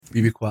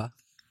BBQ.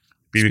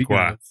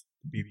 BBQ.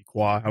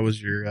 BBQ. How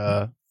was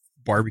your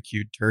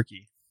barbecued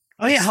turkey?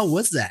 Oh yeah, how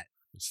was that?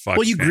 It's fucking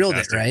Well, you grilled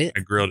fantastic. it, right? I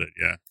grilled it,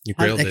 yeah. You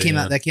How, grilled that it, came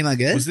yeah. out. That came out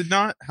good. Was it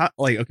not? How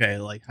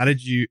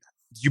did you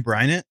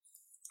brine it?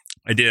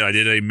 I did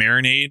a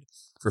marinade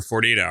for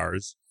 48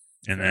 hours.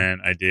 And then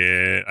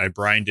I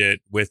brined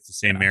it with the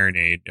same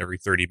marinade every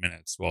 30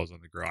 minutes while I was on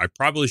the grill. I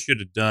probably should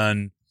have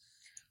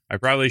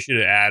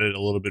added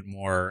a little bit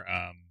more.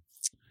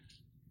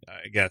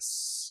 I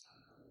guess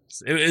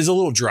it was a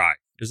little dry.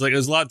 It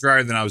was a lot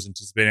drier than I was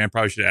anticipating. I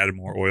probably should have added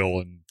more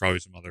oil and probably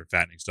some other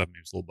fattening stuff, maybe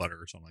a little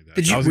butter or something like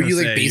that. Were you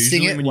like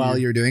basting it while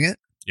you're doing it?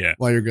 Yeah.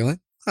 While you're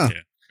grilling? Huh. Yeah.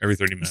 Every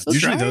 30 minutes. So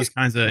Usually dry? those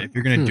kinds of, if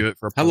you're going to do it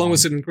for How long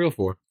was it in the grill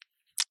for?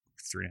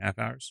 3.5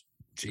 hours.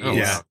 Oh,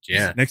 Yeah. wow.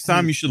 Yeah. Next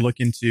time you should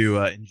look into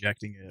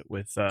injecting it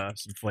with some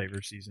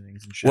flavor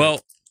seasonings and shit.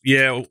 Well,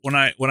 yeah. When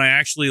I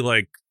actually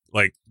like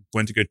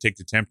went to go take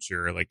the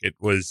temperature,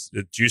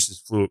 the juices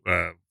flew,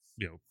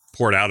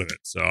 poured out of it.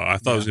 So I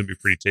thought it was going to be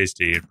pretty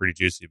tasty and pretty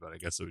juicy, but I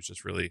guess it was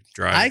just really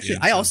dry.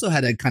 I also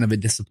had a kind of a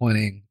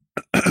disappointing.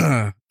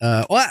 I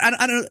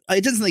don't.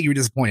 It doesn't like you were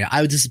disappointed.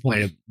 I was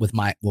disappointed with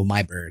my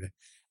bird.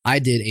 I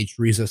did a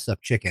chorizo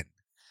stuffed chicken.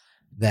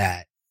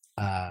 That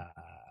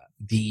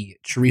the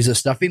chorizo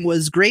stuffing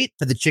was great,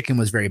 but the chicken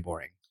was very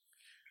boring.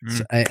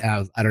 So I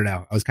don't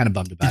know. I was kind of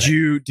bummed about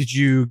it. Did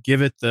you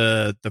give it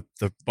the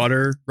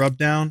butter rub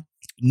down?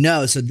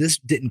 No, so this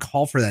didn't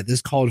call for that.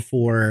 This called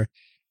for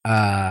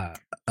a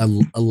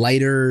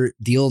lighter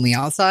deal on the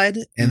outside,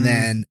 and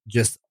then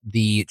just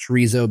the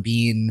chorizo,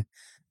 bean,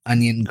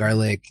 onion,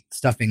 garlic,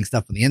 stuffing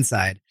stuff on the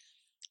inside.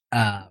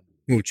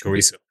 Ooh,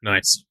 chorizo.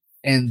 Nice.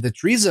 And the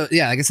chorizo,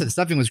 yeah, like I said, the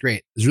stuffing was great.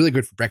 It was really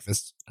good for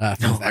breakfast. I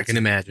can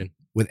imagine.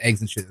 With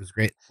eggs and shit, it was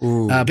great.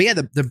 Ooh. But yeah,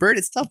 the bird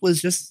itself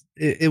was just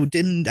I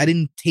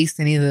didn't taste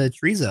any of the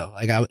chorizo.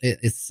 Like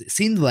it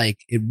seemed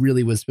like it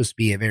really was supposed to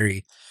be a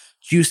very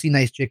juicy,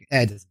 nice chicken.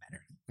 It doesn't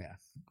matter.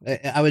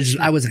 Yeah, I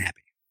wasn't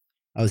happy.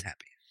 I was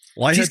happy.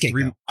 Well, I Cheesecake,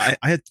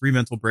 had three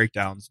mental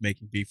breakdowns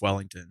making beef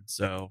Wellington.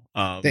 So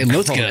it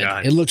looked good.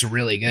 God. It looked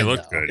really good. It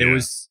looked though.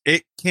 good.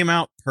 It came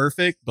out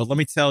perfect, but let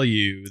me tell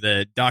you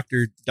that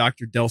Dr.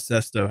 Del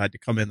Sesto had to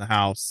come in the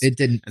house It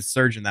didn't. and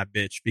surge in that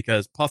bitch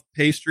because puff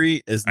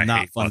pastry is I not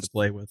hate fun puff- to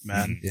play with,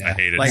 man. Yeah. I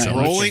hate it. Like so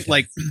much. rolling,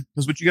 like,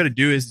 because what you got to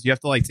do is you have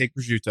to like take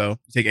prosciutto,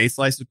 you take 8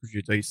 slices of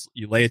prosciutto,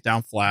 you lay it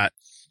down flat,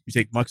 you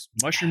take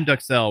mushroom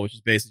duxelle, which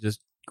is basically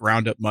just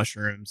ground up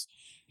mushrooms,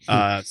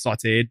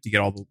 sauteed to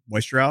get all the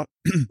moisture out.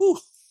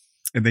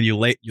 And then you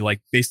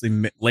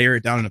basically layer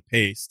it down in a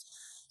paste,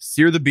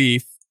 sear the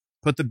beef,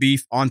 put the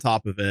beef on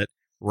top of it,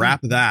 wrap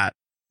that.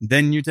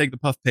 Then you take the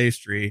puff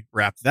pastry,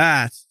 wrap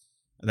that,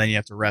 and then you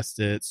have to rest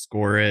it,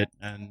 score it,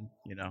 and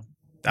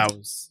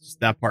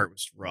that part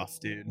was rough,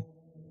 dude.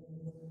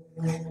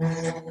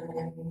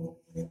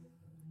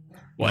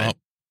 Well,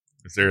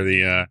 is there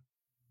the?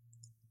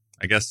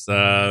 I guess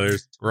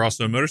we're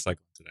also motorcycling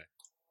today.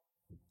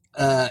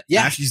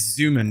 Yeah. Ashley's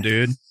zooming,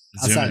 dude.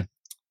 Outside.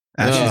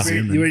 Ashley's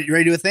You zooming.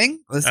 ready to do a thing?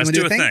 Let's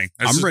do a thing.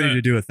 I'm ready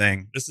to do a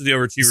thing. This is the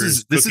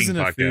Overachievers This cooking isn't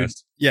a food.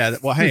 podcast. Yeah.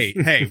 Well,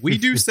 hey, we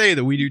do say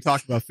that we do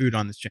talk about food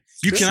on this channel.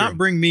 You It's cannot true.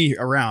 bring me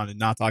around and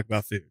not talk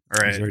about food.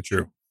 All It's right. very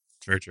true.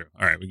 It's very true.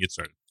 All right, we can get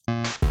started.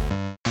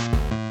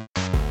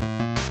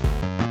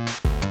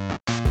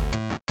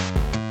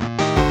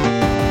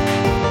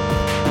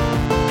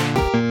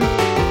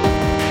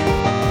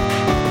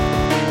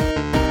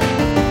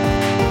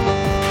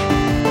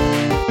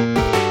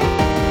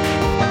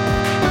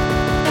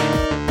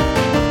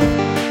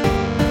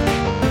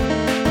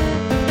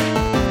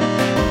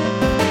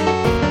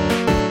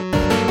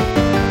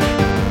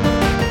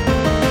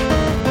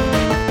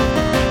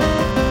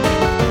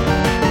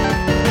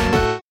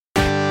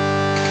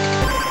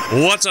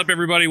 What's up,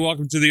 everybody?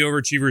 Welcome to the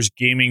Overachievers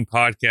Gaming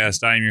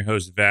Podcast. I am your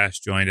host, Vash,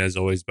 joined as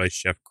always by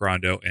Chef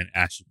Crondo and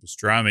Ashley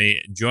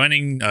Pastrami.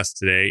 Joining us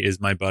today is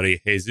my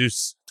buddy,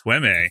 Jesus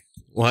Tweme.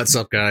 What's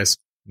up, guys?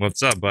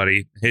 What's up,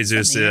 buddy?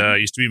 Jesus What's up, man?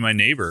 used to be my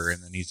neighbor,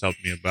 and then he's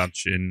helped me a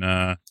bunch in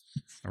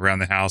around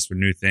the house with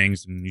new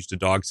things and used to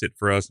dog sit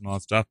for us and all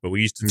that stuff. But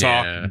we used to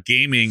talk Yeah.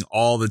 gaming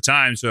all the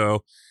time,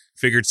 so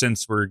figured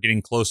since we're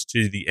getting close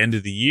to the end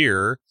of the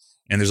year,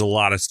 and there's a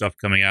lot of stuff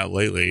coming out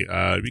lately,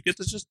 we get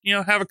to just,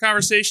 have a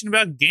conversation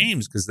about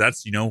games, because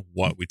that's,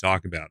 what we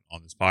talk about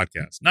on this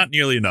podcast. Not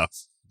nearly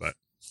enough, but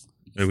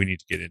we need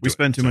to get into it. We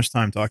spend too much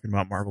time talking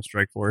about Marvel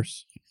Strike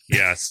Force.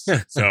 Yes.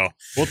 So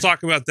we'll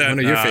talk about that. One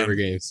of your favorite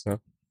games. Huh?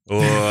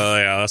 Well,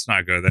 yeah, let's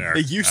not go there.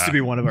 It used to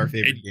be one of our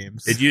favorite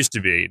games. It used to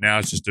be. Now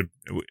it's just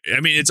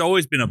it's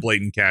always been a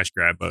blatant cash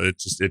grab, but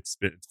it's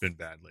been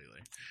bad lately.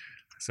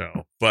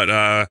 So,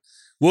 but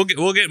we'll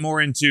get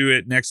more into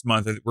it next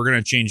month. We're going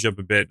to change up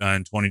a bit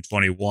in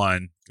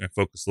 2021 and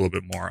focus a little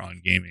bit more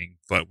on gaming,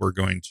 but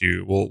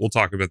we'll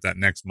talk about that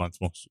next month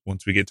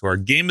once we get to our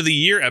Game of the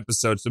Year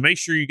episode. So make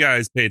sure you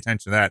guys pay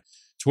attention to that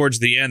towards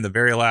the end, the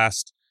very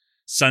last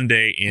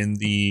Sunday in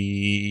the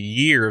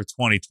year of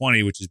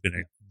 2020, which has been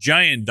a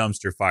giant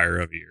dumpster fire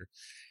of a year.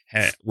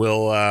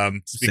 will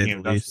speaking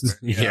of the least. dumpster,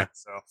 Yeah.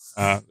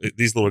 So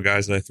these little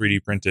guys that I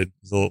 3D printed,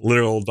 these little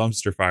literal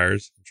dumpster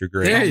fires, which are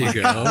great. There you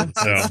go.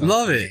 So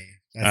Love it.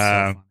 That's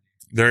so funny.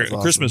 they're That's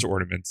awesome. Christmas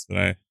ornaments that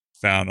I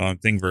found on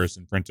Thingiverse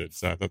and printed.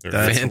 So I thought they were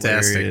That's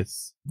Fantastic.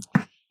 hilarious.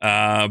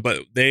 but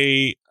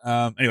they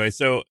anyway,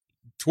 so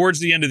towards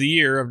the end of the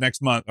year of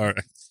next month, or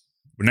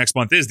next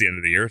month is the end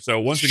of the year. So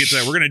once we get to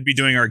that, we're going to be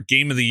doing our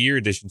Game of the Year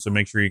edition. So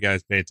make sure you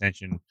guys pay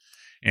attention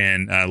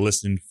and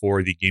listen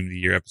for the Game of the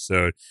Year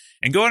episode,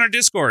 and go on our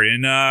Discord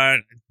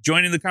and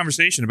join in the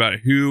conversation about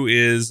who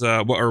is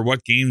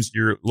what games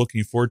you're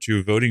looking forward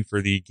to voting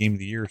for the Game of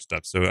the Year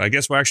stuff. So I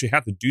guess we'll actually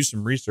have to do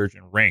some research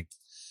and rank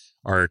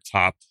our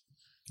top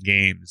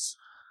games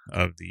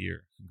of the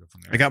year. Go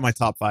from there. I got my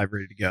top 5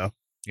 ready to go.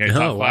 You got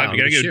top Oh, wow, five.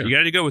 You good shit.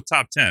 got to go with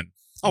top 10.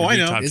 Oh, We I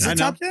do know. top Is 10. it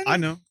top 10? I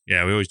know.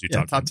 Yeah, we always do Yeah,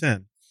 top 10. top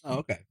 10. Oh,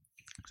 okay.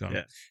 So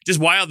Yeah. just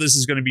wild. This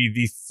is going to be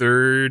the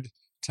third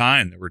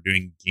time that we're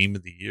doing Game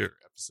of the Year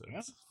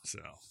episodes. So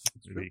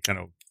it'll be it's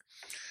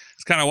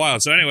kind of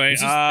wild. So anyway,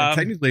 And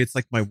technically, it's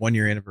like my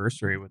 1-year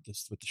anniversary with the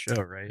show,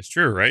 right? it's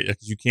true, right?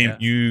 Because you came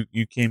Yeah.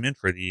 you came in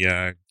for the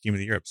Game of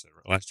the Year episode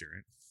last year,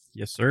 right?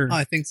 Yes, sir. Oh,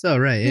 I think so.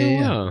 Right. Yeah. Oh,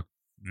 Yeah. wow.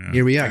 Yeah.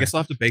 Here we are. I guess I'll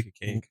have to bake a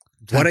cake.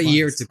 What a Time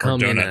year flies. to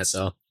come in at, donuts.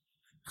 though.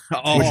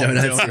 Oh,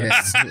 donuts,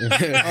 donuts.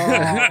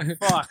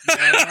 Oh, fuck.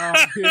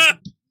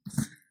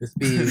 This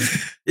being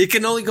It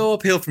can only go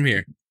uphill from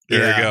here. There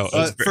Yeah. we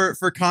go. It's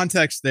For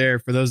context, there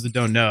for those that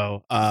don't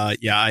know, I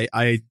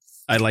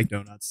like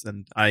donuts,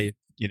 and I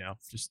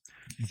just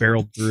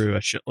barreled through a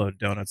shitload of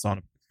donuts on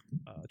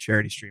a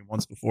charity stream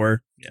once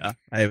before. Yeah,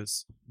 I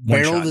was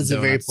barreled one-shotting is a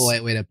very donuts.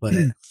 polite way to put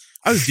it.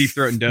 I was deep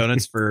throating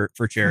donuts for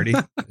charity.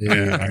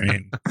 Yeah, I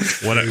mean,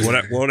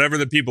 whatever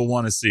the people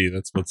want to see,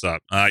 that's what's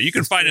up. You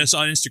can find us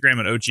on Instagram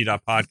at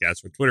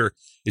og.podcast, or Twitter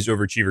is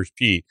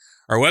overachieversp.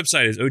 Our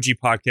website is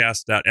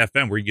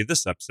ogpodcast.fm, where you get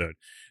this episode.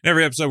 And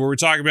every episode where we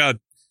talk about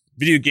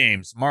video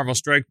games, Marvel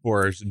Strike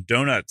Force,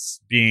 donuts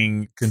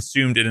being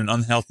consumed in an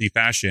unhealthy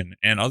fashion,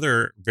 and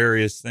other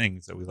various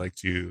things that we like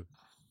to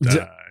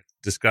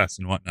discuss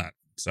and whatnot.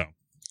 So,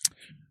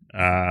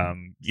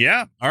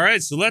 yeah. All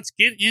right. So let's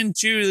get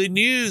into the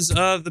news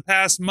of the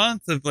past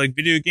month of like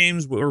video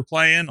games, what we're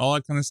playing, all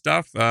that kind of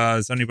stuff.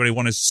 Does anybody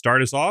want to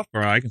start us off,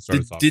 or I can start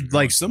us off? if Did you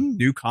like want. some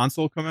new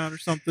console come out or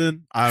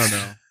something? I don't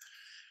know.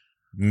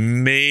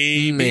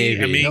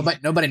 Maybe. I mean,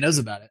 Nobody knows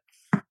about it.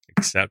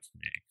 except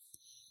me.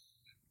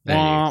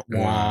 Wah,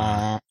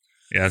 wah.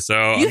 Yeah.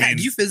 So Do you, I mean,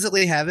 do you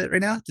physically have it right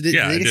now? Did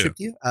Yeah, they I get do. shipped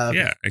to you? Okay.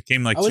 yeah, it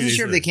came like I 2 wasn't days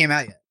sure if they later. came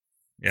out yet.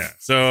 Yeah. Or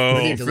So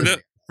they delivered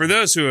it. for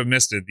those who have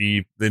missed it,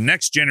 the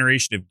next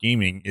generation of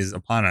gaming is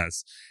upon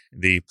us.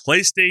 The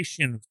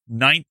PlayStation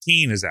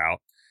 19 is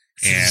out,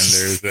 and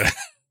there's the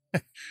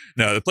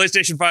no, the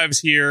PlayStation 5 is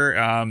here.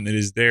 It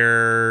is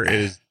there. It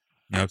is,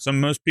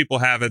 most people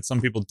have it,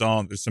 some people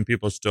don't. There's some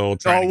people still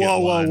trying Oh, to get whoa,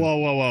 one.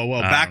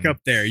 whoa. Back Um, up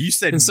there. You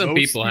said And some most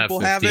people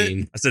have it.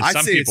 15. I said I'd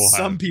some say people it's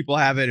have some it. people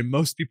have it and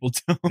most people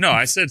don't. No,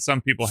 I said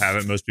some people have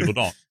it, most people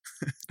don't.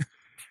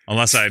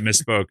 Unless I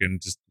misspoke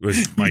and just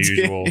was my You did.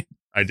 usual.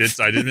 I did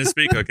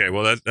misspeak. Okay,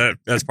 well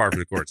that's par for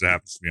the course. It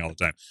happens to me all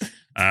the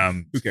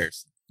time. Who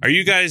cares? Are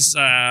you guys?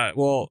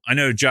 Well, I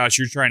know Josh,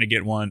 you're trying to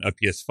get a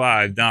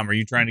PS5. Dom, are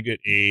you trying to get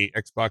a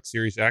Xbox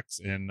Series X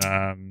and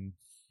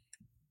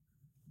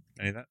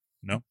any of that?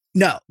 No.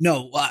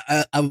 No. What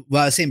I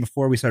was saying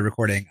before we started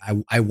recording,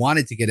 I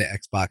wanted to get an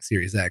Xbox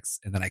Series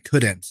X, and then I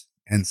couldn't,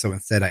 and so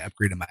instead I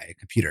upgraded my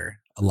computer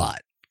a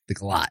lot.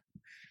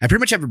 I pretty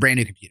much have a brand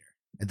new computer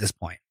at this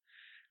point.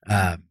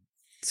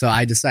 So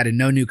I decided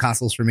no new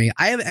consoles for me.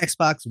 I have an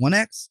Xbox One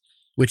X,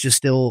 which is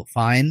still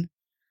fine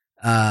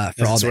for all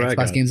That's the what I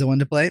Xbox got. games I wanted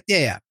to play.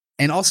 Yeah.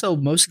 And also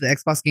most of the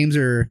Xbox games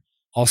are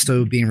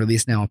also being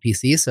released now on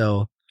PC,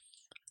 so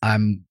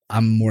I'm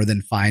more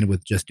than fine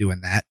with just doing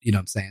that. You know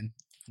what I'm saying?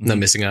 Not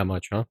missing out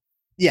much, huh?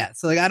 Yeah,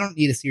 so like I don't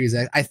need a Series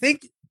X. I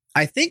think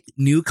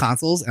new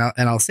consoles,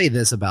 and I'll say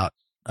this about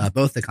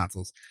both the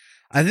consoles.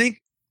 I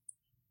think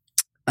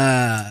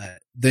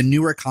the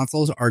newer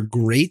consoles are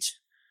great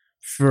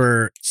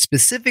for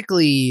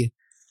specifically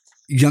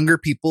younger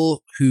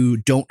people who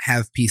don't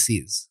have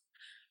PCs.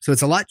 So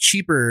it's a lot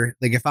cheaper,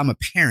 like if I'm a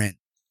parent,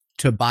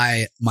 to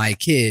buy my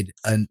kid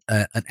an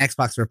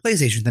Xbox or a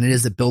PlayStation than it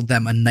is to build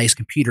them a nice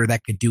computer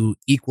that could do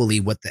equally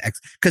what the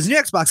because new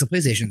Xbox and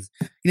PlayStations,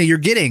 you're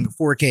getting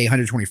 4K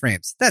 120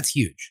 frames. That's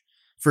huge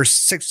for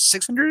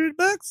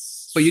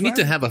 $600. But you need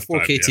to have a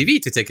 4K Yeah.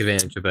 TV to take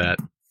advantage of that.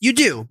 You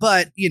do,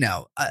 but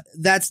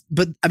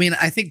but I mean,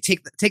 I think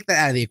take that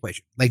out of the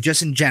equation. Like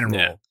just in general,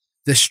 Yeah.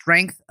 the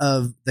strength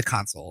of the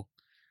console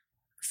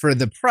for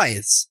the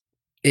price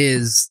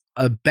is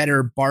a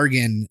better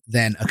bargain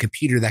than a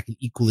computer that can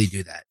equally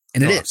do that.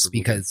 And it Oh, is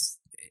absolutely. because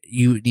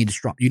you need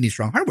strong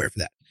hardware for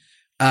that.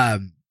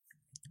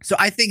 So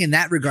I think in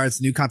that regards,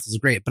 the new consoles are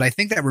great, but I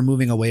think that we're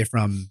moving away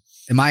from,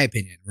 in my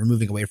opinion,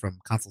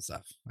 console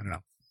stuff. I don't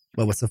know.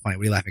 Well, what's so funny?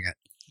 What are you laughing at?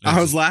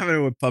 I was laughing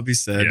at what Puppy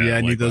said. Yeah, Yeah,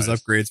 I need those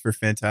likewise. upgrades for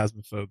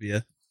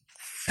Phantasmophobia.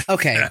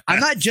 Okay, I'm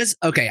not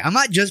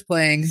just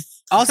playing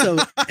Also,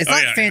 it's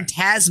not yeah.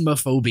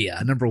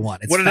 phantasmophobia. Number one.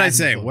 It's What did I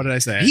say? phasmophobia. What did I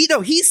say?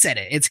 He said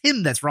it. It's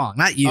him that's wrong,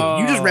 not you.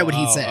 You just read what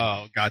he said.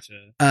 Oh, gotcha.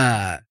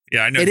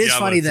 Yeah, I know. It is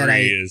Diablo funny that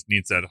 3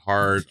 needs that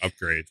hard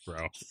upgrades,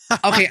 bro.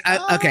 Okay,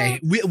 okay.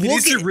 He We'll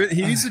needs, get.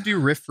 he needs to do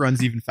Rift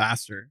runs even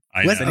faster.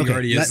 I Let's- know. Than he okay,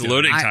 already let's- is. The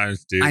loading I-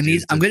 times, dude. I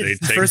need- I'm gonna- They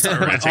take, first- they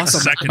take also,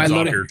 seconds my off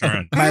loading- your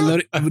turn. My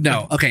loading.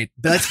 No, okay.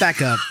 But let's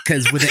back up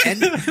because with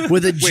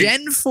a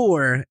Gen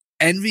 4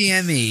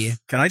 NVMe,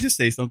 Can I just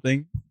say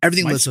something?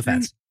 everything My loads so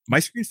screen- fast. My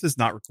screen says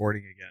not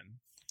recording again.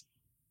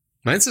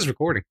 Mine says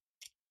recording.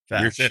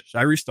 Fast. Your shit. Should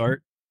I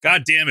restart?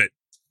 God damn it.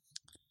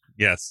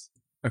 Yes.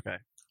 Okay.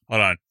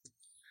 Hold on.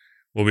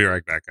 We'll be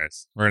right back,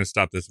 guys. We're gonna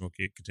stop this and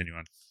we'll continue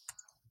on.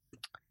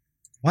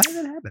 Why did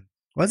that happen?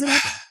 Why does it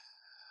happen?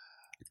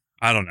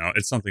 I don't know.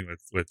 It's something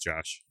with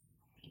Josh.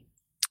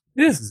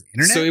 Yeah. This is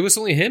internet. So it was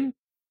only him?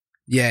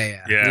 Yeah,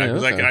 Yeah. Yeah,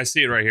 'cause, like okay. I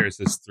see it right here. It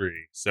says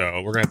 3.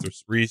 So we're gonna have to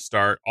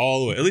restart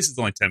all the way. At least it's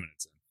only 10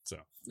 minutes in. So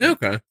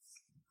Okay.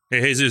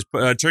 hey, Jesus,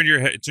 turn your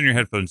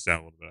headphones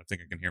down a little bit. I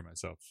think I can hear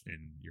myself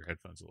in your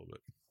headphones a little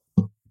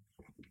bit.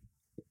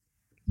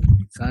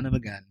 Son of a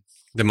gun.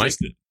 The mic.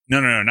 Just no,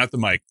 not the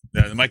mic.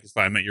 The mic is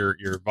fine. I meant your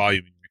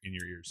volume in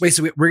your ears. Wait,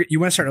 so you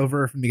want to start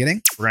over from the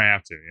beginning? We're gonna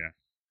have to, yeah.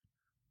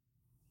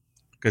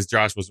 Because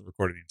Josh wasn't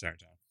recording the entire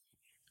time.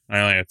 I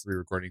only have 3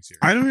 recordings here.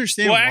 I don't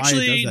understand. Well, why it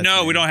actually, does that no,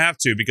 to we me. don't have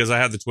to because I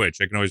have the Twitch.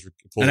 I can always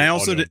pull. And the I audio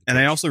also on did, the and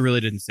I Twitch. also really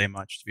didn't say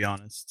much, to be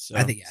honest. So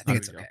I think not a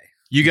it's big deal. okay.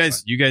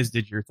 You guys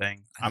did your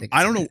thing. I think I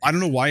it's don't know. okay. I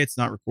don't know why it's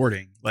not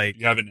recording. Like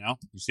You have it now.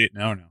 You see it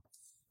now or no?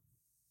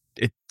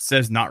 it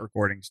says not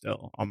recording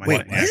still on my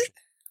Wait, thing. what?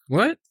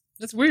 What?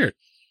 That's weird.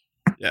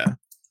 Yeah.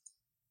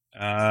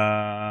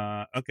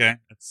 Okay,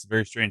 that's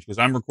very strange because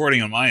I'm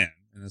recording on my end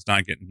and it's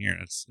not getting here.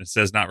 It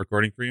says not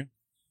recording for you.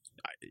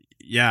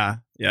 Yeah.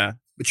 Yeah.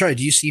 But Charlie,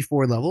 do you see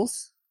 4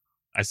 levels?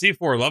 I see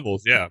 4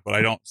 levels, yeah, but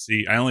I don't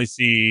see. I only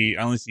see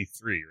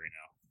 3 right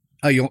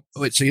now. Oh, you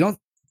wait. So you don't?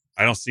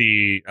 I don't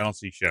see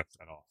shift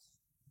at all.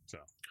 So,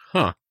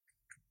 Huh.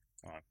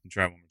 hold on,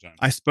 try it one more time.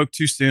 I spoke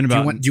too soon Do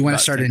about. you want about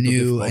to start a technical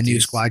new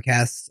difficulties.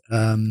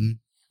 Squadcast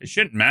It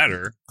shouldn't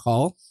matter.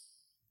 call?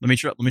 Let me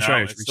try. Let me No,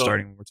 try it's still-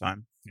 restarting one more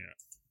time.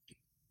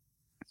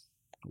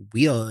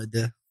 Weird.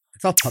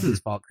 It's all Puppy's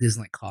fault because he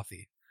doesn't like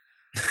coffee.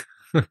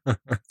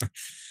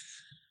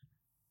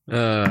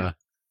 Huh.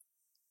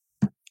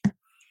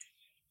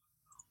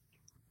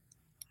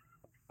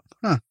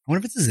 I wonder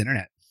if it's his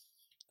internet.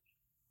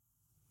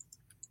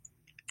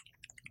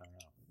 I don't know.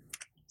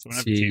 Someone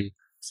have, See.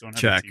 someone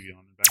have Check. a TV on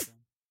in the background.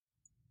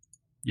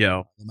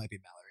 Yo, It might be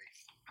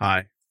Mallory.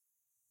 hi. Can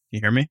you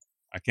hear me?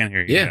 I can't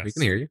hear you. Yeah, yes. we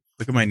can hear you.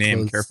 Look at my name.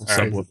 Close. Careful All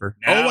right. subwoofer.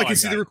 Now Oh, I I can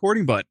see got the it.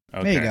 recording button.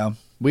 Okay. There you go.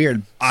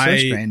 Weird. So I-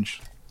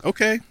 strange.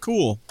 Okay,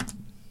 cool.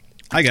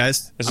 Hi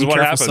guys. This I'm is what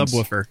Careful happens.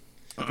 Subwoofer.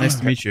 Nice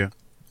to meet you.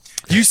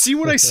 Do you see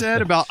what I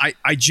said about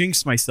I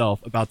jinxed myself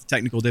about the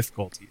technical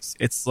difficulties?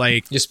 It's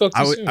like You spoke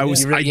too I soon.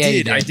 was yeah. I Yeah,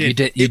 you did I did.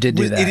 did You did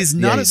do that. It is Yeah,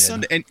 not you a did.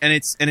 Sunday and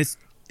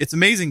it's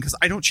amazing because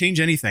I don't change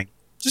anything.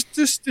 It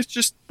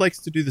just likes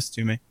to do this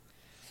to me.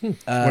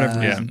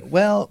 Whatever Yeah.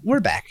 Well, we're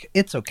back.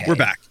 It's okay. We're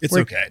back. It's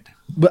We're okay. good.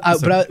 But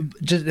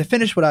It's just to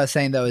finish what I was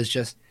saying though is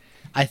just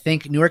I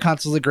think newer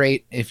consoles are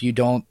great if you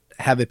don't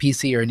have a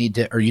PC or need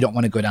to or you don't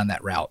want to go down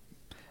that route.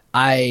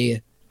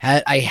 I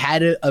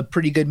had a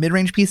pretty good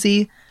mid-range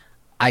PC.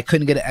 I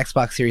couldn't get an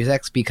Xbox Series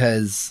X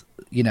because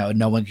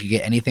no one could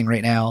get anything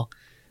right now.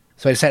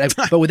 So I decided.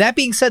 But with that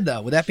being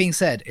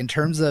said, in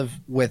terms of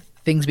with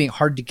things being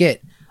hard to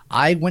get,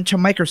 I went to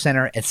Micro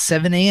Center at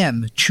 7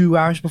 a.m. 2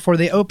 hours before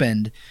they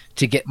opened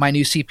to get my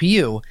new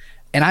CPU.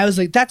 And I was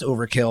like, that's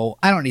overkill.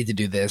 I don't need to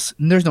do this.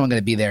 And there's no one going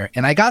to be there.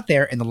 And I got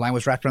there and the line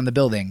was wrapped around the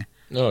building.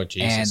 Oh, And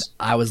Jesus.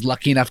 I was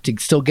lucky enough to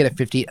still get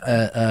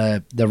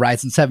the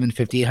Ryzen 7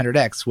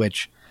 5800X,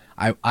 which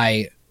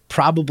I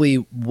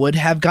probably would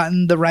have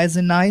gotten the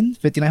Ryzen 9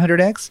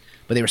 5900X,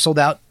 but they were sold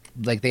out.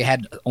 Like they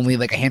had only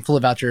like a handful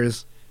of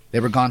vouchers.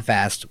 They were gone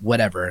fast.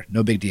 Whatever,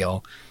 no big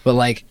deal. But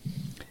like,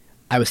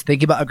 I was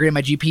thinking about upgrading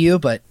my GPU,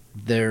 but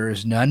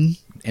there's none,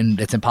 and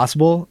it's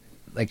impossible.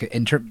 Like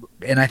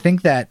and I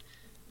think that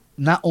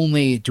not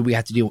only do we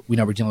have to deal,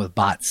 we're dealing with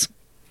bots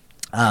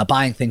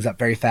buying things up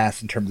very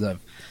fast in terms of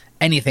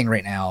anything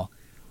right now.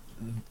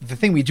 The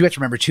thing we do have to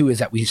remember too is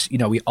that we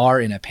are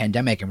in a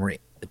pandemic and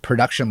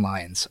production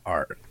lines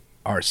are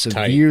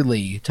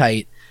severely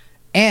tight,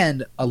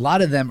 and a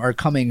lot of them are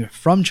coming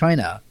from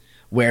China,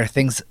 where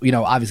things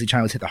obviously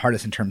China was hit the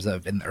hardest in terms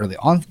of in the early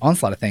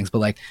onslaught of things, but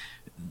like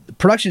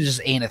production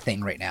just ain't a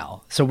thing right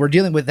now. So we're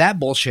dealing with that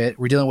bullshit.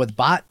 We're dealing with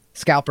bot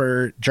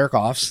scalper jerk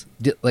offs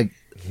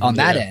on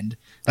that Yeah. end.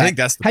 I think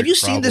that's the have you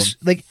bigger seen this?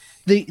 Like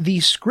the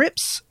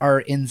scripts are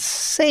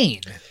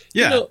insane,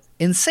 Yeah.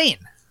 insane.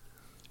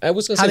 I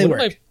was going to How say,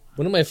 they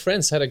one of my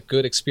friends had a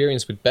good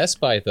experience with Best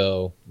Buy,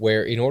 though,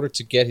 where in order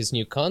to get his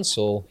new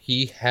console,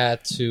 he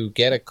had to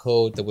get a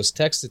code that was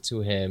texted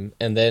to him,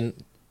 and then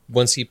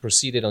once he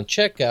proceeded on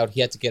checkout, he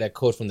had to get a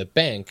code from the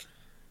bank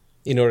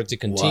in order to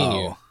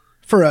continue. Whoa.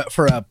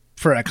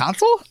 For a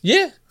console?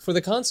 Yeah, for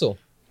the console.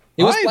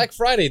 It was Why? Black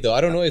Friday, though. I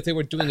don't know if they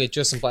were doing it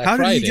just on Black How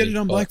did Friday. he get it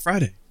on but Black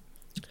Friday?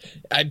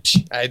 I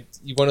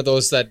one of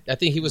those that I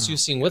think he was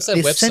using. What's that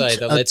They website sent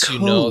that a lets you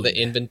know code.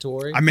 the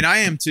inventory? I mean, I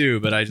am too,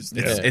 but I just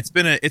Yeah. it's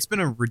been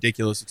a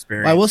ridiculous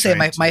experience. I will say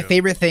trying my to-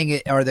 favorite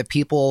thing are the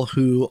people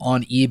who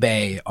on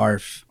eBay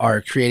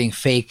are creating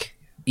fake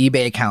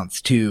eBay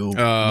accounts to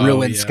Oh,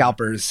 ruin yeah.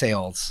 scalpers'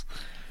 sales.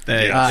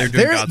 they're doing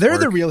They're God's the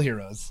work. real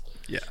heroes.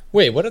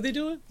 Wait, what are they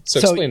doing? So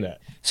So- explain that.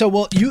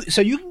 So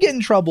you can get in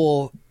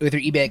trouble with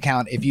your eBay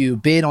account if you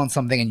bid on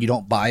something and you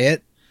don't buy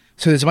it.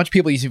 So there's a bunch of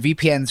people using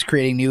VPNs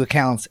creating new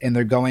accounts, and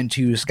they're going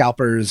to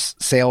scalpers'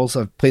 sales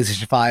of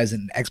PlayStation 5s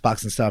and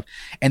Xbox and stuff,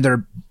 and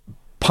they're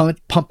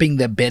pumping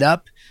the bid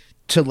up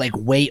to like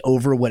way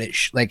over what it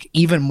like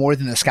even more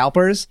than the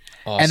scalpers,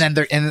 Awesome.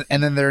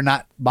 and then they're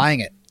not buying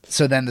it.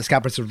 So then the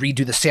scalpers will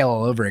redo the sale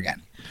all over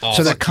again.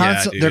 So they're fuck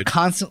yeah, they're dude.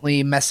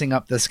 constantly messing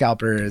up the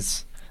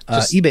scalpers'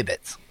 Just- eBay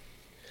bids.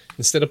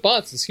 Instead of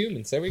bots, it's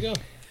humans. There we go.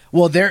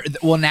 Well,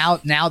 now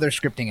they're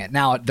scripting it.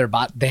 Now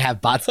they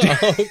have bots. Do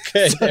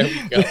Okay, there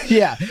we go.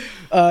 yeah,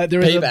 there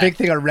was Payback. a big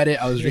thing on Reddit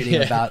I was reading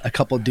Yeah. about a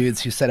couple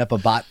dudes who set up a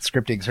bot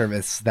scripting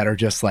service that are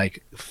just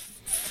like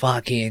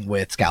fucking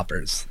with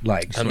scalpers.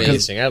 Like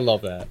Amazing. I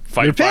love that.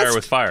 Fight You're fire pissed?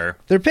 with fire.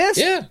 they're pissed.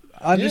 Yeah.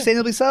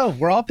 Understandably so.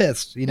 We're all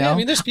pissed. You know, Yeah, I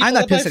mean, there's people I'm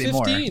not that pissed buy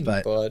anymore, 15,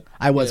 but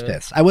I was yeah.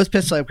 pissed. I was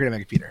pissed till I upgraded my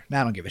computer.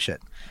 Now I don't give a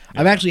shit.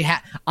 I'm actually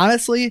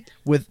honestly,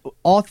 with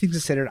all things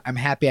considered, I'm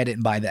happy I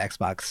didn't buy the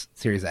Xbox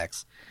Series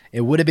X. It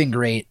would have been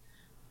great,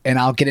 and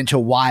I'll get into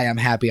why I'm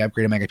happy I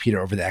upgraded my computer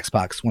over the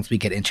Xbox once we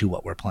get into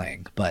what we're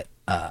playing. But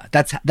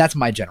that's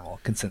my general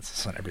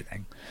consensus on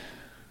everything.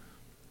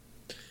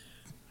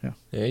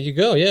 There you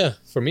go. Yeah.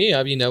 For me,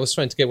 I mean, I was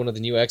trying to get one of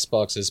the new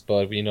Xboxes,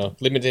 but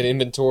limited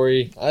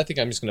inventory. I think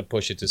I'm just gonna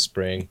push it to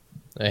spring.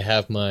 I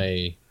have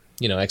my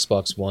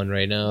Xbox One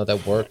right now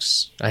that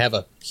works. I have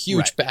a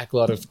huge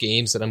backlog of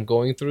games that I'm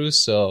going through,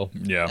 so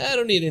Yeah. I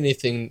don't need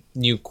anything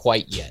new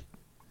quite yet.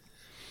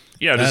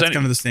 Yeah. Does That's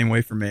kind of the same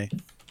way for me.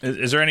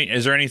 is there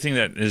anything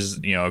that is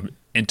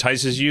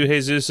entices you,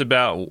 Jesus,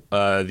 about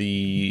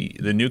the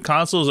new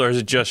consoles, or is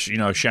it just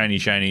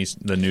shiny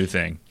the new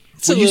thing?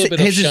 It's a Well, you little said, bit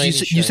of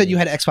Jesus, shiny, you said shiny. you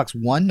had Xbox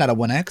One, not a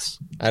One X.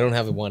 I don't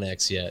have a One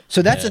X yet.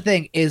 So that's Yeah. the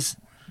thing is,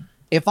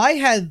 if I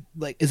had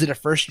is it a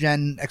first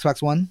gen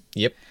Xbox One?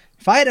 Yep.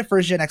 If I had a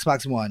first gen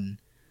Xbox One,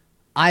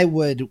 I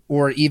would,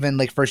 or even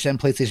like first gen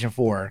PlayStation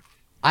 4,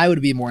 I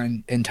would be more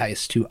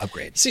enticed to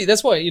upgrade. See,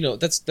 that's why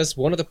that's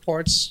one of the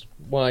parts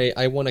why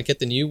I want to get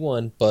the new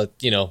one. But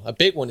a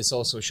big one is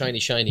also a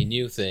shiny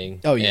new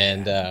thing. Oh,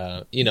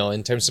 yeah. And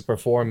in terms of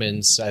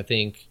performance, I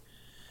think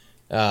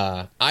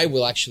I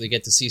will actually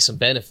get to see some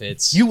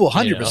benefits. You will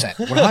 100%,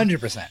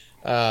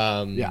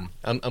 100%. Yeah.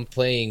 I'm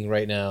playing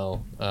right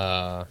now.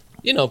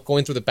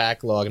 Going through the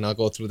backlog, and I'll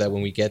go through that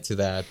when we get to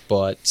that.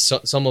 But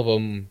some of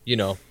them,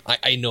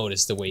 I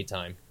noticed the wait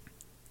time.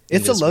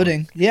 It's a this one.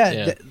 loading. Yeah,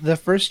 Yeah. The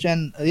first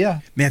gen,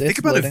 yeah. Man, it's think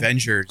about loading.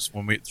 Avengers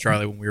when we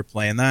were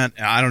playing that.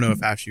 And I don't know if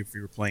we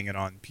were playing it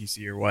on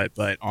PC or what,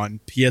 but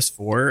on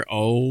PS4,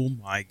 oh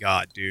my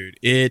god, dude,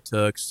 it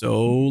took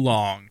so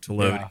long to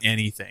load Yeah.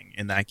 anything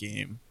in that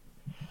game.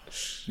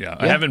 Yeah,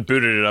 I haven't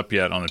booted it up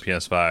yet on the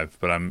PS5,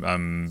 but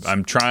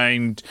I'm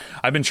trying.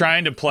 I've been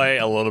trying to play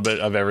a little bit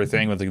of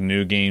everything with the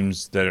new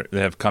games that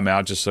have come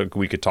out, just so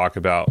we could talk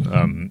about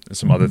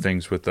some other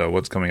things with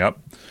what's coming up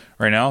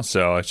right now.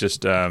 So it's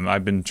just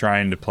I've been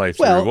trying to play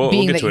through. Well, we'll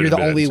being get that to it you're in a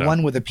the bit, only so.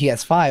 one with a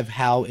PS5,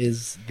 how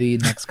is the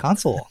next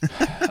console?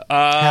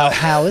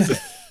 How is it?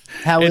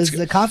 How is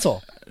the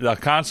console? The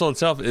console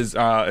itself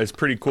is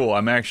pretty cool.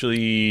 I'm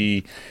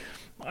actually.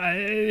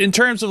 In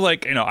terms of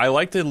I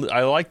like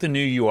the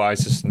new UI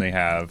system they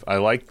have. I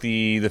like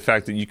the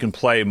fact that you can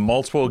play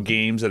multiple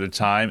games at a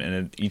time,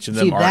 and each of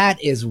them See, are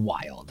that is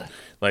wild.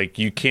 like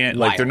you can't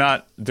Wild. they're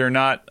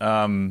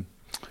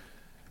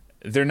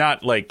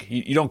not like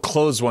you don't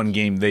close one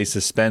game, they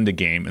suspend a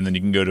game, and then you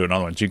can go to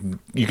another one. So you can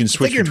It's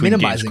switch like you're between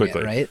games minimizing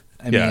quickly, it, right?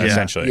 I Yeah,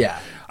 essentially. Yeah,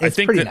 I it's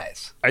think pretty that-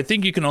 nice. I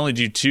think you can only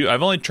do two.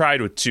 I've only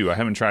tried with two. I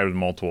haven't tried with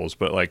multiples,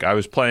 but I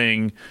was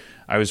playing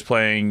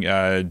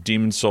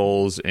Demon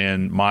Souls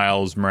and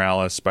Miles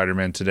Morales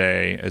Spider-Man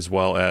today, as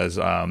well as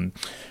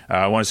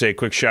I want to say a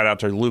quick shout out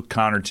to Luke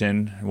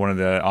Connerton, one of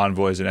the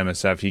envoys at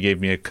MSF. He gave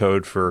me a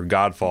code for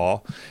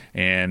Godfall,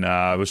 and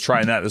I was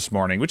trying that this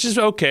morning, which is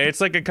okay.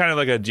 It's like a kind of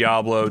like a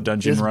Diablo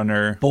dungeon Just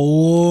runner.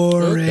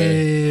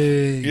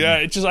 Boring. Yeah,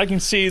 it's just I can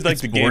see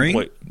It's the boring?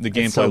 gameplay,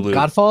 It's so, loop.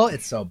 Godfall,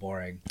 it's so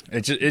boring.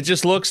 It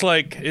just looks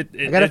like it.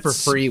 I got it for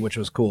it's- free, which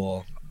was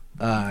cool.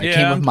 It Yeah.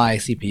 came with my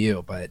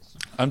CPU, but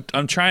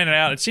I'm trying it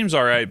out. It seems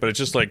all right, but it's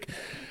just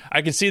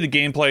I can see the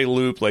gameplay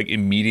loop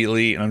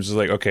immediately, and I'm just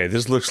okay,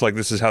 this looks like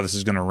this is how this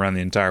is going to run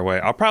the entire way.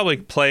 I'll probably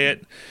play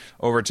it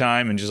over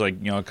time and just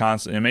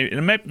constantly.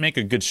 It might make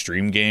a good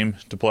stream game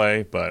to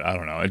play, but I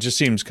don't know. It just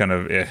seems kind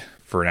of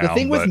for now. the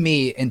thing with but-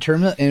 me in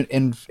terms of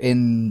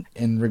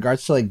in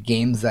regards to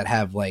games that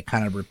have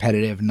kind of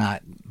repetitive,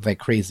 not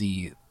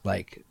crazy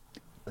like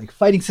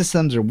fighting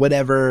systems or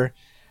whatever,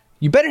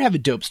 you better have a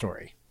dope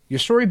story. Your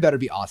story better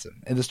be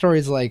awesome, and the story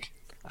is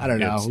I don't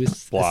know.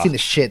 It's I've blah. seen the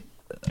shit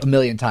a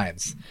million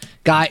times.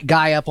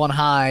 Guy up on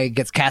high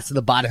gets cast to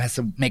the bottom, has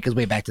to make his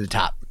way back to the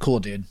top. Cool,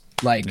 dude.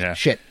 Like Yeah.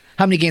 shit.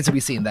 How many games have we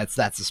seen? That's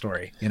the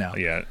story, you know.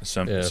 Yeah,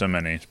 so Yeah.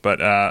 many.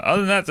 But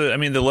other than that,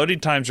 the loading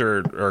times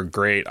are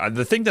great.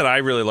 The thing that I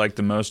really like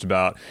the most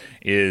about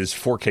is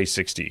 4K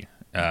 60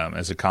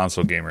 as a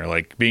console gamer.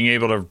 Like being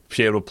able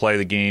to play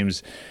the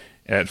games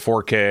at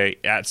 4K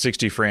at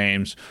 60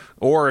 frames,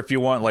 or if you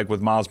want, like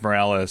with Miles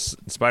Morales,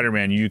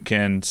 Spider-Man, you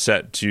can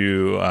set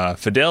to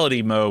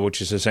fidelity mode,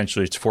 which is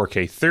essentially it's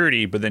 4K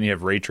 30, but then you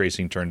have ray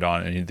tracing turned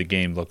on, and the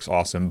game looks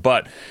awesome.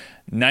 But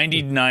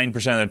 99%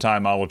 of the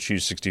time, I will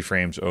choose 60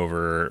 frames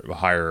over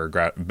higher,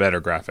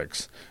 better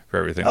graphics for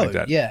everything like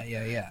that.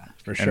 Yeah,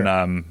 for sure.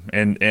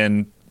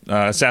 And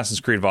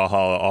Assassin's Creed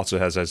Valhalla also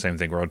has that same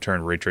thing where I'll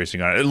turn ray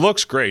tracing on. It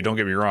looks great, don't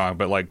get me wrong,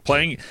 but like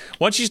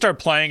once you start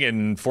playing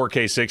in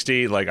 4K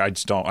 60, like I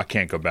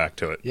can't go back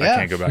to it. Yeah. I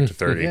can't go back to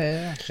 30.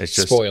 Yeah. It's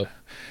just Spoiled.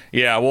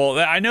 Yeah, well,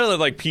 I know that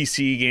like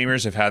PC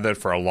gamers have had that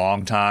for a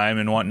long time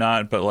and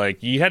whatnot, but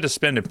like you had to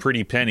spend a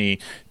pretty penny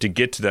to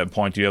get to that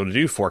point to be able to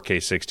do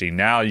 4K 60.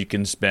 Now you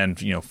can spend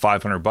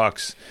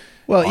 $500.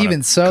 Well, on even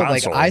a so,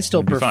 like console I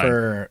still and be fine.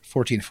 prefer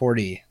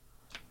 1440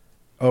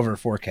 over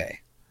 4K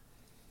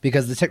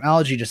because the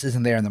technology just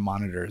isn't there in the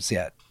monitors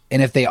yet.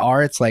 And if they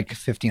are, it's like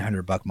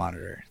 $1,500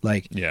 monitor.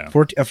 Like Yeah. a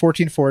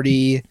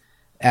 1440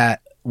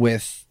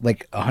 with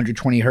like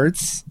 120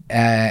 hertz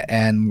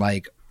and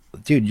like,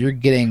 dude, you're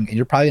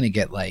probably gonna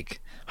get like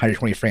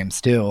 120 frames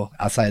still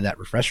outside of that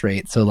refresh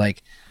rate. So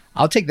like,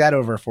 I'll take that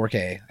over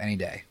 4K any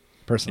day,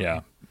 personally.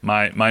 Yeah.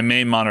 My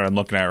main monitor I'm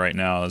looking at right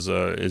now is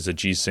a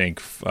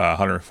G-Sync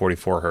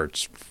 144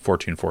 hertz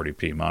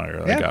 1440p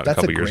monitor that I got a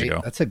couple years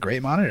ago. That's a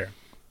great monitor.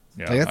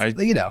 Yeah, Like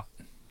that's,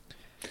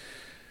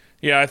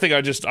 Yeah, I think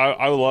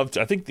I would love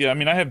to.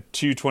 I have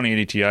two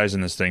 2080 Ti's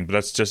in this thing, but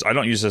that's just I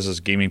don't use this as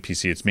a gaming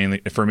PC. It's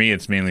mainly for me.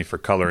 It's mainly for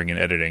coloring and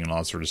editing and all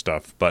that sort of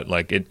stuff. But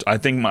like I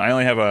think I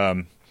only have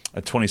a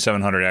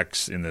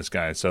 2700X in this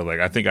guy, so like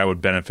I think I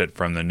would benefit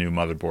from the new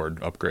motherboard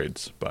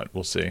upgrades. But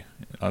we'll see.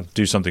 I'll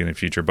do something in the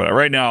future. But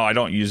right now, I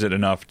don't use it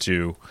enough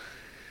to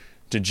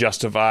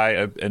justify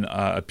a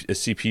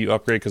CPU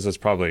upgrade because that's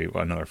probably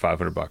another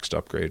 $500 to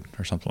upgrade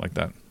or something like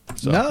that.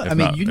 So, no, I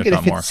mean you can get a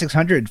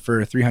 5600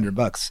 for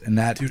 $300, and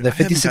that Dude, the I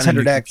haven't gotten a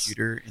new 5600X.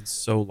 computer in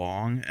so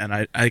long, and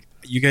I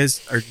you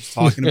guys are just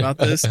talking about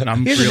this, and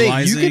I'm Here's the thing: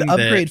 realizing you can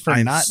upgrade that for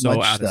I'm not so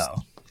much out of though.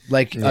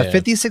 Like Yeah. a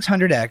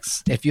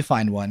 5600X, if you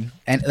find one,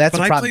 and that's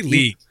But a I problem. play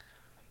League.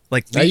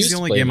 Like I League's used the to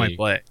only play game League. I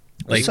play.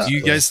 Like, So- do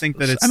you guys think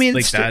that it's I mean,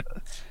 like it's that?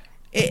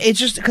 It's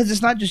just because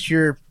it's not just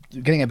you're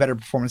getting a better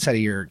performance out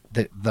of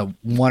the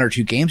one or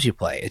two games you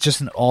play. It's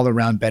just an all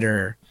around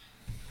better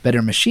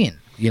machine.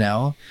 You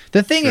know,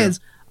 the thing Sure. is,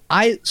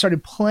 I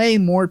started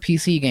playing more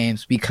PC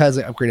games because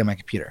I upgraded my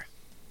computer.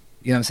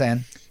 You know what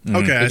I'm saying?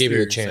 Okay, I They see gave you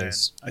what a you're saying.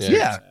 chance. I see Yeah. what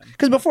Yeah. you're saying.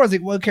 Because before I was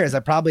like, well, who cares? I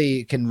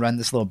probably can run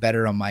this a little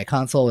better on my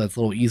console. It's a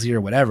little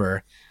easier,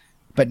 whatever.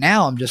 But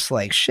now I'm just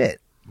like,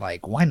 shit.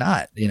 Like, why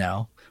not? You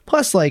know.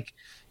 Plus, like,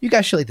 you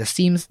got shit like the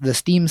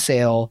Steam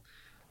sale,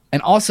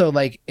 and also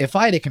like, if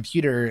I had a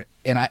computer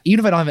and even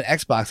if I don't have an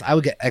Xbox, I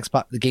would get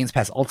the Games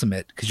Pass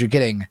Ultimate because you're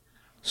getting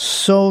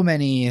so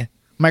many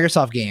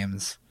Microsoft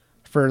games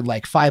for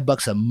like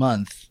 $5 a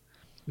month.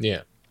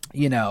 Yeah.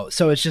 You know,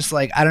 so it's just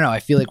like, I don't know. I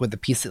feel like with the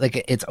PC,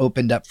 like it's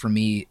opened up for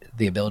me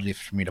the ability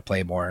for me to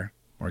play more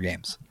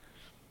games.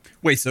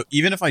 Wait, so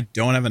even if I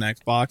don't have an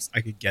Xbox,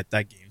 I could get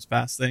that Games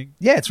Pass thing?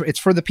 Yeah, it's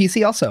for the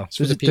PC also. It's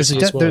for the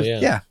PC as well,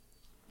 yeah.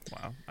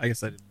 Wow, I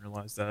guess I didn't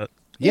realize that.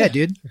 Yeah,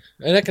 dude.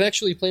 And I can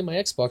actually play my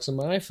Xbox on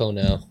my iPhone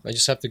now. I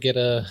just have to get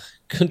a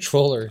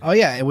controller. Oh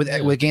yeah, and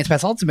with Games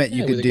Pass Ultimate,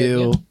 you Yeah, could with a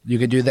good- you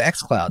could do the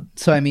XCloud.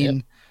 So I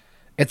mean,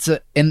 it's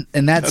and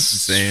that's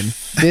That's insane.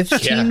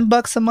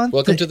 $15 a month.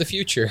 Welcome to the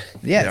future.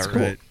 yeah, it's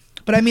cool. right.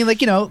 But I mean, like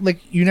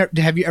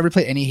have you ever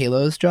played any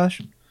Halos,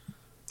 Josh?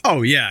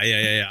 Oh yeah.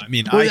 I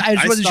mean, Well, I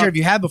just wasn't sure stopped- if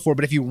you had before,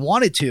 but if you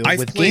wanted to I've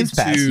with played Games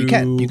Pass, you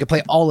can. You can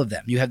play all of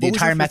them. You have the What was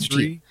entire it for Master Chief.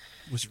 3?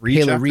 Was Reach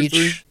Halo after Reach,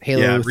 3?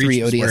 Halo Yeah, 3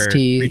 Reach is where- ODST.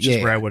 Reach is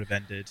Yeah. where I would have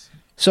ended.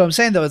 So I'm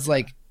saying though, it's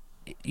like,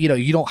 you know,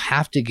 you don't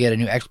have to get a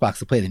new Xbox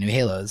to play the new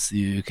Halos.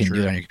 You can do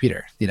True. it on your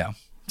computer. You know,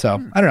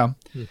 so I don't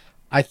know.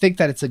 I think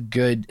that it's a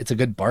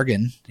good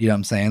bargain. You know what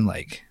I'm saying?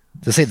 Like,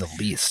 to say the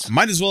least.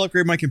 Might as well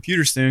upgrade my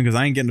computer soon because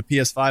I ain't getting a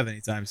PS5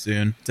 anytime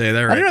soon. Tell you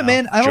that right I don't know, now.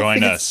 man. I don't Join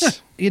think us.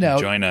 it's, you know,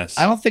 Join us.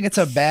 I don't think it's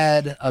a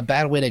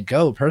bad way to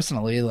go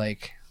personally.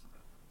 Like,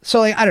 so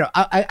like, I don't know.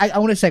 I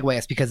want to segue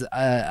us because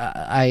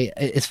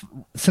it's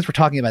since we're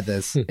talking about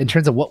this in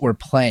terms of what we're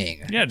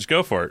playing. Yeah, just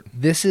go for it.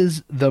 This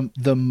is the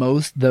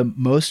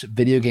most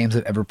video games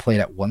I've ever played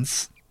at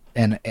once,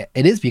 and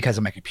it is because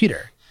of my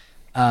computer.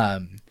 I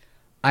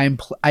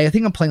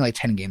think I'm playing like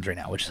 10 games right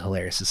now, which is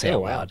hilarious to say Oh,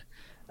 out wow.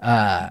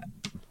 loud.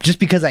 Just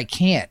because I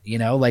can't, you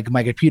know, like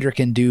my computer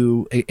can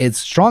do it's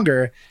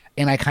stronger,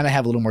 and I kind of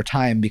have a little more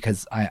time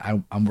because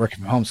I'm working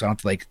from home, so I don't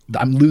have to like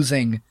I'm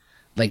losing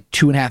like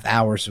 2.5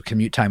 hours of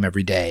commute time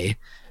every day,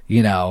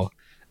 you know.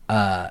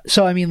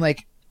 So I mean,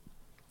 like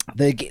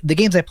the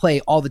games I play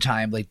all the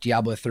time, like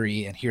Diablo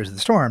 3 and Heroes of the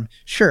Storm,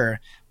 sure,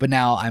 but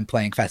now I'm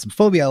playing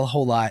Phasmophobia a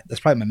whole lot.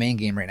 That's probably my main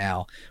game right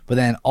now. But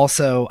then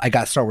also I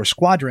got Star Wars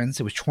Squadrons.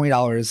 It was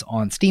 $20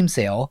 on Steam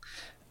sale.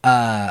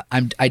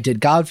 I did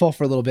Godfall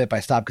for a little bit, but I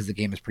stopped because the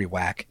game is pretty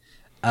whack.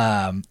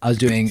 I was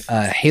doing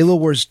Halo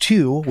Wars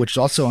 2, which is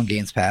also on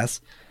Games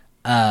Pass.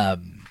 I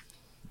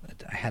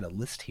had a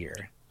list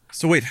here.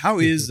 So wait, how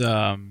is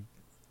the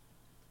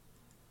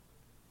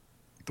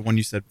one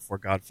you said before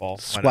Godfall?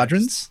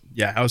 Squadrons?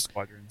 Yeah, how's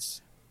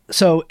Squadrons?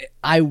 So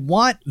I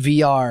want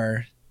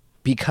VR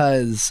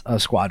because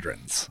of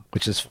Squadrons,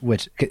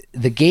 which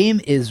the game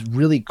is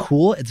really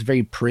cool. It's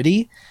very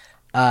pretty.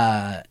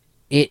 It's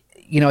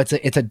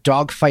a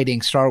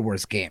dogfighting Star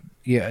Wars game.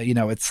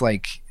 It's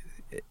like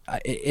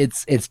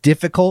it's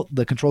difficult.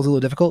 The controls are a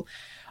little difficult.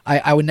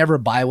 I would never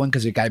buy one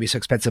because it got to be so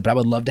expensive. But I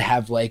would love to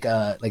have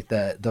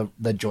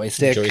the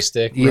joystick.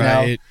 Joystick,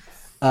 right?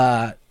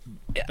 That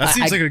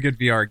seems like a good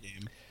VR game.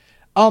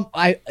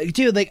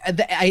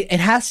 It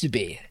has to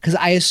be because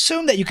I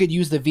assume that you could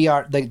use the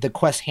VR, the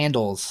Quest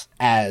handles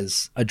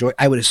as a joy.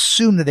 I would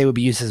assume that they would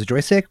be used as a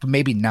joystick, but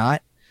maybe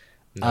not.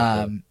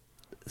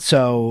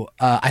 So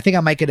I think I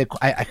might get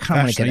I kind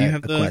of want to get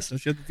a Quest.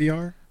 Don't you have the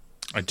VR?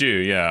 I do.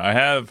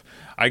 Yeah,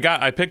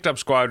 I picked up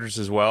Squadrons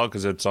as well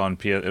because it's on.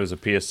 It was a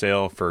PS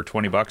sale for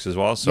 $20 as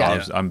well. So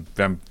Yeah.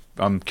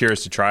 I'm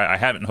curious to try. I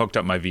haven't hooked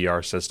up my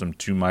VR system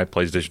to my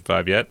PlayStation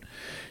 5 yet,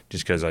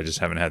 just because I just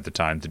haven't had the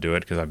time to do it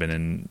because I've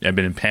been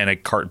in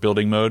panic cart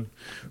building mode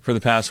for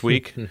the past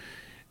week.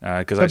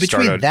 Because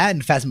between that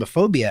and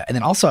Phasmophobia, and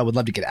then also I would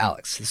love to get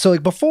Alex. So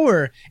like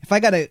before, if I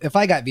got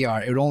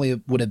VR,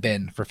 it would have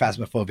been for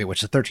Phasmophobia, which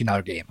is a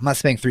 $13 game. I'm not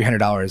spending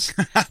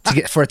 $300 to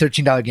get for a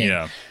 $13 game.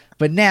 Yeah.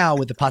 But now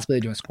with the possibility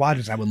of doing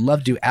Squadrons, I would love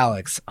to do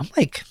Alex. I'm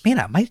like, man,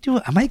 I might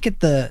get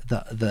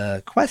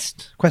the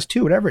Quest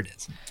 2, whatever it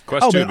is.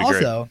 Quest 2 would but be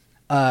great.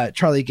 also,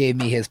 Charlie gave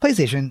me his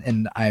PlayStation,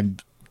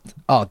 and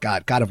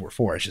God of War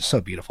 4 is just so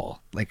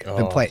beautiful. Like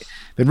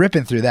been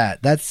ripping through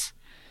that. That's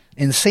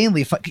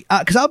insanely fun.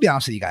 Because I'll be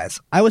honest with you guys,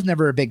 I was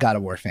never a big God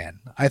of War fan.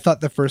 I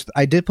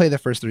did play the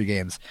first 3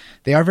 games.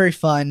 They are very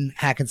fun,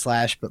 hack and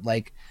slash, but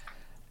like,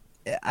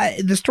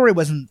 the story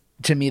wasn't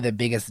to me the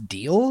biggest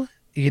deal.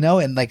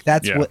 And like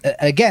that's what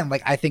again,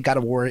 like I think God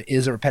of War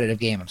is a repetitive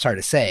game. I'm sorry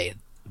to say,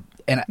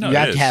 and you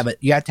have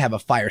to have a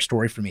fire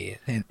story for me,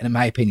 in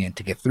my opinion,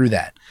 to get through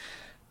that.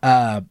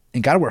 And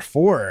God of War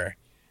 4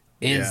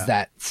 is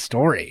that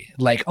story.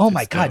 Like, oh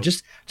my God,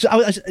 I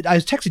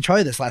was texting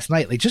Charlie this last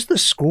night. Like, just the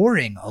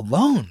scoring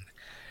alone,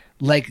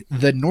 like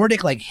the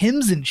Nordic like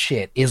hymns and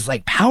shit is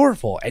like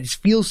powerful. It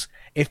feels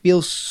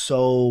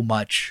so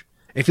much.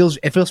 It feels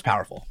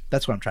powerful.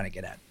 That's what I'm trying to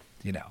get at.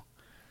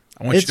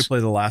 I want you to play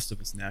The Last of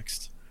Us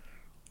next.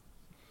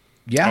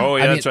 Yeah. Oh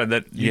yeah, that's right.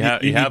 That you have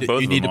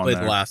both. You need of them to play on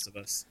The there. Last of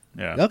Us.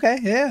 Yeah. Okay.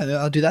 Yeah,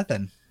 I'll do that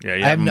then. Yeah.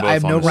 You I have them both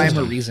have no on the rhyme or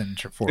system. reason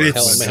for it. It's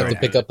Hell, I might have to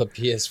pick up a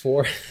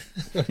PS4.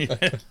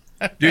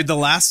 Dude, The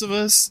Last of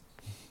Us.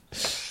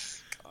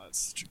 Oh, it's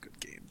such a good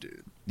game,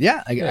 dude.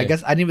 Yeah, I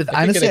guess I didn't even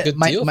I could get a honestly. good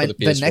deal for the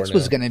The PS4 next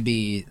was now. going to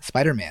be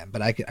Spider-Man,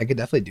 but I could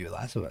definitely do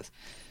Last of Us.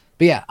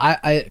 But yeah,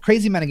 I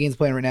crazy amount of games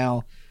playing right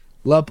now.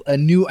 Love a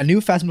new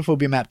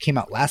Phasmophobia map came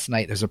out last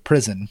night. There's a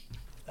prison.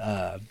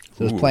 So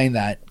I was playing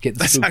that, getting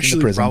That's spooked in the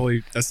actually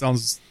prison. that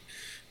sounds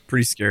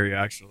pretty scary,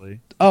 actually.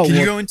 Oh, Can you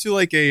well, go into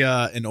like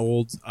an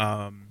old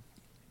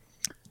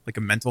like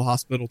a mental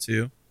hospital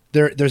too?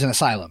 there's an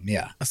asylum.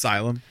 Yeah,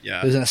 Asylum.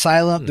 Yeah. there's an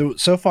asylum.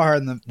 So far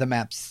in the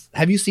maps,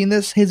 have you seen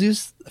this,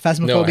 Jesus?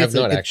 Phasmophobia. No, I have It's a-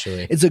 not it-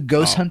 actually. It's a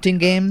ghost hunting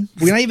game.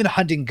 We're not even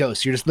hunting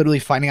ghosts. You're just literally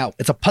finding out.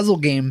 It's a puzzle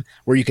game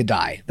where you could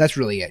die. That's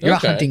really it. You're not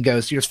Okay. hunting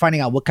ghosts. You're just finding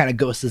out what kind of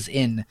ghost is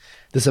in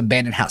this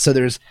abandoned house. So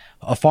there's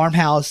a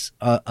farmhouse,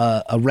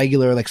 a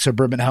regular like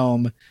suburban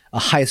home, a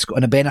high school,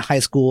 an abandoned high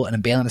school, an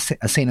abandoned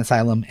insane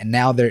asylum, and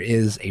now there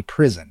is a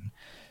prison.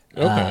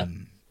 Okay.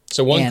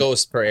 So one and-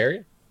 ghost per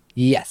area?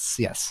 Yes.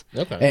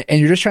 Okay. And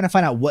you're just trying to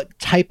find out what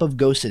type of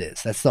ghost it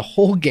is. That's the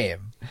whole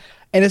game,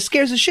 and it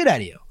scares the shit out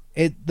of you.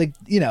 It's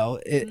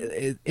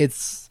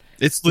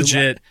It's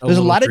legit. There's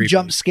a lot of creepy.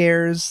 jump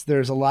scares.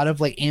 There's a lot of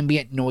like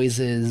ambient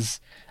noises.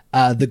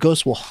 The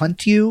ghost will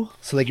hunt you,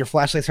 so like your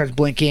flashlight starts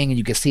blinking and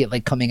you can see it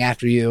like coming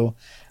after you.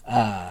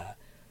 So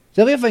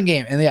it'll be a fun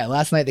game. And yeah,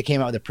 last night they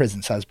came out with a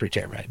prison, so I was pretty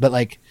terrified. But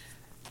like,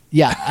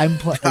 yeah, I'm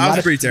playing. I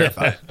was pretty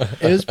terrified.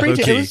 It was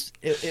pretty. Okay.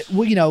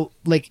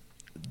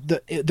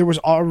 There was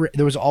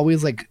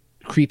always like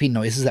creepy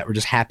noises that were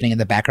just happening in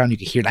the background. You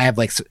could hear it. I have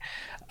like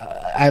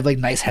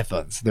nice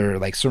headphones. They're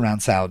like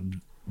surround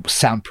sound,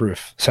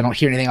 soundproof, so I don't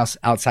hear anything else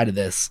outside of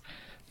this.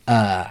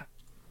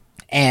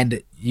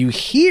 And you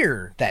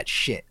hear that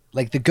shit.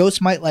 Like the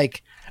ghost might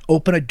like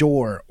open a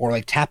door or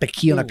like tap a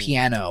key on a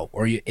piano,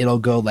 or it'll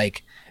go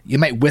like you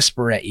might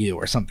whisper at you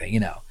or something.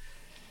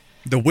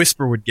 The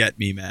whisper would get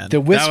me, man.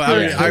 The whisper-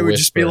 I would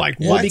just be whisper. like,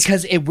 Well, what?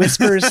 because it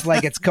whispers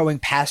like it's going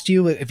past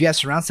you. If you have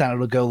surround sound,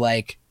 it'll go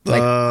like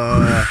like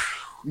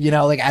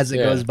as it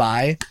Yeah. goes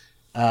by.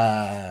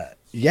 It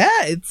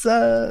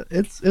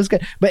was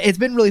good, but it's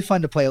been really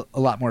fun to play a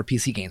lot more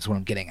PC games. What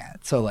I'm getting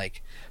at, so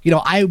like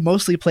I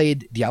mostly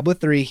played Diablo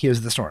 3, Heroes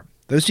of the Storm.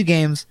 Those two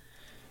games,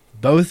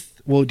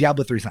 both. Well,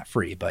 Diablo 3 is not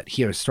free, but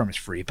Heroes of the Storm is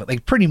free. But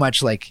like pretty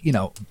much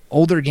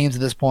older games at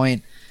this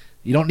point.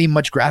 You don't need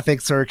much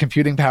graphics or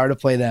computing power to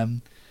play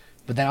them.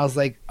 But then I was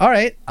like, all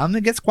right, I'm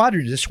gonna get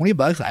Squadron. Just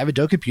 $20. I have a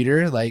dope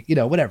computer, like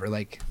whatever.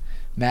 Like,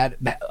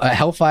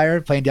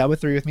 Hellfire playing Diablo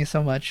 3 with me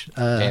so much.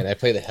 Man, I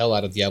play the hell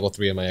out of Diablo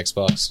 3 on my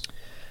Xbox.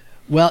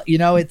 Well,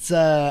 it's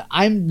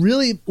I'm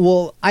really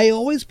I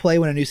always play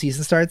when a new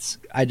season starts.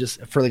 I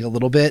just for like a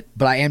little bit,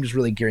 but I am just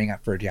really gearing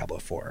up for Diablo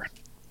 4.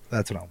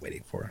 That's what I'm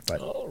waiting for.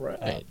 But All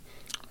right.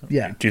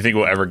 yeah. Do you think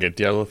we'll ever get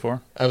Diablo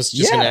 4? I was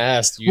just going to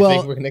ask, do you well,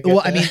 think we're going to get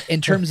well, that? I mean, in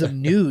terms of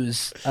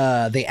news,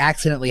 they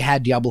accidentally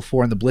had Diablo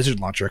 4 in the Blizzard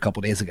launcher a couple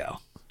days ago.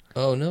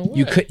 Oh, no way.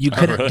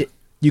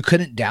 You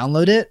couldn't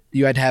download it.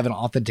 You had to have an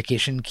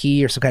authentication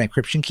key or some kind of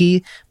encryption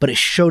key, but it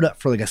showed up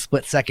for like a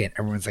split second.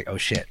 Everyone's like, "Oh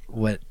shit!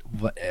 What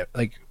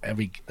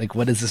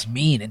what does this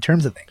mean in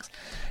terms of things?"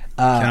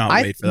 Cannot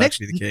wait for that to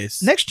be the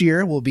case. Next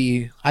year will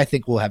be. I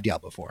think we'll have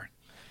Diablo 4.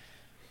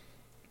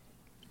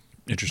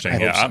 Interesting. I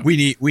hope Yeah,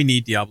 so. We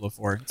need Diablo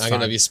 4. It's I'm going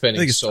to time. be I spending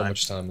think it's so time.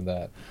 much time in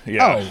that.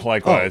 yeah. Oh,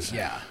 Likewise.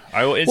 yeah.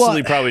 I will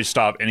instantly Well, probably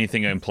stop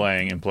anything I'm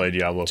playing and play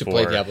Diablo To 4.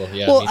 play Diablo,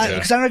 yeah, Well, me too.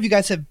 because I don't know if you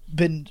guys have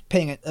been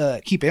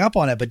keeping up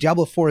on it, but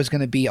Diablo 4 is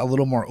going to be a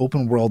little more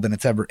open world than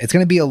it's ever. It's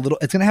going to be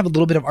it's going to have a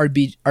little bit of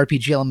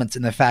RPG elements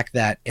in the fact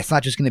that it's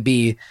not just going to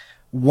be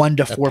 1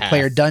 to 4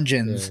 player path.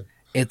 dungeons. Yeah.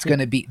 It's going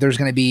to be there's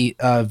going to be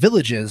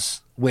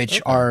villages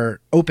which are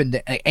open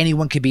to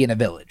anyone could be in a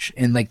village,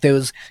 and like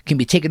those can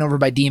be taken over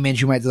by demons.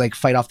 You might like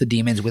fight off the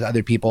demons with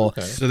other people.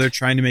 Okay. So they're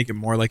trying to make it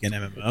more like an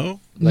MMO.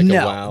 Like a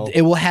no, WoW?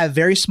 it will have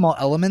very small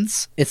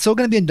elements. It's still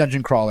going to be a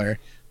dungeon crawler,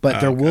 but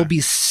there will Okay.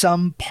 be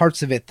some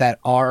parts of it that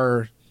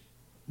are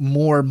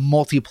more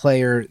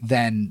multiplayer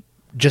than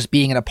just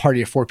being in a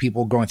party of 4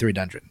 people going through a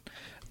dungeon.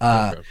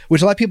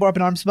 Which a lot of people are up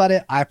in arms about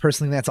it. I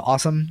personally think that's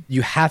awesome.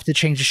 You have to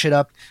change the shit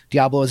up.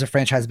 Diablo as a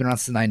franchise has been around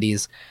since the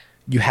 90s.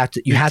 You have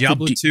to.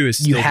 Diablo 2 is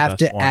still you the have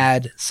best to one.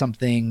 add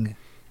something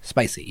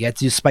spicy. You have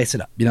to spice it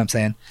up. You know what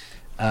I'm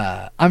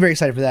saying? I'm very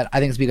excited for that. I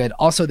think it's be good.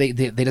 Also, they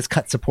just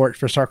cut support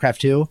for StarCraft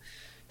 2.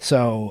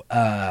 So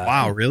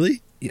Wow,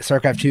 really?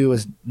 StarCraft 2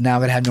 is now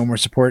going to have no more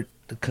support,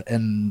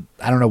 and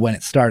I don't know when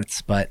it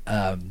starts, but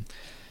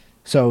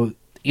so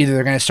either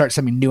they're going to start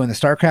something new in the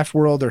StarCraft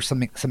world or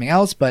something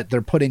else, but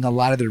they're putting a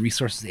lot of their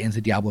resources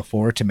into Diablo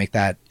 4 to make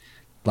that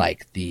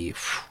like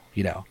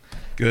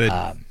Good.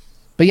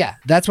 but yeah,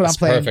 that's what That's I'm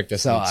playing. perfect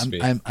as So it needs to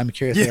be. I'm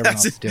curious what everyone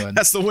else is doing.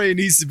 That's the way it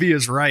needs to be.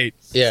 Is right.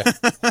 Yeah,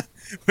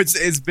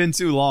 It's been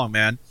too long,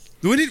 man.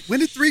 When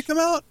did 3 come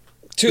out?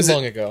 too Is it-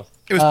 long ago.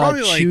 It was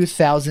probably like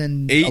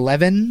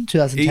 2011,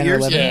 2010 or years?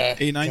 11. Yeah,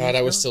 8, 9 God, years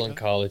I was ago? still in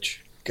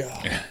college.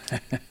 God.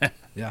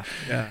 Yeah.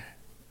 yeah.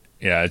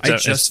 Yeah, I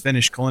just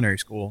finished culinary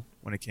school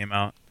when it came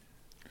out.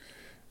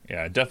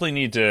 Yeah, definitely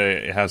need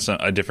to have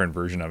a different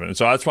version of it.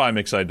 So that's why I'm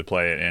excited to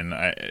play it,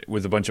 and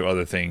with a bunch of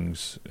other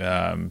things,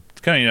 kind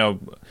of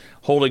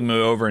holding me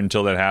over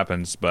until that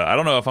happens. But I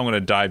don't know if I'm going to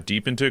dive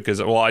deep into it because,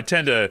 I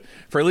tend to,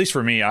 at least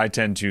for me, I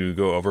tend to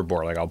go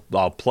overboard. Like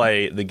I'll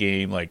play the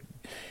game like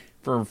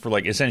for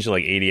like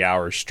essentially like 80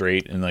 hours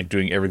straight and like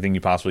doing everything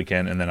you possibly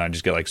can, and then I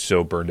just get like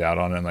so burned out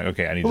on it. I'm like,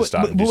 okay, I need to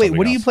stop. And do Wait, something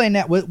what are you else. playing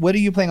now? What are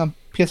you playing on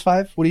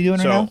PS5? What are you doing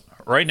right now?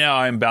 Right now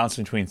I'm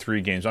bouncing between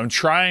 3 games. I'm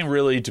trying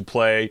really to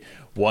play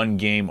one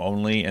game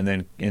only, and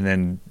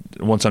then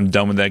once I'm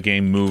done with that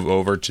game, move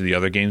over to the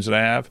other games that I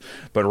have.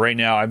 But right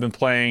now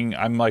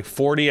I'm like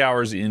 40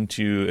 hours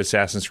into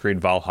Assassin's Creed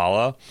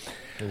Valhalla.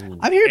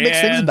 I'm hearing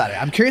mixed things And- about it.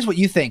 I'm curious what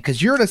you think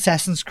because you're an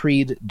Assassin's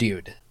Creed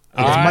dude.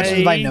 Like, as much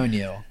as I've known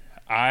you.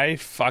 I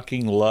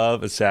fucking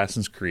love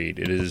Assassin's Creed.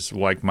 It is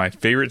like my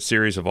favorite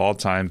series of all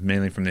time,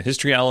 mainly from the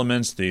history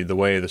elements, the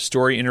way the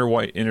story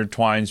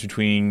intertwines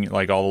between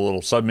like all the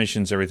little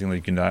submissions, everything that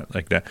you can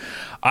like that.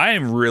 I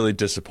am really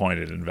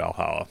disappointed in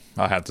Valhalla,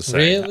 I have to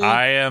say. Really?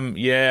 I am,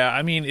 yeah.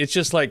 I mean, it's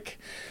just like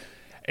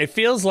it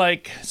feels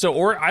like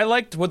I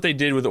liked what they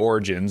did with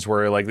Origins,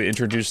 where like they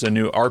introduced a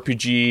new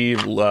RPG,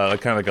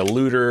 kind of like a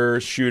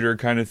looter shooter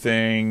kind of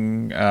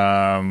thing.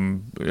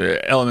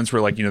 Elements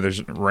where like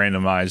there's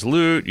randomized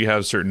loot. You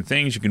have certain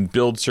things. You can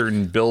build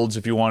certain builds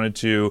if you wanted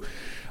to.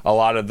 A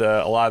lot of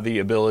the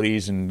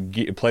abilities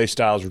and play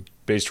styles are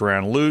based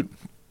around loot.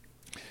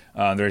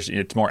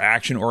 It's more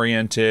action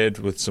oriented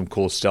with some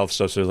cool stealth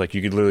stuff. So like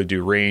you could literally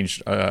do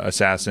ranged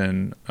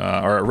assassin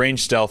or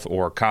ranged stealth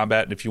or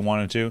combat if you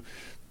wanted to.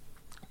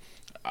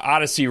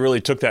 Odyssey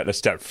really took that a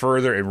step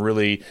further and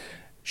really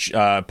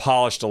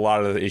polished a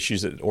lot of the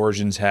issues that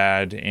Origins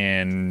had,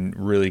 and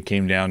really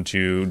came down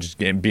to just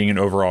being an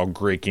overall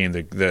great game.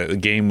 The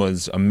game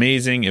was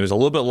amazing. It was a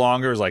little bit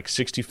longer. It was like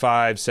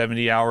 65,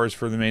 70 hours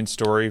for the main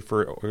story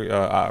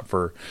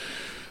for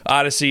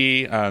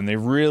Odyssey. They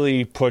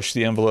really pushed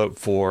the envelope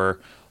for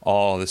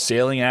all the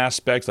sailing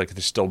aspects, like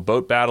there's still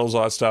boat battles,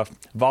 all that stuff.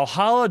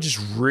 Valhalla just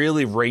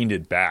really reined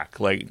it back.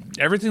 Like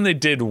everything they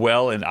did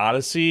well in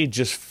Odyssey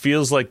just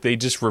feels like they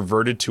just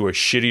reverted to a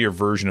shittier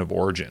version of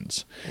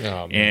Origins.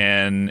 Oh, man.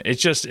 And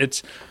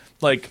it's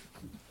like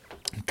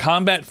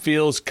combat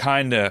feels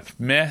kind of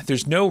meh.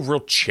 There's no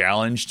real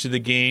challenge to the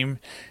game.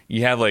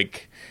 You have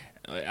like,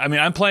 I mean,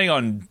 I'm playing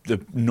on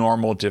the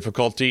normal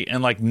difficulty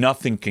and like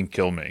nothing can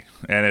kill me.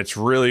 And it's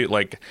really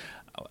like,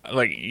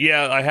 like,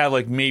 yeah, I have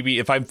like maybe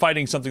if I'm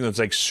fighting something that's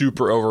like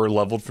super over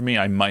leveled for me,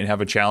 I might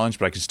have a challenge,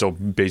 but I can still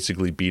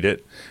basically beat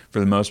it for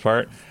the most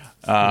part.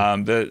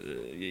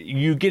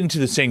 You get into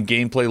the same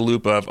gameplay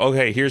loop of,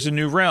 okay, here's a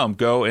new realm,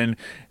 go and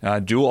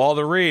do all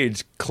the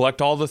raids,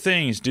 collect all the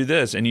things, do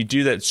this, and you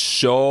do that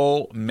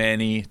so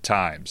many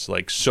times,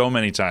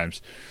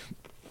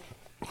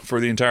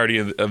 for the entirety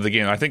of the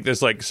game. I think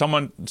there's like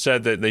someone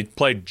said that they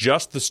played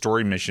just the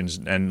story missions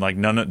and like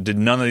none of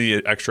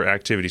the extra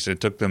activities. It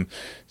took them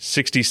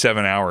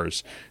 67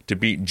 hours to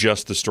beat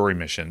just the story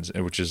missions,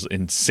 which is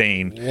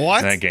insane.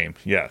 What? In that game?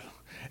 Yeah.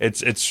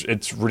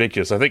 It's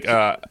ridiculous. I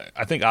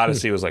think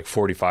Odyssey was like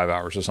 45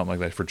 hours or something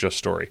like that for just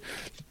story.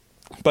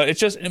 But it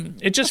just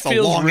It's feels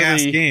a long really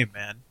ass game,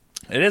 man.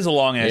 It is a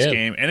long ass Yeah.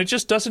 game, and it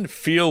just doesn't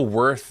feel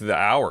worth the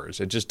hours.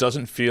 It just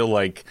doesn't feel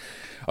like,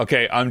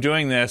 okay, I'm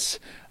doing this.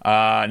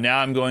 Now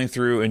I'm going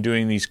through and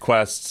doing these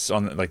quests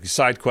on like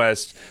side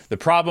quests. The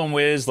problem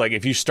is like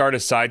if you start a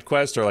side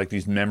quest or like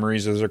these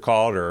memories as they're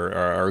called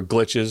or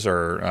glitches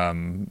or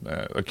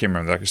I can't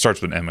remember. It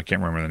starts with an M. I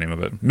can't remember the name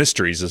of it.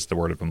 Mysteries is the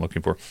word I'm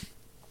looking for.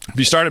 If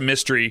you start a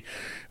mystery,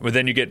 but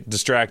then you get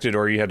distracted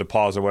or you had to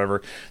pause or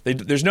whatever,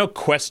 there's no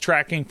quest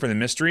tracking for the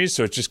mysteries,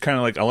 so it's just kind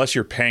of like unless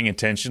you're paying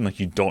attention, like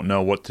you don't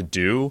know what to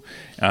do.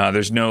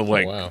 There's no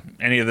like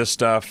any of this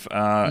stuff.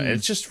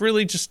 It's just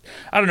really just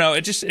I don't know.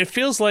 It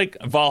feels like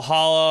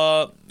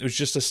Valhalla was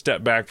just a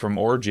step back from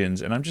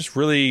Origins, and I'm just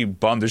really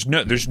bummed. There's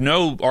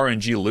no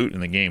RNG loot in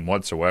the game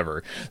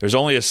whatsoever. There's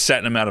only a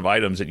set amount of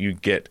items that you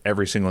get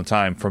every single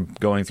time from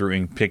going through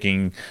and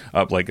picking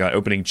up like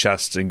opening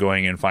chests and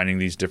going and finding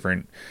these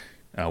different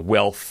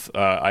wealth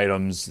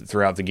items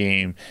throughout the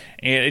game,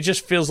 and it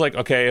just feels like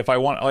okay, if I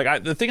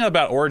want the thing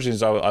about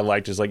Origins I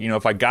liked is like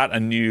if I got a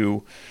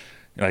new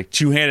like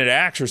two-handed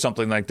axe or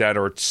something like that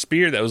or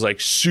spear that was like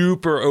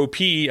super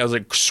OP, I was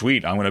like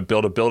sweet, I'm gonna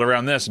build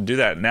around this and do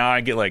that. Now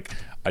I get like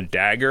a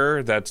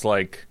dagger that's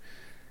like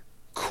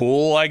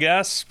cool, I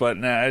guess, but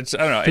nah, I don't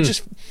know.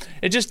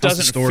 It just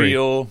doesn't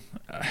feel.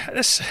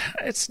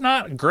 It's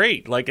not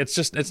great. Like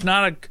it's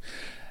not a.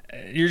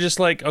 You're just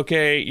like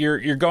okay,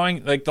 you're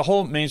going like the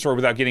whole main story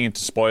without getting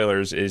into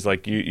spoilers is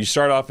like you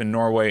start off in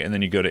Norway and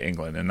then you go to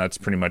England, and that's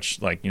pretty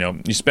much like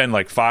you spend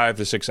like 5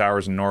 to 6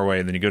 hours in Norway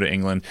and then you go to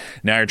England.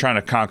 Now you're trying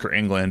to conquer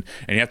England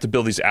and you have to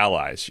build these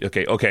allies.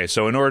 Okay,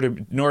 so in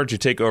order to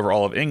take over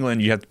all of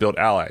England, you have to build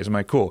allies. I'm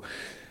like cool.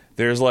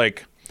 There's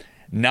like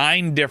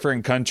 9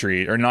 different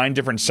countries or 9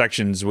 different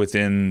sections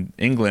within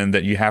England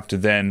that you have to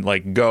then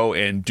like go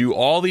and do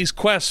all these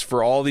quests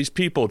for all these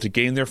people to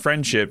gain their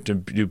friendship to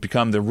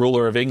become the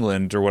ruler of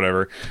England or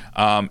whatever.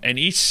 And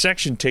each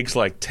section takes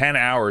like 10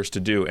 hours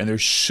to do, and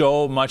there's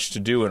so much to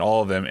do in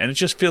all of them. And it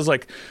just feels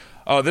like,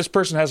 oh, this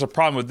person has a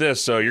problem with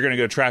this, so you're going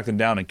to go track them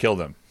down and kill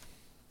them.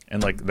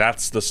 And like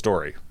that's the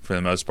story for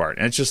the most part.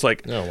 And it's just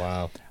like, oh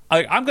wow.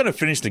 I'm going to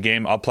finish the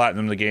game. I'll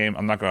platinum the game.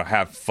 I'm not going to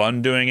have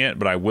fun doing it,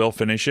 but I will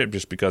finish it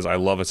just because I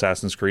love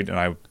Assassin's Creed and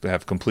I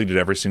have completed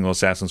every single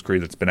Assassin's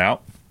Creed that's been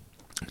out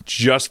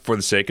just for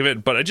the sake of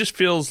it. But it just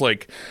feels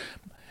like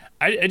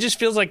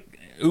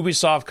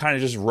Ubisoft kind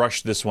of just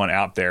rushed this one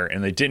out there,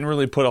 and they didn't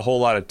really put a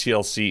whole lot of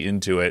TLC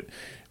into it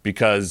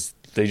because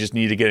they just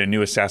need to get a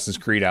new Assassin's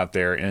Creed out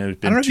there. And it's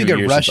been I don't know if you 2 could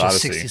years rush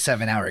since a Odyssey.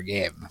 67-hour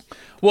game.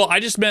 Well,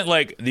 I just meant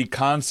like the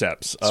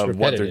concepts of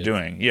what they're repetitive.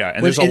 doing. Yeah,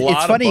 and Which there's a lot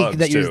it's funny of bugs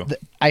that too.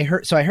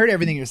 I heard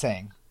everything you're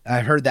saying. I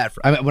heard that.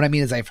 What I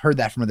mean is I've heard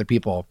that from other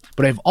people,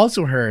 but I've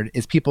also heard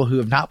is people who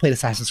have not played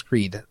Assassin's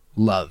Creed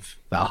love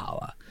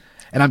Valhalla,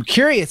 and I'm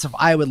curious if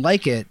I would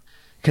like it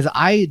because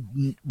I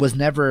was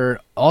never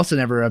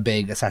a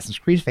big Assassin's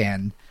Creed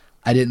fan.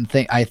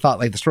 I thought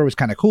like the story was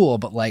kind of cool,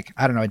 but like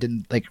I don't know, I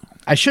didn't like.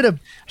 I should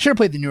have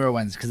played the newer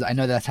ones because I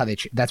know that's how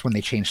that's when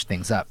they changed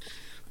things up.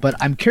 But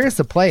I'm curious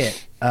to play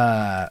it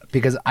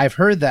because I've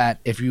heard that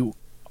if you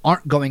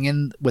aren't going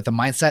in with the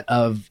mindset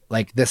of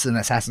like this is an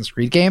Assassin's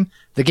Creed game,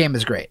 the game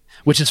is great.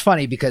 Which is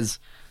funny because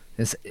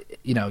this,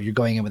 you're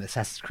going in with an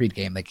Assassin's Creed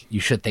game, like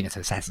you should think it's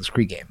an Assassin's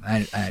Creed game.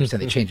 I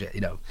understand they changed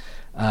it.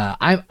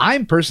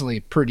 I'm personally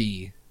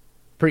pretty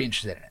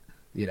interested in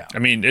it. I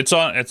mean, it's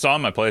on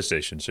my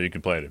PlayStation, so you can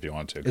play it if you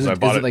want to. 'cause I Is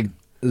bought it like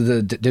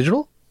the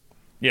digital?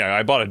 Yeah,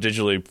 I bought it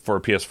digitally for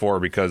PS4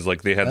 because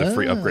like they had the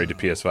free upgrade to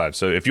PS5.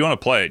 So if you want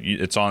to play it,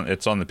 it's on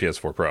the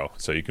PS4 Pro,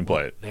 so you can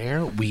play it.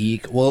 They're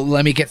weak. Well,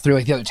 let me get through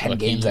like the other 10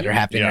 games that are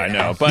happening. Yeah, right I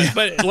now. know,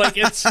 but like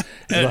it's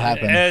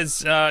happen.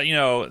 as I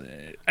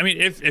mean,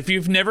 if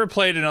you've never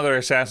played another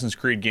Assassin's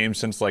Creed game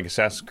since like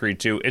Assassin's Creed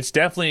 2, it's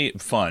definitely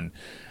fun.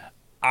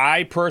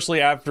 I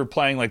personally, after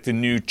playing like the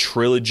new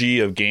trilogy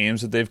of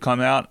games that they've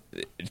come out,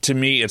 to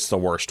me, it's the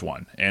worst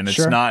one, and it's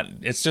Sure. not.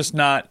 It's just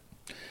not.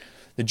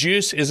 The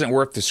juice isn't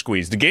worth the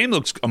squeeze. The game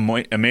looks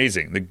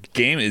amazing. The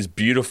game is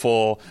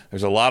beautiful.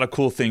 There's a lot of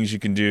cool things you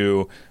can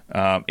do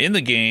in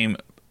the game.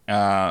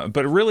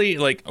 But really,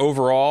 like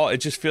overall, it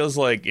just feels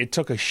like it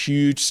took a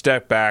huge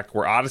step back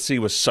where Odyssey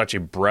was such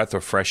a breath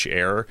of fresh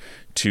air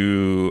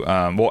to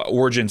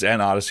Origins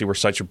and Odyssey were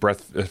such a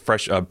breath of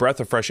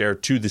fresh air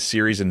to the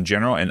series in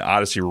general, and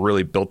Odyssey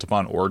really built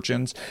upon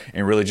Origins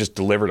and really just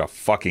delivered a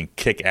fucking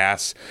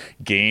kick-ass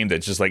game that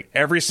just like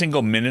every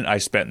single minute I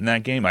spent in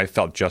that game I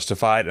felt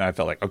justified, and I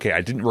felt like, okay,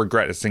 I didn't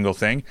regret a single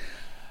thing.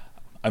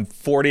 I'm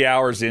 40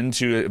 hours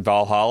into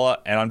Valhalla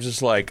and I'm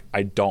just like,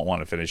 I don't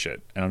want to finish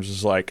it, and I'm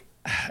just like,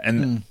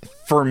 and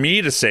for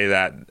me to say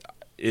that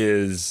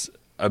is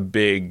a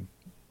big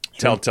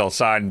telltale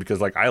sign, because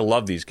like I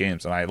love these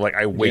games, and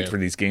I wait for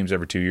these games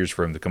every 2 years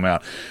for them to come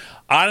out.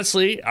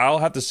 Honestly, I'll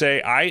have to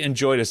say I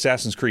enjoyed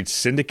Assassin's Creed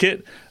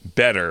Syndicate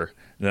better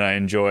than I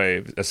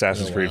enjoy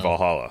Assassin's Creed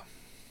Valhalla.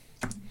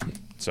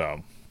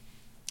 So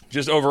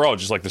just overall,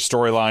 just like the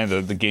storyline,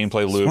 the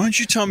gameplay loop. Why don't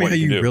you tell me how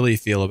you really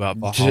feel about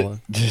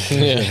Valhalla?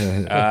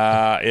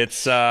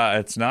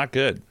 It's not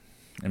good,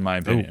 in my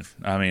opinion.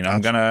 I mean,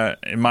 I'm gonna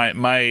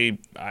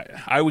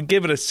I would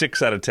give it a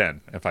 6 out of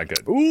 10 if I could.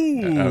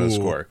 Out of the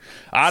score.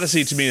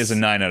 Odyssey to me is a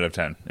 9 out of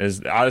 10.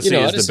 Odyssey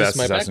is the best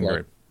Assassin's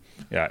Creed.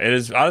 Yeah, it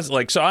is.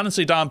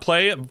 Honestly, Don,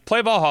 play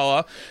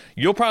Valhalla.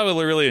 You'll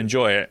probably really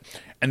enjoy it.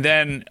 And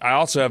then I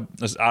also have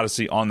this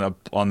Odyssey on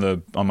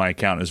my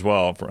account as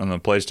well on the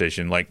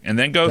PlayStation. And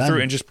then go through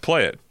and just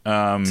play it.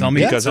 Tell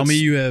me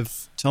you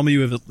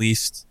have at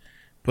least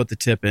put the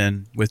tip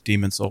in with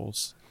Demon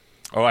Souls.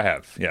 Oh, I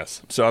have,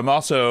 yes. So I'm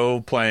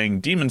also playing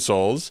Demon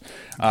Souls.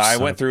 I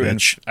went through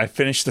and I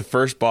finished the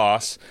first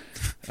boss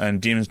in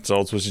Demon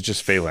Souls, which is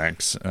just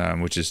Phalanx,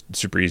 which is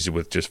super easy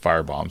with just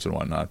fire bombs and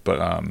whatnot.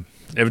 But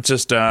it was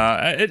just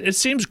it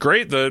seems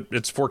great.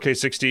 It's 4K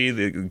 60.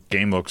 The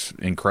game looks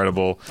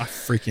incredible. I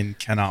freaking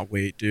cannot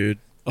wait, dude.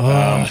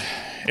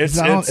 Is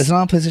it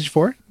on PlayStation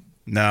 4?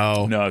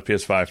 No,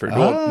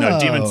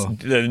 PS5.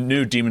 The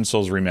new Demon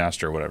Souls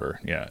remaster or whatever.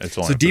 Yeah, it's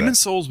only. So Demon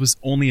Souls was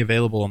only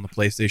available on the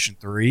PlayStation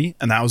 3,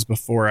 and that was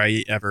before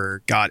I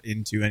ever got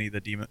into any of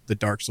the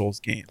Dark Souls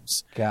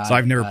games. So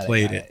I've never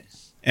played it.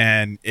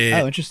 And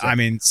interesting. I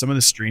mean, some of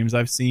the streams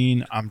I've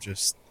seen, I'm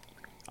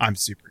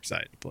super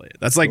excited to play it.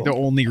 That's like the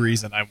only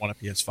reason I want a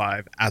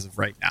PS5 as of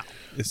right now.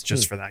 It's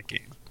just for that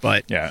game.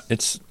 But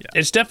it's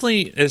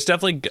definitely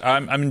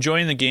I'm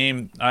enjoying the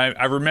game.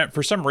 I remember,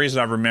 for some reason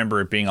I remember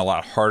it being a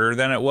lot harder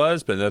than it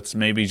was, but that's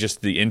maybe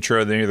just the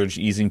intro. They're just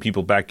easing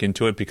people back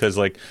into it, because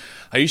like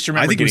I used to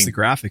remember. I think it was the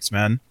graphics,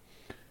 man.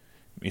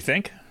 You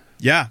think?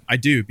 Yeah, I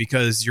do,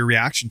 because your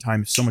reaction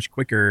time is so much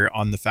quicker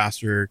on the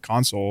faster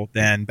console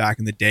than back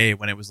in the day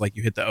when it was like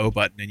you hit the O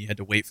button and you had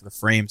to wait for the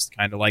frames to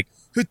kind of like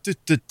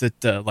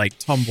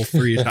tumble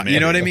through your time. You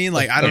know what I mean?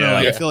 Like, I don't know.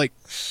 Like, I feel like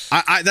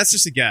I that's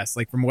just a guess.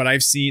 Like, from what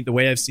I've seen, the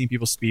way I've seen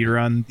people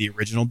speedrun the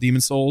original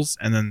Demon Souls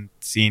and then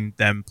seeing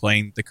them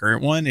playing the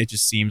current one, it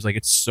just seems like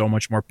it's so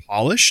much more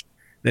polished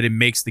that it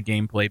makes the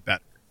gameplay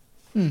better.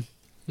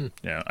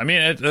 Yeah, I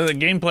mean, the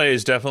gameplay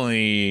is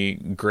definitely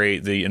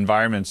great. The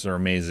environments are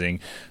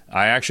amazing.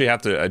 I actually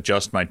have to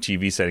adjust my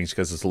TV settings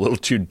because it's a little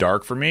too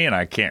dark for me, and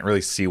I can't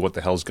really see what the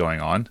hell's going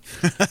on.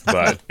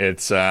 But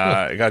it's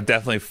it got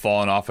definitely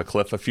fallen off a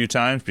cliff a few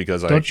times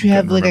because don't you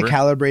have like a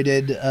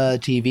calibrated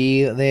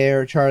TV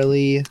there,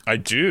 Charlie? I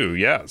do,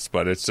 yes,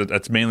 but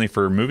that's mainly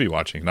for movie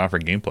watching, not for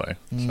gameplay.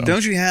 So.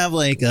 Don't you have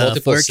like a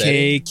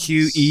 4K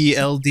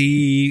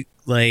QELD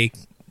like?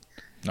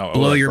 No,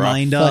 blow your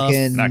mind up.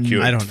 Not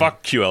QLED. I don't know.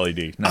 Fuck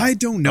QLED. No. I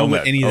don't know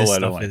what any of this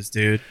stuff is,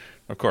 dude.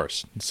 Of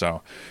course.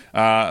 So,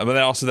 but then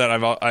also that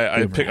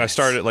I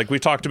started, like we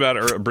talked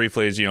about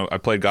briefly, is I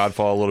played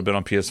Godfall a little bit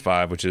on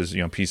PS5, which is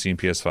PC and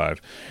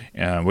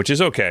PS5, which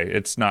is okay.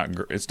 It's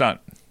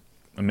not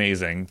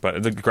amazing,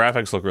 but the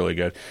graphics look really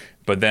good.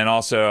 But then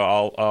also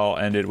I'll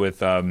end it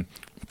with I'm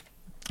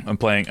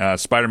playing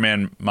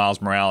Spider-Man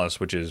Miles Morales,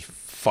 which is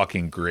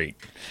fucking great.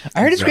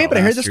 I heard it's great, but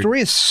I heard the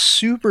story is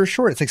super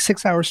short. It's like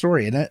 6-hour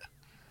story, isn't it?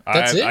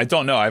 That's it? I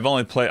don't know. I've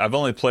only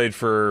played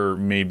for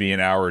maybe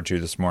an hour or two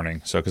this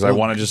morning. So because I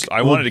wanted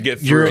to get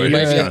through it.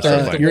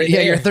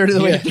 You're a third of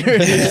the way through.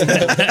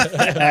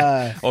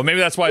 Well, maybe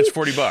that's why it's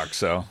 $40.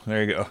 So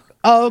there you go.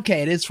 Oh,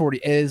 okay. It is 40.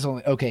 It is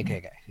only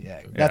okay.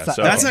 Yeah,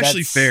 that's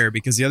actually fair,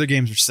 because the other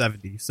games are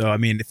 70. So I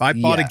mean, if I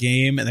bought a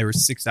game and there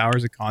was 6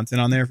 hours of content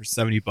on there for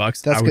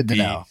 $70, that's good to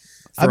know.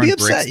 I'd be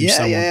upset.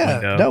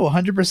 Yeah. No,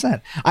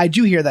 100%. I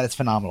do hear that it's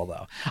phenomenal,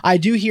 though. I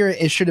do hear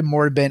it should have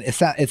more been. It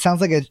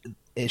sounds like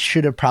it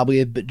should have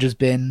probably just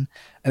been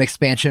an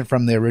expansion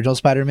from the original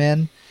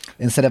Spider-Man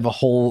instead of a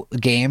whole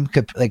game.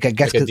 Like, I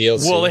guess. Like a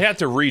DLC. Well, they had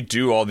to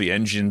redo all the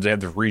engines. They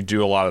had to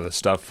redo a lot of the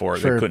stuff for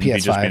it. It couldn't be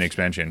just be an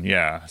expansion.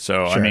 Yeah.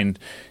 So sure. I mean,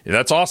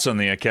 that's also in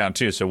the account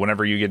too. So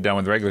whenever you get done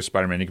with regular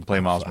Spider-Man, you can play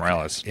Miles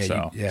Morales. Yeah.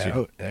 So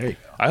Oh, there you go.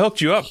 I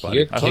hooked you up,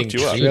 buddy. I hooked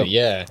you up.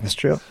 Yeah, that's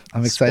true.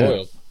 I'm excited.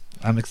 Spoiled.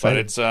 I'm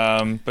excited.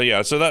 But it's but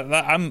yeah, so that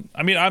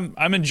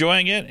I'm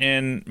enjoying it,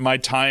 and my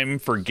time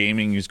for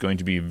gaming is going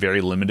to be very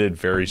limited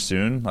very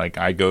soon. Like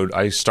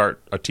I start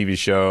a TV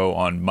show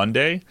on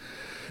Monday.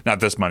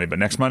 Not this Monday, but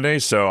next Monday,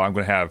 so I'm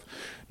going to have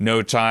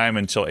no time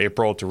until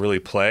April to really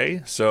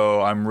play.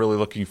 So I'm really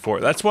looking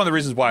forward. That's one of the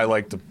reasons why I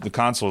like the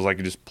consoles. I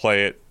can just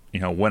play it,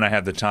 when I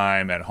have the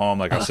time at home.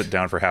 Like I'll sit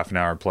down for half an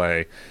hour and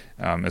play,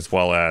 as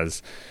well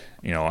as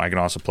I can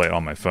also play it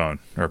on my phone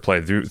or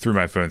play through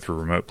my phone through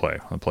remote play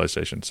on the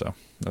PlayStation. So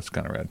that's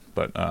kind of rad.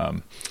 But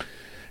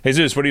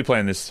Jesus, what are you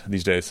playing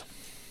these days?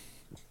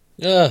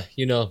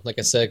 Like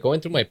I said,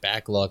 going through my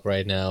backlog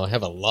right now, I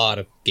have a lot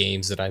of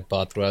games that I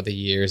bought throughout the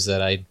years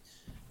that I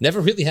never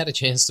really had a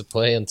chance to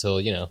play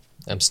until,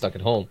 I'm stuck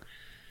at home.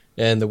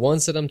 And the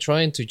ones that I'm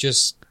trying to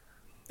just,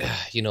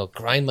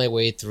 grind my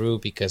way through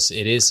because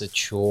it is a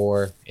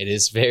chore, it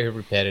is very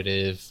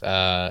repetitive,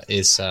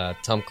 is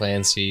Tom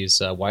Clancy's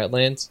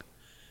Wildlands.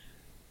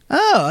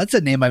 Oh, that's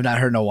a name I've not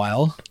heard in a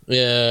while.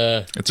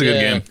 Yeah. It's a good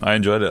game. I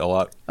enjoyed it a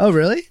lot. Oh,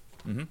 really?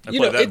 I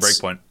played that at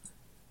Breakpoint.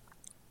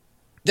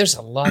 There's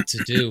a lot to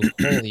do.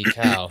 Holy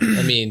cow.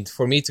 I mean,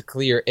 for me to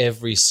clear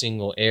every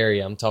single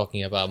area, I'm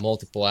talking about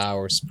multiple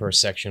hours per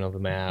section of the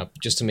map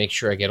just to make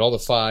sure I get all the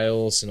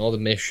files and all the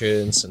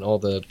missions and all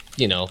the,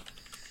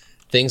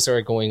 things that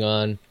are going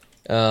on.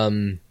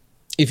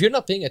 If you're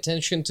not paying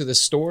attention to the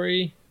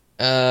story,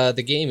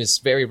 the game is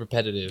very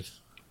repetitive.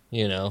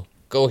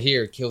 Go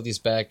here, kill these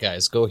bad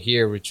guys. Go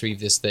here, retrieve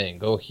this thing.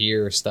 Go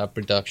here, stop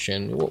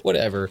production.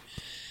 Whatever.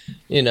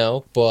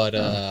 But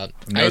I'm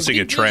noticing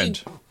a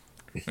trend.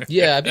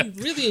 Yeah, I've been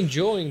really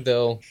enjoying,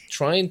 though,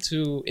 trying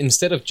to,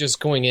 instead of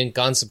just going in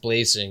guns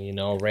blazing,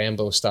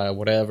 Rambo style,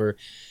 whatever,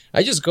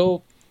 I just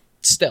go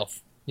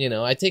stealth.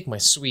 I take my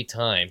sweet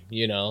time,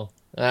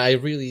 I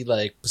really,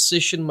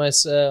 position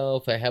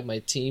myself, I have my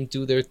team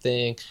do their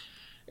thing,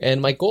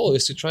 and my goal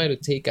is to try to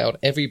take out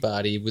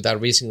everybody without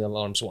raising the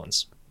alarms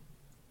once.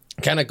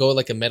 Kind of go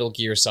like a Metal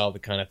Gear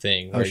Solid kind of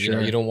thing, where, sure.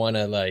 you don't want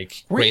to,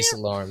 raise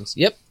alarms.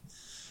 Yep.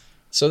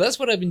 So that's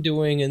what I've been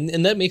doing,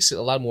 and that makes it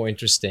a lot more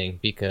interesting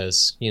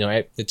because,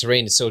 the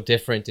terrain is so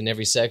different in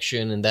every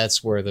section, and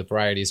that's where the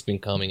variety has been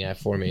coming at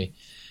for me.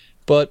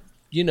 But,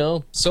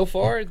 so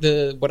far,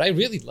 what I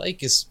really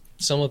like is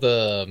some of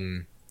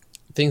the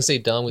things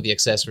they've done with the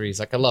accessories.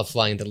 Like, I love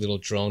flying the little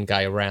drone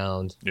guy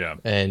around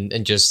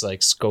and just,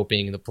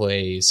 scoping the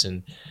place.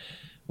 And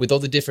with all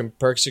the different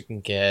perks you can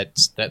get,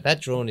 that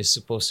drone is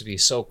supposed to be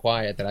so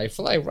quiet that I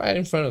fly right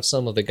in front of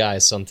some of the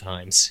guys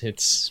sometimes.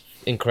 It's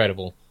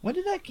incredible. When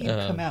did that game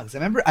come out? 'Cause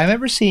I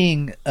remember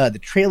seeing the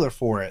trailer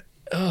for it.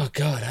 Oh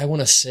God, I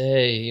want to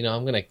say,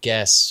 I'm gonna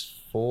guess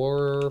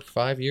 4 or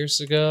 5 years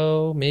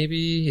ago,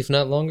 maybe, if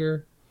not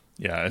longer.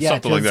 Yeah, it's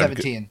something like that.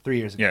 2017, 3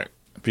 years ago. Yeah,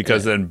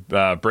 because then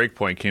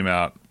Breakpoint came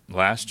out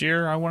last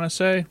year. I want to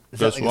say. Is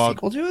that like a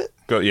sequel to it?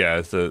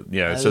 It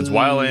says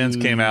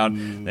Wildlands came out,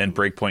 and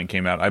Breakpoint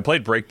came out. I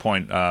played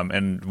Breakpoint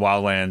and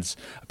Wildlands.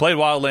 I played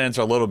Wildlands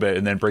a little bit,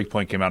 and then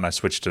Breakpoint came out, and I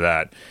switched to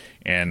that.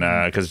 And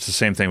because it's the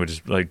same thing, which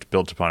is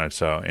built upon it.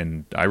 So,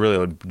 and I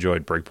really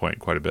enjoyed Breakpoint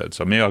quite a bit.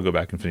 So maybe I'll go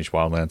back and finish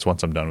Wildlands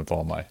once I'm done with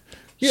all my.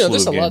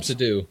 There's a lot to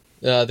do.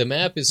 The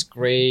map is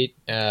great.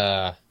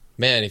 Man,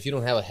 if you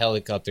don't have a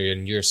helicopter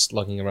and you're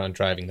slugging around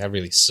driving, that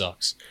really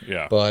sucks.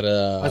 Yeah. But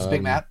That's a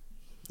big map.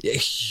 Yeah,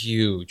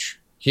 huge.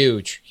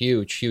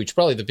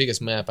 Probably the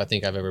biggest map I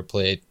think I've ever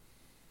played.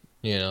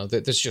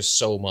 There's just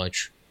so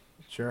much.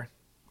 Sure.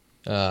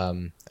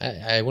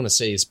 I want to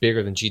say it's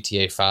bigger than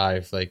GTA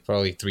 5,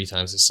 probably 3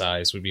 times the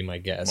size would be my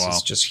guess. Wow.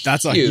 It's just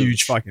That's huge. a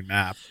huge fucking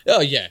map.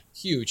 Oh yeah,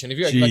 huge. And if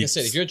you're like I Jeez.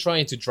 said, if you're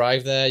trying to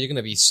drive that, you're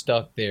gonna be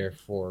stuck there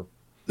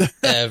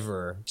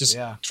forever. Just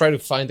try to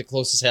find the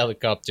closest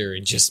helicopter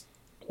and just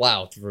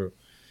plow through.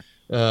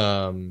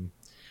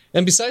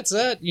 And besides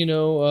that,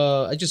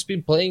 I just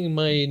been playing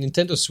my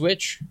Nintendo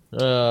Switch. I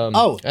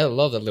love that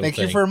little thing. Thank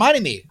you for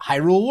reminding me.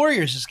 Hyrule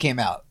Warriors just came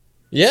out.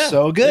 Yeah,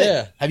 So good.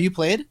 Yeah. Have you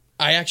played?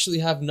 I actually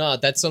have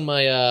not. That's on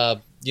my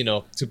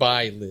to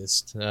buy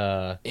list.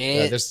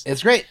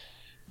 It's great.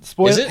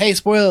 Is it? Hey,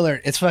 spoiler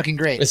alert! It's fucking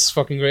great. It's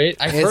fucking great.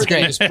 I It's heard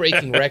great. it was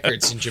breaking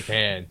records in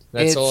Japan.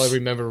 That's all I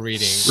remember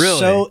reading. Really?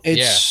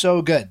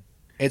 So good.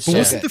 It's But so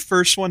wasn't good. the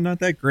first one not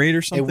that great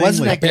or something? It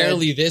wasn't that good.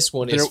 Apparently, this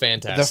one is The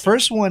fantastic.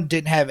 first one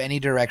didn't have any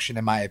direction,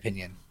 in my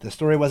opinion. The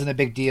story wasn't a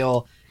big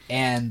deal,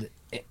 and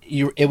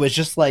it was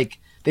just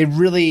they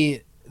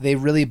really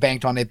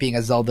banked on it being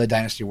a Zelda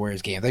Dynasty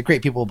Warriors game. Like,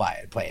 great, people will buy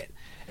it, play it.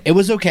 It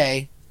was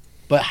okay,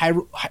 but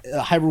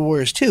Hyrule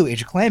Warriors 2: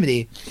 Age of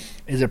Calamity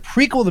is a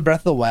prequel to Breath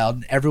of the Wild,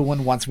 and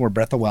everyone wants more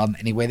Breath of the Wild in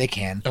any way they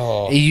can.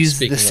 Oh, it uses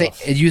speaking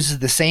of. It uses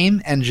the same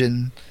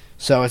engine,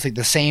 so it's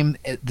the same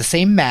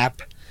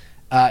map,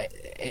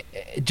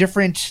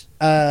 different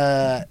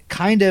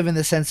kind of in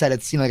the sense that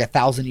it's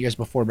 1,000 years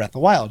before Breath of the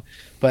Wild,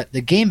 but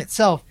the game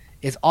itself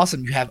is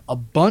awesome. You have a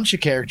bunch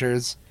of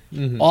characters,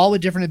 all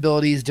with different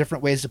abilities,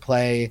 different ways to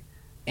play.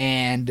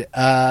 And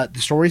the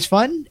story's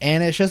fun,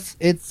 and it's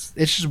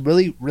just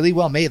really, really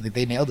well made.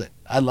 They nailed it.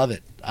 I love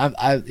it.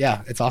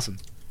 It's awesome.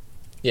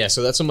 Yeah,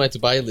 so that's on my to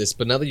buy list.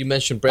 But now that you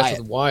mentioned Breath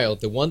of the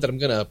Wild, the one that I'm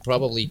gonna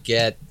probably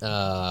get,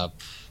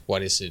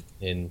 what is it,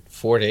 in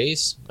 4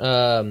 days,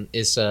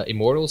 is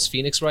Immortals: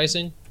 Phoenix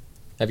Rising.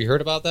 Have you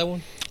heard about that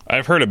one?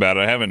 I've heard about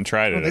it. I haven't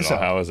tried it think at all.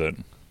 so. How is it?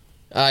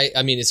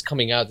 I mean, it's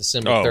coming out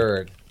December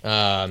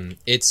 3rd.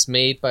 It's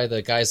made by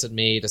the guys that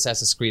made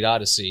Assassin's Creed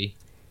Odyssey.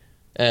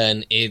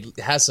 And it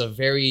has a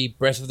very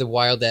Breath of the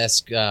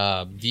Wild-esque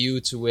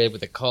view to it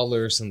with the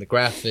colors and the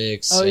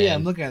graphics. Oh yeah, and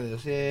I'm looking at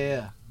this.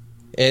 Yeah.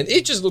 and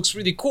it just looks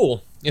really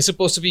cool. It's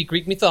supposed to be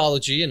Greek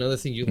mythology, another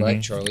thing you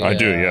like, Charlie. I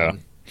do, yeah.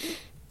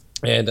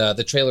 And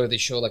the trailer, they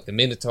show like the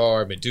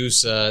Minotaur,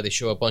 Medusa. They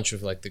show a bunch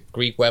of like the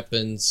Greek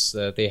weapons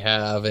that they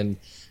have, and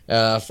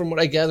from what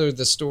I gather,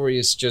 the story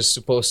is just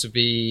supposed to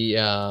be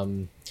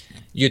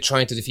you're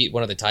trying to defeat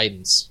one of the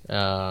Titans.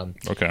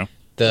 Okay.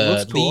 The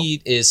looks cool.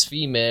 lead is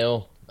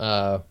female,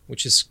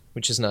 which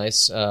is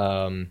nice.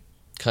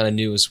 Kind of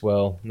new as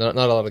well. Not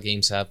a lot of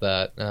games have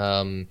that.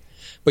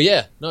 But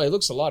yeah, no, it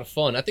looks a lot of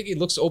fun. I think it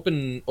looks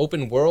open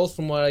world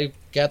from what I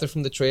gather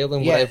from the trailer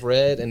and what Yeah. I've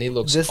read, and it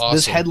looks awesome.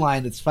 This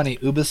headline, it's funny.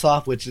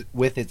 Ubisoft, which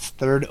with its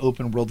third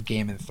open world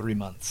game in 3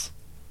 months.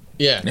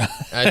 Yeah,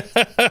 I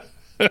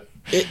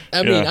mean,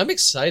 Yeah. I'm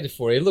excited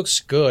for it. It looks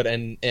good,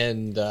 and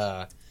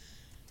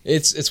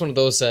it's one of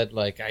those that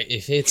like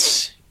if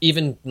it's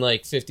even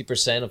like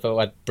 50% of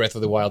what Breath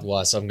of the Wild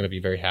was, I'm gonna be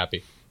very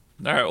happy.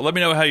 All right, well, let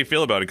me know how you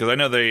feel about it because I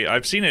know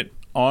I've seen it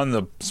on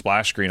the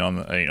splash screen on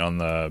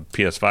the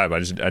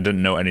PS5. I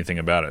didn't know anything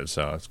about it,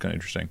 so it's kind of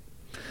interesting.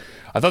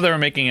 I thought they were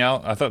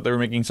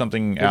making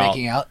something They're out.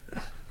 making out.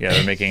 Yeah,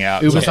 they're making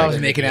out. Ubisoft something.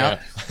 is making out.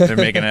 They're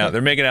making out.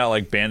 They're making out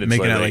like bandits.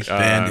 Making it lately. like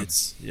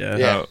bandits. Yeah.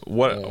 Yeah.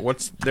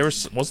 Wasn't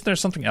there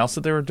something else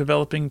that they were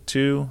developing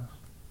too?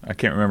 I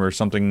can't remember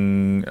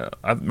something,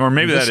 or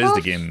maybe that is the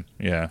Ubisoft? game.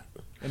 Yeah,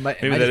 Maybe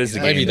Maybe that is the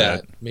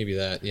game. Maybe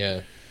that.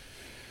 Yeah.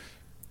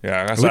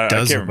 yeah. I Oh, it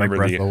does can't look like remember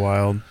Breath of the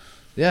Wild.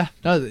 Yeah,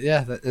 no,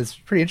 yeah, it's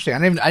pretty interesting. I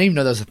didn't even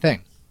know that was a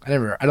thing. I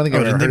don't think Oh, I've ever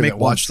didn't heard they of make it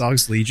Watch once.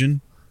 Dogs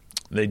Legion?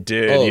 They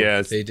did. Oh,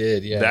 yeah, they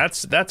did. Yeah.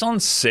 That's on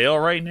sale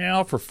right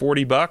now for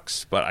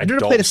 $40, but I I've never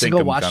don't played a think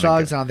single I'm Watch gonna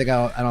Dogs. get-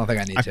 I don't think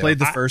I need I to. played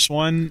the first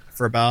one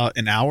for about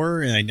an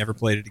hour, and I never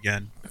played it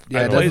again. Yeah,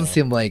 I it played- doesn't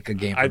seem like a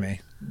game for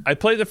me. I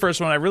played the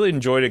first one. I really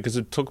enjoyed it because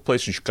it took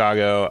place in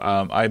Chicago.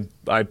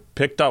 I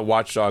picked up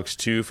Watch Dogs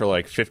 2 for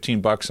like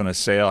 $15 on a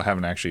sale. I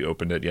haven't actually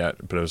opened it yet,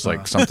 but it was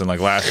like something like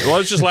last. Well, it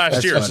was just last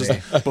That's year. It's funny.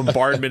 just a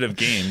bombardment of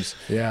games.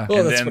 Yeah. Well,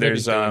 And that's then what I've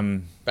there's been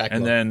doing. Backlog.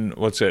 and then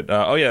what's it?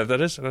 Oh yeah, that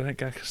is. I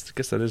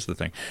guess that is the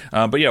thing.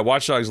 But yeah,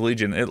 Watch Dogs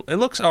Legion. It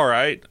looks all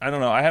right. I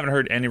don't know. I haven't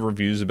heard any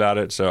reviews about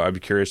it, so I'd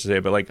be curious to say.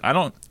 But like, I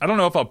don't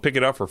know if I'll pick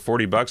it up for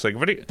 $40. Like,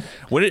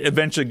 when it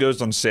eventually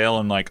goes on sale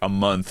in like a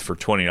month for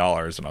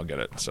 $20, and I'll get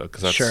it. So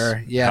because that's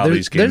Sure. Yeah. how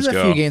these games There's a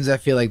go. few games I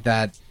feel like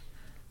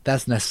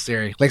that's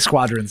necessary. Like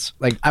Squadrons.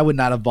 Like I would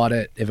not have bought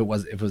it if it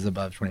was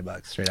above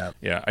 $20 straight up.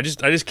 Yeah, I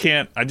just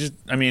can't.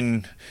 I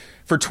mean,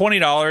 for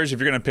 $20, if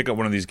you're going to pick up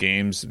one of these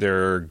games,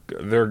 they're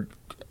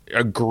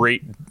a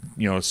great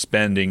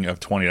spending of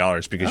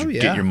 $20 because Oh, you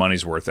yeah. get your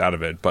money's worth out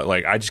of it. But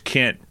like, I just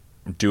can't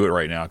do it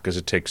right now because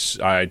it takes.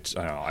 I don't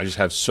know. I just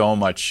have so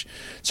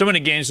many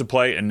games to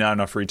play and not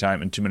enough free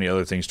time and too many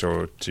other things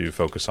to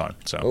focus on.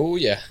 So Oh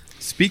yeah.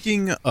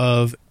 Speaking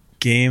of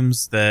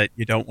games that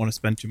you don't want to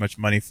spend too much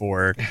money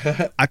for,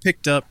 I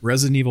picked up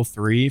Resident Evil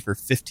 3 for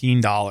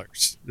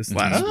 $15 this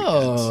last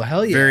Oh, weekend.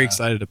 hell yeah. Very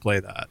excited to play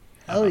that.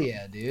 Hell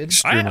yeah, dude.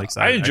 Extremely I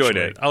excited. enjoyed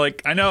actually.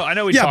 it. I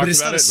know we Yeah, talked but it's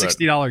about not a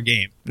it. $60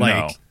 game.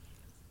 Like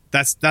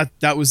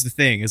that was the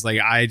thing. Is like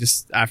I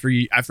just after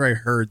I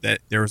heard that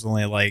there was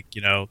only like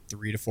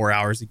 3 to 4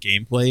 hours of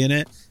gameplay in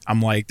it,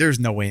 I'm like, there's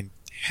no way in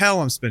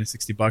hell I'm spending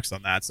 $60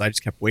 on that. So I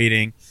just kept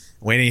waiting.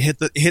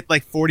 Hit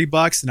like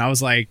 $40, and I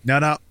was like, no,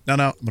 I'm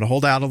gonna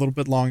hold out a little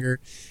bit longer.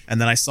 And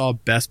then I saw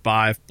Best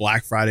Buy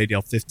Black Friday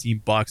deal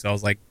 $15. I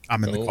was like,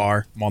 I'm in the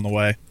car. I'm on the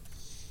way.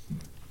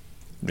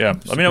 Yeah,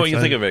 let me know what you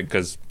think excited. of it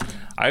because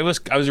I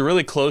was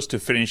really close to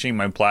finishing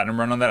my platinum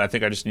run on that. I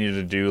think I just needed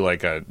to do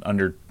like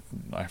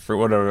for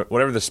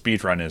whatever the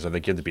speed run is. I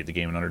think you have to beat the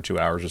game in under 2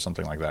 hours or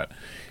something like that,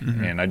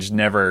 and I just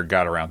never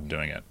got around to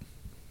doing it.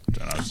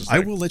 So I was just I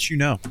like, will let you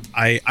know.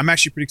 I'm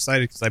actually pretty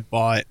excited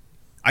because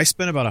I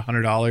spent about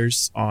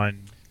 $100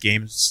 on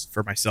games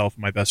for myself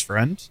and my best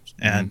friend,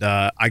 and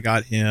I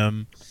got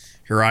him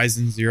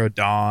Horizon Zero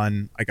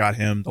Dawn. I got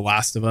him The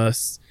Last of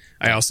Us.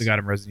 I also got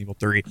him Resident Evil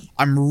 3.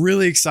 I'm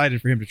really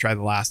excited for him to try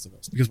The Last of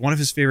Us because one of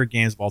his favorite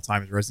games of all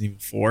time is Resident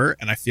Evil 4,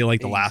 and I feel like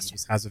The Last of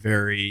Us has a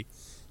very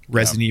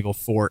Resident Evil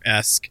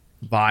 4-esque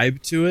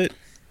vibe to it.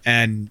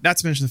 And not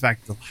to mention the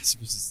fact that The Last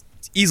of Us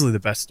is easily the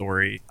best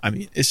story. I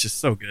mean, it's just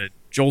so good.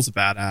 Joel's a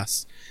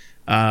badass.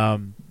 Yeah.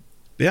 I'm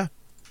Do you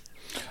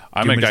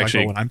want me to talk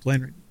actually about what I'm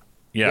playing right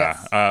now?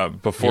 yeah.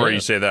 Before Yeah. you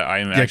say that, I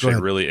am go actually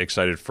ahead. really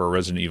excited for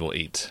Resident Evil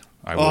 8.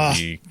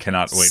 I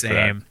cannot wait for that.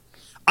 Same.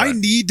 I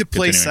need to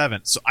play continuing.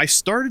 7. So I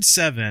started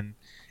 7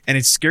 and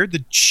it scared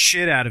the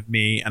shit out of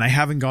me, and I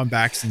haven't gone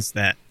back since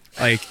then.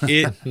 Like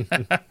it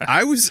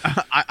I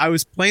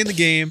was playing the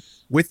game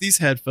with these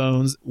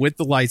headphones with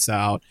the lights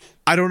out.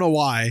 I don't know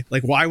why.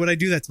 Like, why would I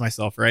do that to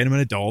myself, right? I'm an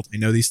adult. I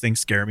know these things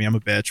scare me. I'm a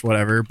bitch,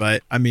 whatever.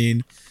 But I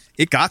mean,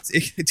 dude,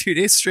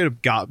 it straight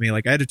up got me.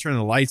 Like, I had to turn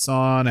the lights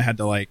on. I had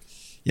to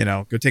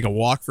go take a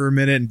walk for a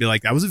minute and be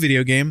like, that was a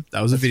video game.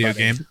 That was a video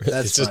game.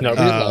 That's It's just funny.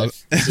 not real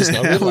life. It's just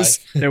not real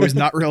life. There was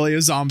not really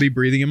a zombie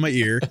breathing in my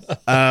ear.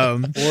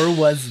 Or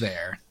was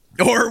there?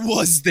 Or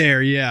was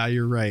there? Yeah,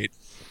 you're right.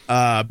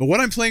 But what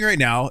I'm playing right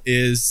now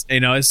is,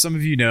 as some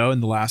of you know,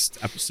 in the last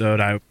episode,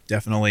 I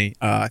definitely,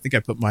 I think I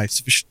put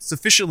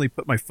sufficiently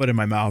put my foot in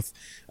my mouth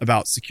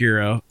about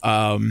Sekiro.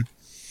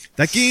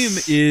 That game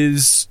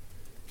is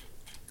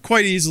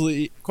quite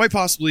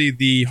possibly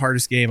the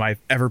hardest game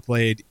I've ever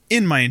played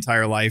in my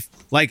entire life.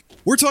 Like,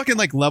 we're talking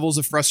like levels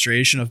of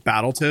frustration of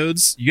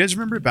Battletoads. You guys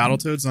remember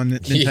Battletoads on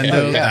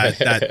Nintendo? Yeah.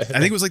 That I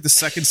think it was like the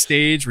second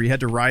stage where you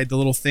had to ride the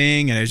little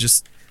thing, and it was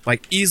just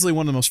like easily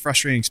one of the most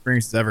frustrating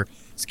experiences ever.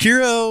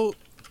 Sekiro,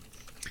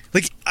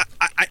 like,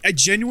 I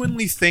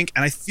genuinely think,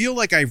 and I feel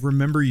like I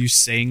remember you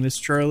saying this,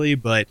 Charlie,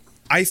 but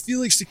I feel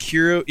like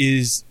Sekiro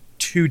is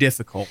too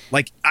difficult.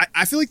 Like,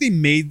 I feel like they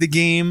made the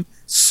game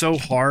so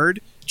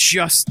hard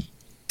just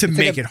to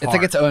make it hard. It's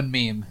like its own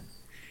meme.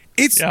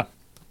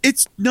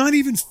 It's not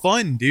even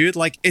fun, dude.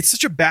 Like, it's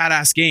such a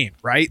badass game,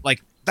 right?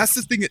 Like, that's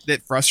the thing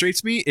that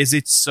frustrates me, is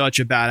it's such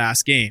a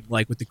badass game.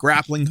 Like, with the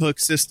grappling hook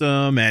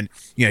system, and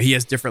he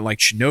has different like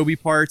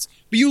shinobi parts,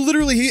 but you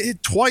literally hit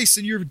it twice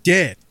and you're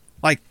dead.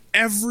 Like,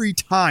 every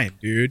time,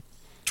 dude.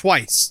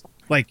 Twice.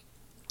 Like,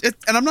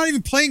 and I'm not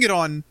even playing it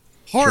on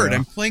hard. True.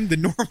 I'm playing the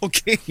normal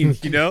game,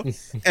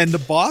 and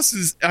the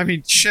bosses, I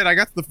mean, shit, I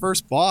got to the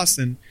first boss,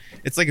 and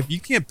it's like, if you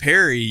can't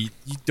parry,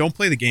 you don't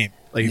play the game.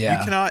 Like,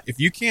 if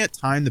you can't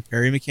time the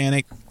parry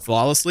mechanic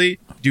flawlessly,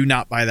 do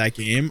not buy that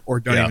game, or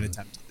don't even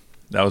attempt it.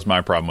 That was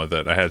my problem with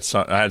it. I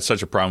had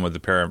such a problem with the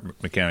parry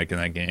mechanic in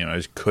that game. I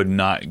just could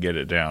not get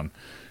it down.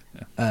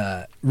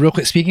 Real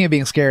quick, speaking of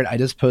being scared, I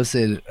just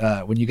posted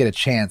when you get a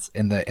chance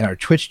in our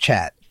Twitch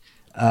chat.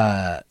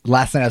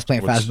 Last night I was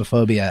playing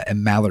Phasmophobia,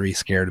 and Mallory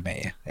scared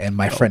me, and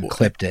my friend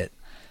clipped it.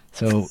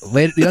 So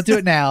later, you don't do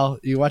it now.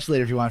 You watch it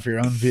later if you want, for your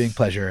own viewing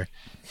pleasure.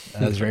 It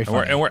was very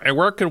fun. And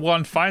where could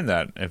one find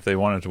that if they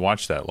wanted to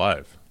watch that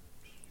live?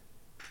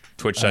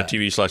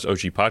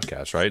 Twitch.tv/OG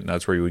podcast, right? And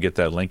that's where you would get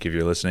that link if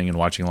you're listening and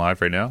watching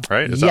live right now,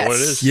 right? Is that what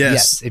it is?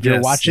 Yes. If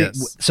you're watching,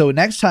 yes. So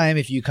next time,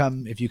 if you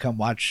come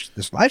watch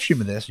this live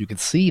stream of this, you can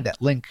see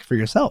that link for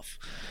yourself.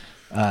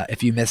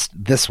 If you missed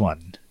this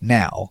one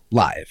now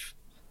live,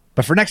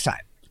 but for next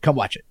time, come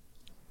watch it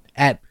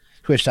at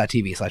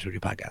twitch.tv/OG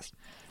podcast.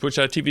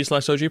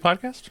 Twitch.tv/OG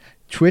podcast?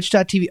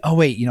 Twitch.tv. Oh,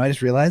 wait. I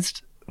just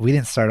realized we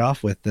didn't start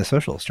off with the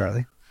socials,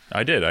 Charlie.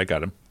 I did. I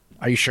got him.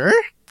 Are you sure?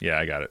 Yeah,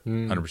 I got it.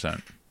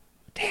 100%.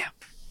 Damn.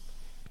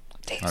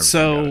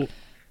 100%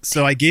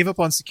 So I gave up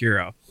on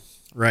Sekiro,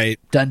 right?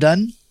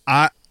 Done.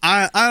 I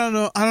don't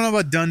know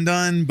about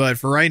done, but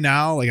for right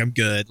now, like, I'm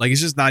good. Like,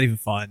 it's just not even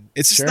fun.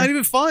 It's just not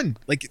even fun.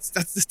 Like,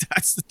 that's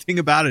the thing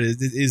about it.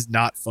 It is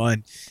not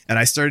fun. And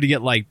I started to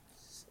get like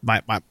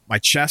my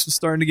chest was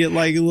starting to get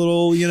like a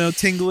little,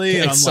 tingly,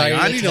 and I'm like,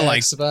 I need to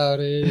like about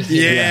it.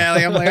 Yeah,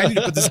 like, I'm like, I need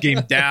to put this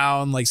game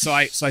down. Like, so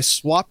I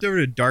swapped over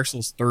to Dark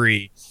Souls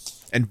 3.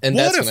 And what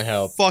that's a gonna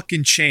help.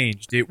 fucking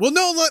change, dude. Well,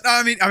 no, look,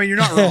 I mean, you're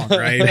not wrong,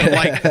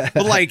 right?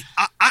 but like,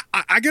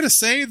 I gotta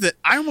say that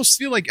I almost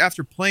feel like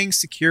after playing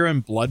Sekiro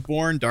and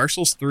Bloodborne, Dark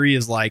Souls 3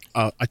 is like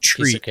a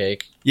treat. Piece of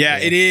cake. Yeah,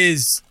 it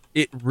is.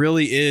 It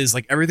really is.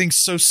 Like, everything's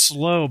so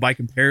slow by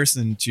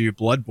comparison to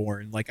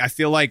Bloodborne. Like, I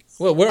feel like,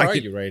 Well, where are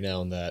you right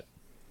now on that?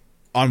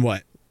 on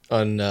what,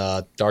 On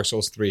Dark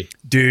Souls 3.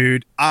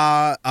 dude?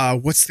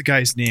 What's the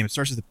guy's name? It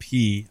starts with a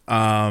P.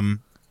 Hold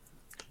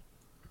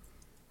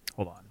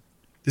on.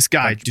 This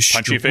guy Punchy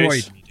destroyed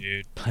face? me,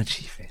 dude.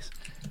 Punchy face.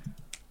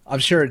 I'm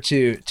sure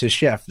to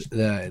Chef,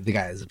 the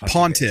guy is a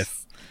punchy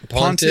face.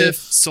 Pontiff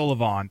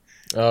Sullivan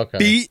Okay.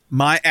 beat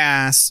my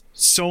ass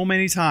so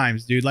many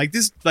times, dude. Like,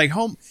 this, like,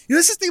 home.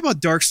 This is the thing about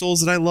Dark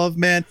Souls that I love,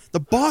 man. The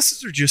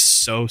bosses are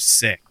just so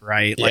sick,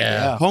 right? Like,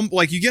 Yeah.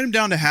 like, you get him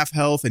down to half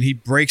health, and he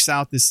breaks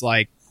out this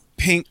like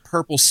pink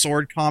purple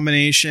sword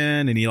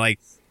combination, and he like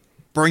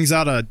brings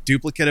out a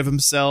duplicate of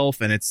himself,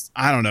 and it's,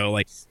 I don't know,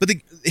 like. But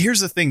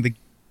here's the thing: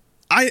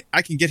 I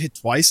can get hit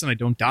twice and I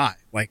don't die.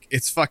 Like,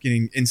 it's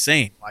fucking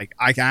insane. Like,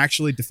 I can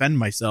actually defend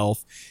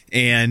myself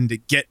and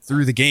get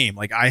through the game.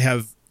 Like, I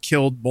have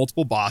killed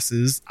multiple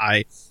bosses.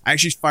 I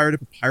actually fired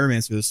up a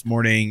Pyromancer this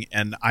morning,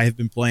 and I have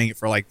been playing it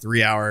for like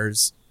 3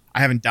 hours. I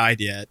haven't died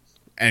yet,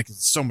 and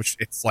it's so much.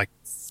 It's like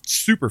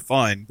super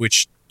fun.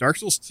 Which Dark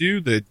Souls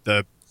 2,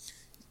 the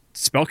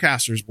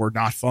spellcasters were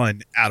not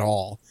fun at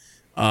all,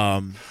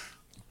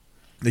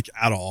 like,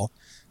 at all.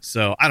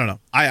 So I don't know.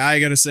 I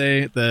gotta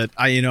say that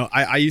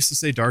I used to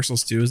say Dark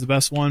Souls 2 is the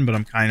best one, but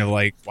I'm kind of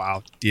like,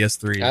 wow,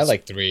 DS3 is I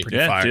like 3. pretty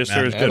Yeah, fire, DS3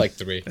 man. is I good. like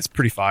 3. That's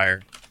pretty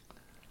fire.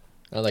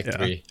 I like Yeah.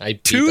 3. I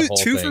beat Two the whole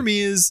thing. for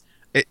me is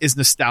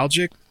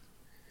nostalgic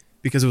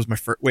because it was my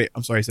first. Wait,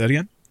 I'm sorry. Say that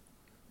again.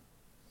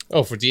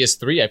 Oh, for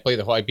DS3,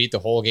 I beat the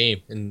whole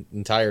game in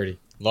entirety.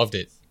 Loved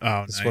it.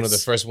 Oh, It's nice. one of the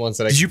first ones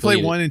that I Did you play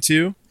completed. 1 and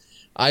 2?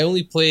 I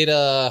only played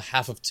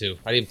half of 2.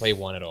 I didn't play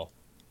 1 at all.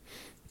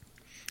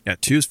 Yeah,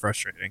 2 is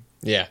frustrating.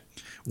 Yeah.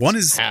 1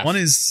 is Half. one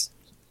is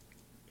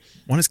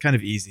kind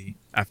of easy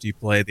after you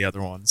play the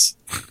other ones.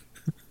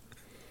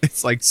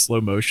 It's like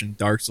slow motion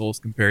Dark Souls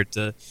compared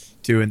to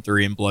 2 and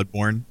 3 and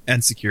Bloodborne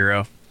and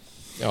Sekiro.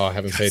 Oh, I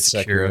haven't played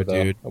Sekiro,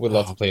 though. I would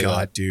love to play God,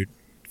 that. dude.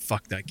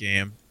 Fuck that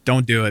game.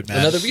 Don't do it,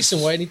 man. Another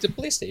reason why I need the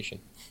PlayStation.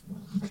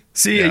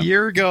 See, Yeah. a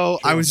year ago,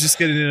 I was just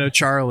getting to know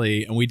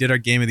Charlie, and we did our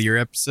Game of the Year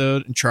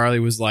episode, and Charlie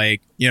was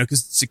like,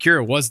 because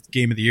Sekiro was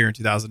Game of the Year in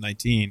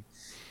 2019,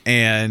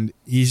 and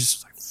he's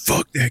just like,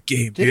 fuck that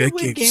game, Did dude. it That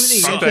win game Game of the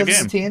Year Fuck sucks." that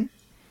game. 2018?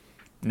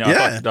 No,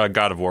 Yeah. I thought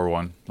God of War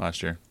won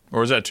last year.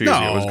 Or was that 2 years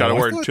ago? Was No, God of I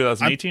War thought-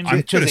 2018? I'm-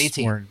 I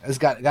 2018. sworn. It's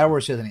God of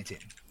War 2018.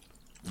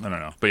 don't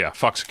know. But yeah,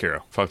 fuck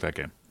Sekiro. Fuck that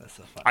game. That's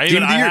so fun.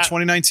 Game of the Year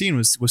 2019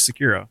 was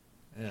Sekiro.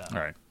 Yeah. All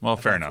right. Well,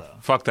 fair enough. so.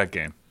 Fuck that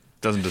game.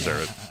 Doesn't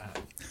deserve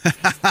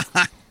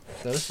it.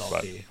 So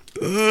salty.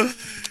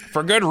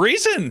 For good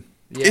reason.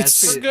 Yeah, It's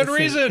pretty- for good it seems-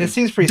 reason. It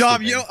seems pretty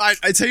Dom, stupid.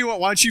 I tell you what,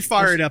 why don't you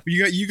fire it up?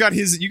 You got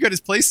his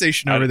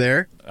PlayStation over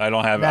there. I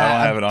don't have Nah,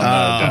 it on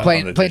I'm the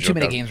playing on the playing too digital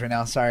many cover. games right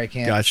now. Sorry, I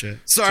can't. Gotcha.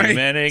 Sorry. Too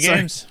many Sorry.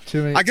 games.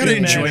 Too many. I gotta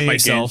too many- enjoy many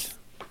myself.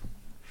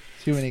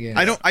 Too many games.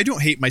 I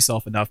don't hate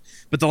myself enough.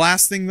 But the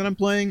last thing that I'm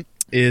playing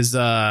is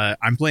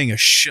I'm playing a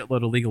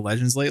shitload of League of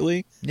Legends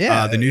lately. Yeah, the I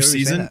new remember you saying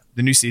season. that.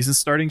 The new season's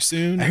starting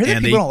soon. I heard that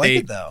and people don't like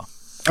it though.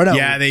 Or no,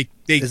 Yeah, they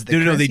is it the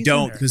no current they season,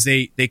 don't or- because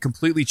they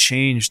completely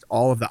changed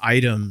all of the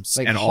items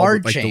Like and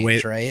hard all of, like the way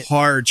change, right?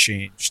 hard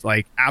changed,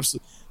 like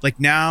absolutely. Like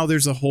now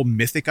there's a whole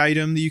mythic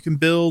item that you can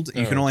build. And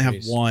you can Oh, only have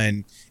geez.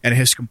 one, and it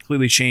has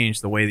completely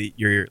changed the way that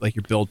your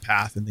build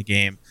path in the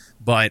game.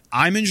 But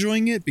I'm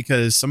enjoying it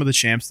because some of the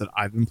champs that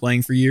I've been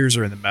playing for years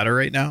are in the meta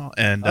right now,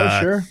 and Oh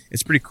sure.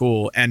 it's pretty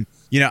cool. And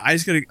I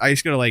just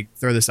gotta like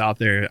throw this out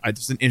there.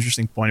 Just an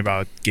interesting point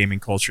about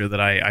gaming culture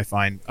that I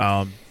find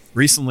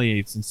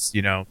recently, since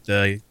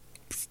the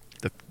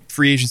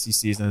free agency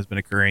season has been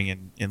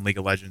occurring in League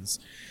of Legends.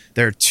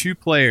 There are two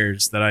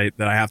players that I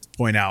have to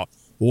point out.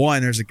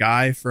 One, there's a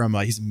guy from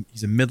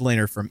he's a mid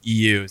laner from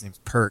EU. His name's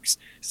Perks.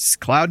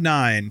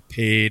 Cloud9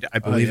 paid, I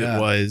believe yeah.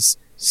 it was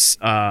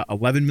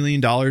 $11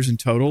 million in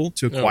total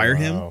to acquire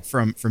wow. him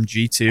from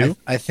G2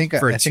 I think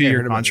for I a think I 2-year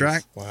heard about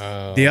contract.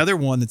 Wow. The other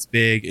one that's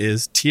big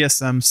is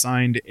TSM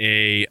signed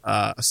a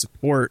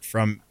support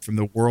from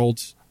the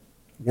world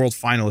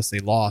finalists. They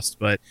lost,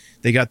 but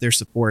they got their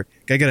support.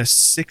 Guy got a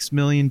 $6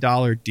 million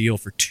deal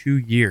for 2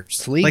 years.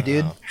 Sweet, Like,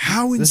 dude.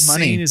 how This insane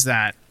money. is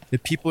that?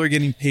 That people are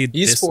getting paid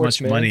this Esports,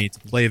 much man. money to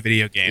play a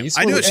video game. Esports.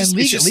 I know it's And just,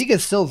 League, it's just- League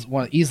is still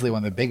easily one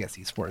of the biggest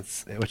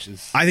esports, which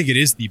is I think it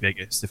is the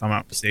biggest, if I'm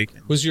not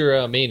mistaken. Who's your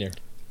mainer?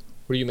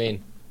 Who do you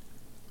main?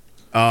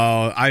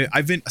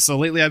 I've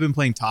been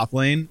playing top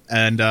lane,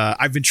 and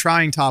I've been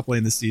trying top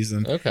lane this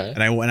season. Okay.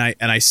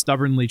 And I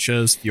stubbornly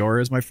chose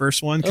Fiora as my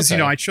first one because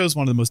Okay. I chose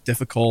one of the most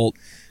difficult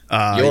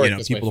Yorick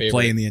is my people to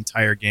play favorite. in the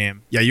entire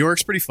game. Yeah,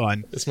 Yorick's pretty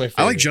fun. That's my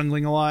favorite. I like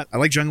jungling a lot. I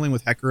like jungling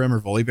with Hecarim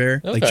or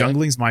Volibear. Like Okay.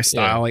 jungling's my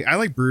style. Yeah. Like I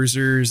like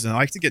bruisers and I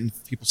like to get in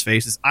people's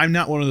faces. I'm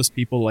not one of those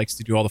people who likes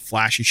to do all the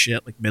flashy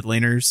shit like mid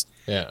laners.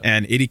 Yeah.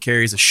 And AD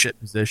carry is a shit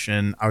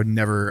position. I would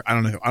never. I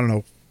don't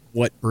know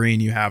what brain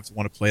you have to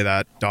want to play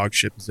that dog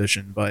shit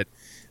position, but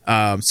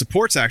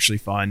support's actually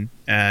fun.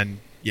 And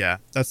yeah,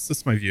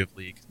 that's my view of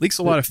League. League's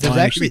a lot of fun.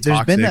 there's It can be there's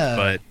toxic, been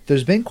but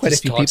there's been quite a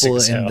It's few toxic people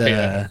as in hell, the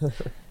yeah.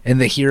 in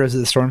the Heroes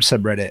of the Storm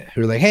subreddit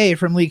who are like, "Hey,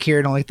 from League here,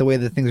 I don't like the way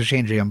that things are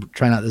changing. I'm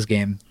trying out this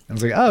game." I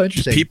was like, "Oh,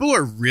 interesting." people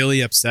are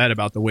really upset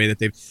about the way that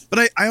they've.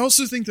 But I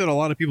also think that a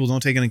lot of people don't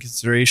take into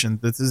consideration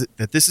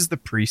that this is the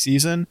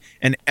preseason,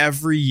 and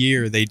every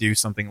year they do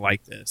something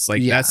like this.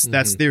 Like Yeah.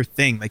 that's their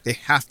thing. Like they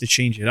have to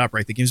change it up,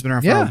 right? The game's been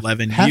around Yeah, for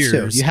 11 has to.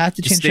 years. You have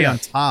to change stay it on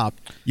up.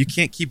 top. You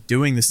can't keep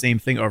doing the same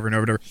thing over and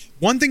over and over.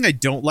 One thing I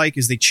don't like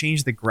is they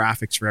change the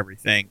graphics for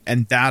everything,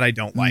 and that I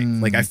don't like.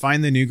 Like I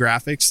find the new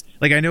graphics.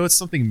 Like I know it's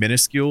something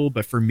minuscule,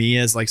 but for me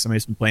as like somebody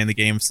who's been playing the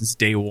game since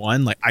day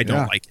one, like I don't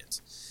Yeah. like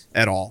it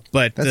at all.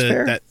 But That's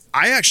fair. that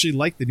I actually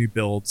like the new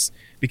builds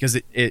because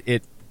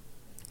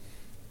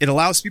it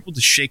allows people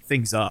to shake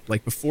things up.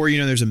 Like before,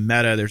 there's a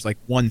meta, there's like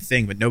one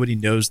thing, but nobody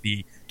knows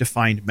the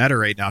defined meta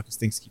right now because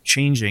things keep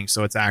changing.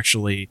 So it's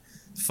actually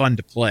fun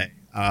to play.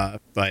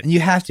 But and you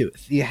have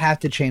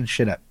to change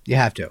shit up. You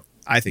have to.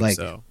 I think like-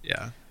 so.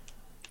 Yeah.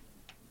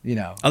 You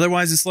know.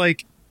 Otherwise, it's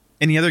like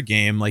any other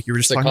game. Like you were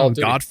just It's like talking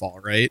Call about of Duty.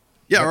 Godfall, right?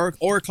 Yeah,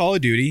 or Call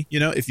of Duty.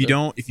 If you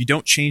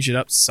don't change it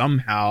up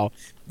somehow,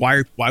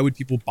 why would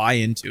people buy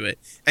into it?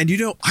 And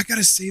I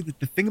gotta say that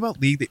the thing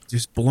about League that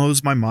just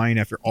blows my mind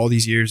after all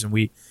these years, and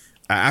we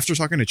after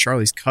talking to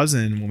Charlie's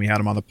cousin when we had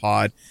him on the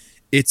pod,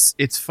 it's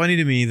funny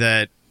to me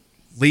that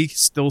League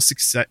still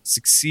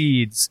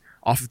succeeds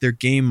off of their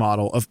game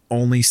model of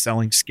only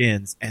selling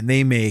skins, and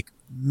they make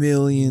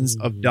millions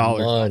of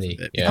dollars Money, off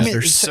of it yeah. because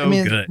they're so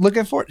good. Look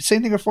at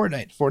same thing with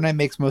Fortnite. Fortnite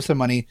makes most of the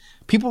money.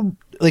 People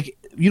like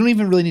you don't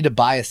even really need to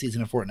buy a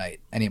season of Fortnite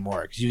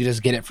anymore because you can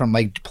just get it from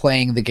like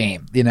playing the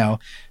game.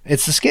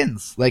 It's the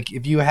skins. Like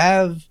if you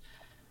have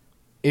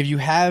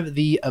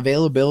the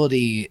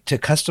availability to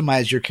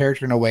customize your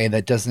character in a way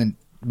that doesn't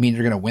mean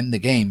you're going to win the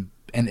game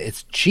and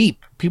it's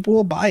cheap, people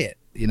will buy it.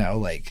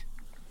 Like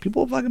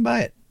people will fucking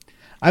buy it.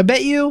 I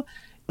bet you,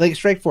 like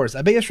Strike Force.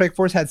 I bet you Strike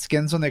Force had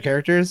skins on their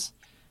characters.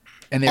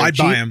 And I'd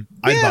buy them.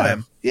 I'd buy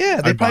them.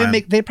 Yeah, they I'd buy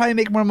 'em. probably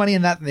make more money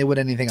in that than they would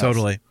anything else.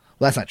 Totally.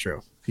 Well, that's not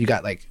true. You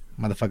got like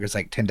motherfuckers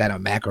like Tendino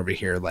Mac over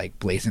here, like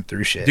blazing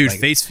through shit. Dude, like,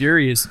 Face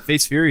Fury is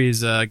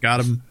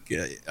got him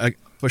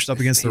pushed up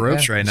against the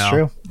ropes right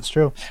now. It's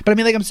true. But I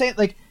mean, like I'm saying,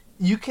 like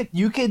you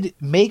could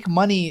make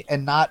money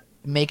and not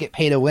make it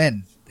pay to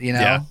win. You know,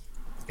 Yeah.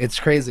 it's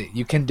crazy.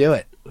 You can do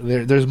it.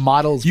 There's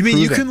models. You mean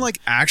you proven. can like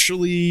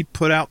actually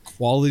put out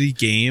quality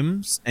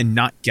games and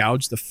not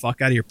gouge the fuck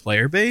out of your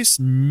player base?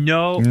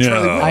 No. No.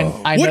 Charlie,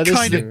 I What know this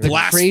kind is of the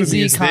blasphemy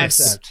crazy is this?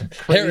 concept.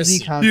 Crazy Heresy.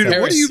 concept. Dude,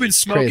 what have you been Heresy.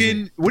 smoking?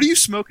 Crazy. What are you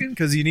smoking?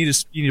 Because you need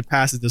to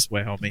pass it this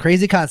way, homie.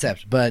 Crazy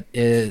concept, but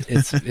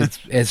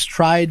it's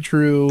tried,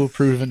 true,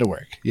 proven to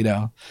work. You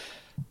know,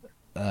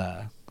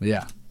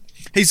 yeah.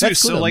 Hey, so,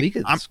 That's cool, so though. like, League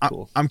is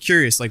cool. I'm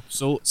curious. Like,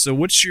 so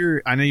what's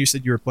your? I know you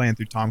said you were playing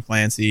through Tom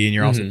Clancy, and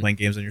you're also Mhm. playing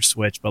games on your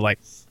Switch. But like,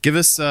 give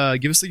us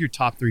like your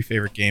top 3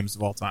 favorite games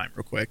of all time,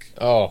 real quick.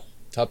 Oh,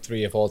 top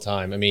 3 of all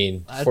time. I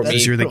mean, for That's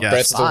me, you're the Breath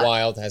guest. of the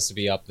Wild has to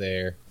be up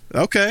there.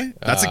 Okay,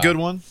 that's a good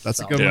one. That's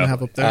a good one Yeah. to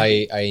have up there.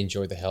 I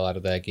enjoyed the hell out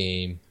of that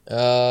game.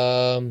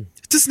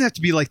 It doesn't have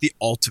to be like the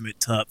ultimate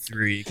top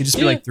 3. It can just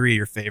be Yeah. like 3 of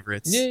your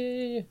favorites.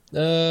 Yeah.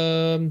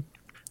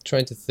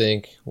 Trying to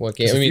think what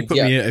game. If I you mean, put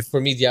me- if- for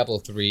me, Diablo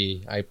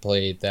 3, I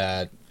played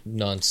that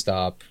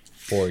nonstop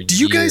for years. Do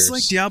you guys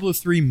like Diablo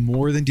 3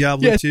 more than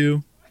Diablo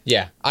 2?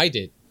 Yeah, I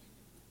did.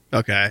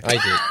 Okay. I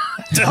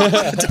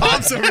did.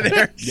 Tom's over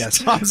there. Yes.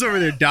 Tom's over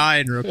there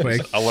dying real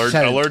quick.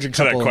 Had a Allergic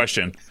to that couple-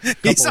 question.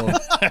 Couple,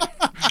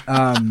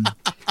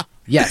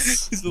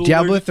 yes, He's a little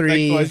Diablo allergic to that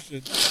 3.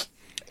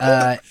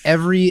 question.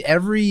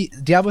 Every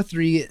Diablo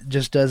 3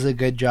 just does a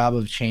good job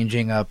of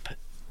changing up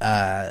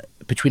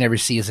between every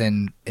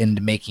season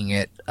and making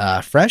it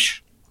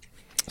fresh.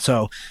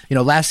 So,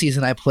 last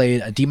season I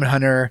played a demon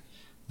hunter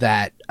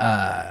that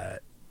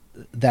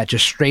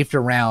just strafed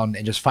around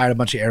and just fired a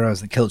bunch of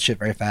arrows and killed shit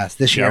very fast.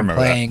 This Yeah, year I I'm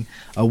remember playing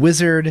a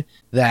wizard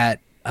that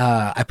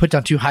I put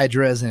down 2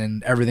 hydras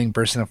and everything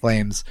burst into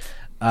flames.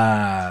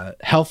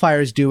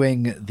 Hellfire is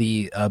doing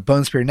the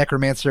Bone Spear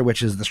Necromancer,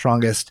 which is the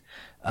strongest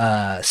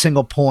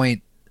single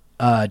point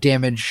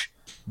damage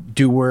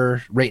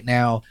doer right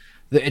now.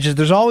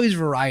 There's always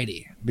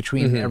variety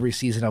between every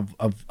season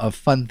of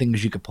fun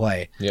things you could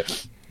play. Yep.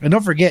 And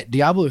don't forget,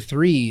 Diablo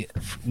 3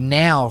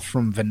 now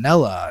from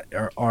vanilla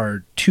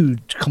are 2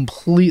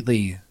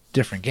 completely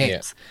different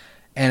games.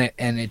 And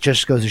it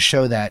just goes to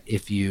show that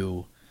if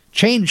you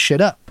change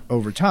shit up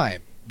over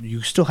time,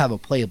 you still have a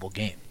playable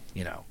game,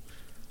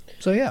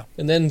 So yeah.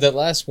 And then the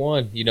last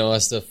one,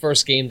 as the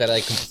first game that I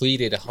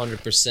completed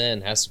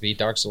 100% has to be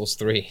Dark Souls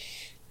 3.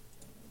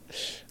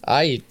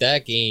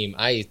 That game,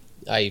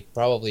 I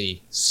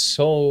probably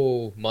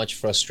so much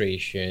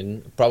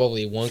frustration,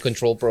 probably one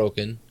control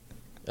broken.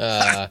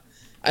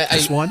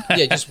 Just one?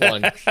 Yeah, just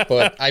one.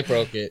 But I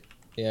broke it.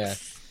 Yeah.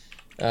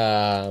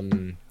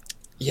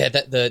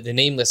 That the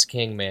Nameless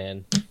King,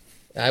 man.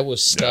 I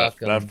was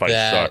stuck on fight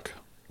that suck.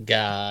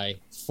 guy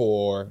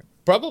for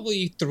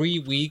probably 3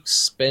 weeks,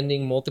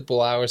 spending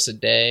multiple hours a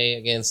day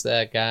against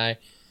that guy.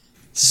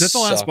 Is that the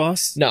last Sucked.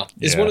 boss? No,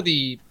 it's Yeah. one of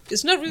the.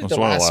 It's not really It's the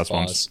one of the last last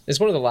boss. ones. It's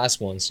one of the last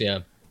ones. Yeah,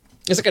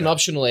 it's like an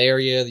optional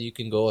area that you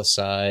can go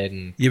aside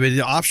and. Yeah, but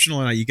the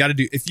optional, you got to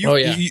do if you, Oh,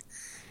 yeah.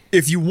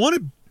 if you want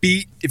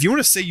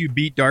to say you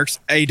beat Dark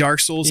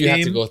Souls You have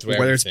game, to go through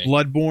whether it's everything.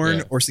 Bloodborne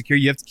Yeah. or Secure,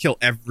 you have to kill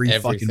every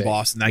fucking Everything.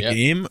 boss in that Yep.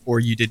 game, or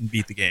you didn't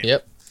beat the game.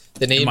 Yep,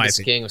 the my Nameless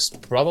opinion. King was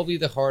probably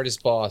the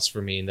hardest boss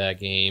for me in that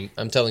game.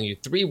 I'm telling you,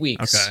 3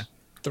 weeks. Okay.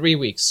 3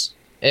 weeks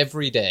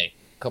every day,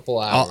 couple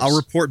hours. I'll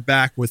report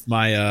back with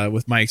my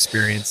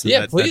experience.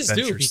 Yeah, that please do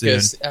venture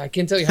because soon. I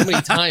can't tell you how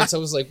many times I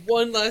was like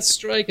one last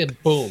strike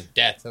and boom,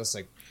 death. I was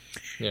like,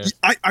 yeah.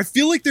 I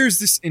feel like there's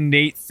this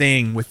innate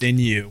thing within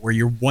you where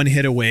you're one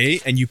hit away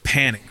and you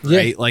panic, Yeah.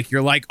 right? Like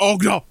you're like, oh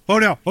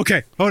no,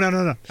 okay, oh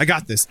no, I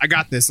got this.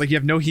 Like you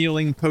have no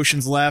healing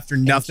potions left or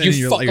nothing.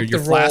 you And fuck your up the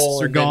flasks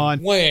roll are and then gone,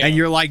 wham. and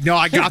you're like, no,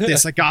 I got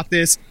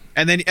this.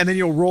 And then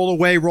you'll roll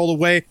away,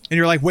 and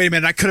you're like, wait a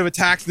minute, I could have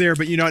attacked there,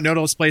 but no,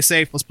 let's play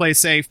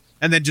safe.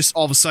 And then just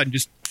all of a sudden,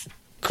 just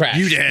Crash.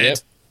 You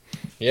dead.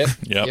 Yep.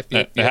 Yep.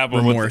 Yep. That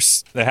happened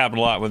remorse. that happened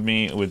a lot with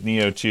me with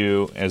Neo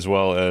 2 as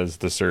well as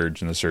the Surge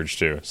and the Surge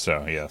 2.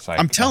 So yes,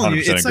 I'm telling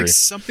you, 100% it's like agree.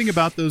 something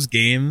about those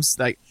games.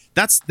 Like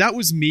that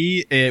was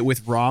me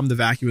with Rom the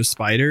Vacuous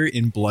Spider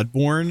in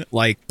Bloodborne,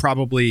 like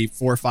probably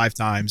 4 or 5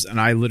 times, and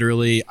I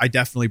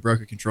definitely broke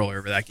a controller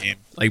over that game.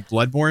 Like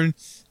Bloodborne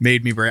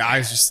made me I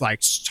was just like,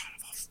 son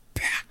of a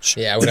bitch.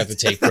 Yeah, I would have to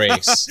take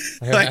breaks.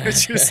 Like I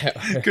just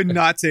could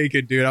not take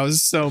it, dude. I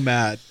was so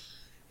mad.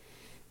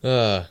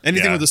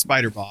 Anything Yeah. with a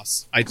spider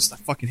boss, I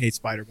fucking hate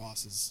spider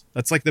bosses.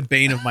 That's like the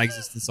bane of my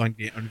existence on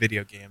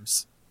video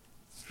games.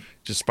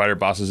 Just spider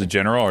bosses in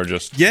general, or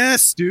just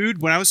Yes,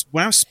 dude. When I was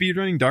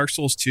speedrunning Dark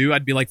Souls 2,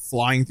 I'd be like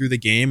flying through the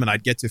game and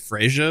I'd get to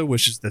Freyja,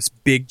 which is this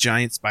big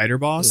giant spider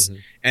boss,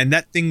 and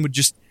that thing would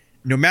just,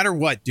 no matter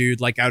what,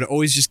 dude, like I would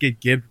always just get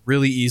gibbed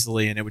really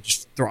easily, and it would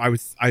just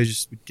I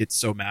just would get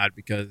so mad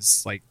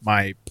because like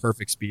my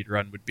perfect speed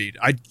run would be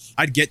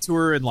I'd get to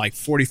her in like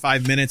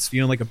 45 minutes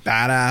feeling like a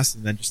badass,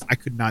 and then just I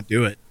could not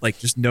do it. Like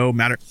just no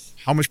matter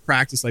how much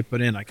practice I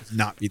put in, I could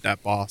not beat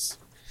that boss.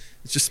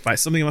 It's just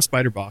something about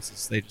spider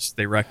bosses.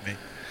 They wreck me.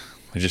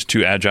 they're just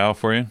too agile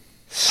for you?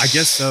 I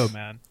guess so,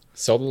 man.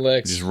 Sell the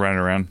legs. Just running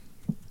around.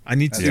 I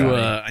need That's to funny.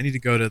 I need to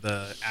go to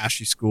the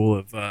Ashy school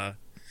of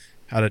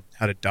how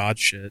to dodge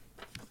shit.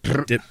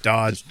 Dip,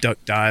 dodge, duck,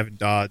 dive, and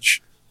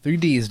dodge.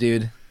 3Ds,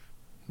 dude.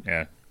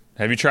 Yeah.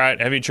 Have you tried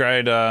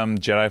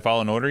Jedi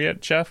Fallen Order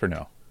yet, Chef, or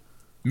no?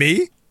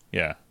 Me?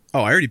 Yeah.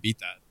 Oh, I already beat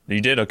that.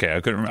 You did? Okay.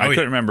 I couldn't yeah.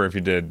 remember if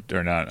you did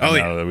or not. Oh, I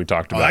yeah. know that we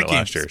talked Oh, about that it game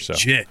last year. So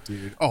legit,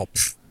 dude. Oh,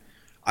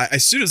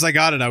 as soon as I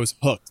got it, I was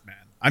hooked, man.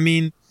 I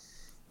mean,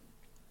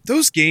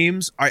 those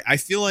games, I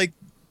feel like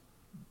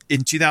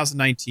in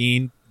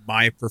 2019,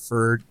 my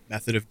preferred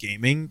method of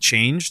gaming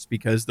changed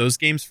because those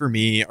games for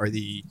me are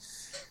the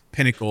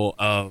pinnacle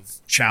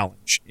of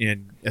challenge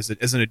as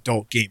an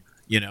adult gamer.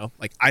 You know,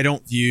 like I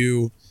don't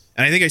view,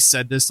 and I think I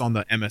said this on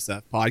the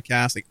MSF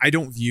podcast, like I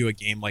don't view a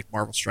game like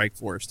Marvel Strike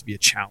Force to be a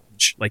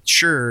challenge. Like,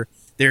 sure,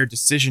 there are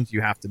decisions you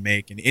have to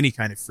make in any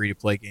kind of free to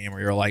play game where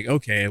you're like,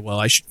 okay, well,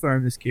 I should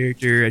farm this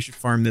character, I should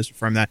farm this or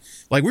farm that.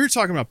 Like we were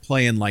talking about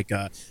playing like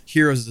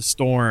Heroes of the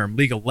Storm,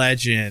 League of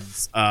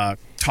Legends,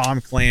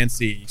 Tom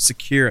Clancy,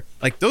 Sekiro.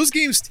 Like those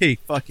games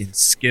take fucking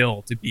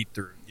skill to beat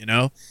through, you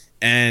know?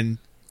 And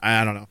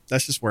I don't know.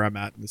 That's just where I'm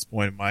at this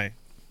point in my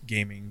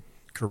gaming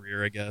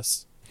career, I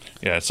guess.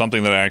 yeah, it's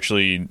something that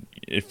actually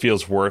it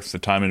feels worth the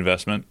time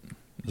investment.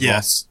 as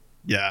Yes.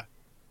 Yeah.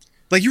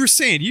 Like you were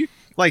saying,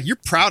 you're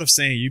proud of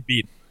saying you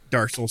beat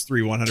Dark Souls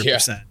 3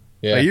 100%.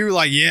 Yeah. Like, you were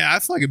like, yeah, I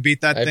fucking beat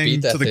that I thing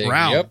beat that to the thing,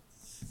 ground. yep.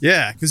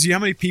 Yeah, because you know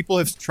how many people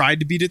have tried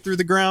to beat it through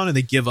the ground and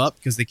they give up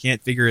because they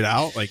can't figure it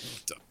out? Like,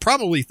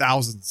 probably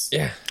thousands.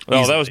 Yeah. Well,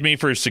 that Easily. was me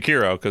for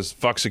Sekiro because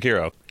fuck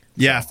Sekiro.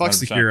 Yeah, So, fuck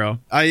 100%. Sekiro.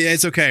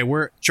 It's okay.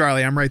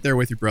 Charlie, I'm right there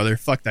with you, brother.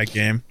 Fuck that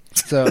game.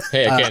 So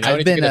Hey, again, I I've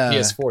need to been get a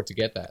PS4 to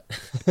get that.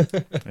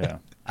 Yeah.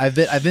 I've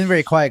been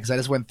very quiet because I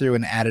just went through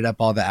and added up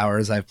all the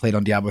hours I've played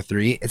on Diablo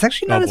 3. It's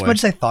actually not Oh, as boy. much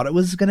as I thought it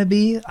was going to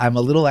be. I'm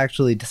a little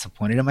actually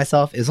disappointed in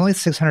myself. It's only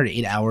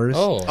 608 hours.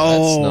 Oh,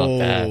 that's not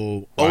bad.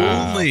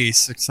 Wow. Only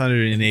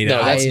 608 No,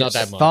 hours. that's I not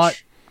that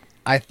much.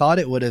 I thought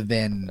it would have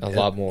been A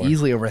lot more.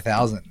 easily over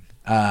 1,000.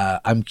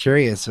 I'm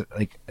curious.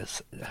 Like,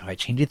 have I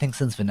changed anything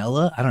since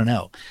vanilla? I don't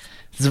know.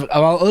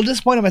 I'm a little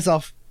disappointed in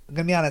myself. I'm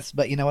gonna be honest,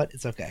 but you know what?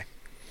 It's okay.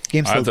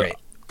 Game's still great.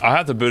 I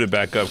have to boot it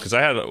back up because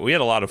we had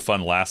a lot of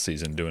fun last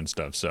season doing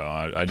stuff. So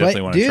I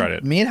definitely want to try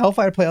it. Me and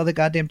Hellfire play all the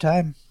goddamn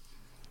time.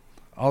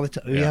 All the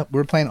time. Yeah. Yeah,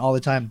 we're playing all the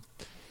time.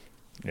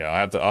 Yeah,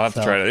 I'll have to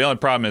So- try it. The only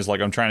problem is like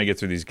I'm trying to get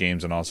through these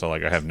games and also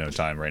like I have no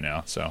time right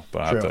now. So,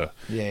 but I have True. to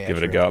Yeah, give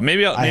it a true. go.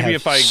 Maybe I have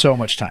if I so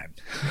much time.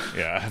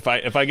 yeah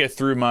if I get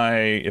through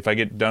if I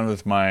get done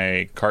with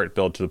my cart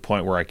build to the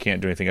point where I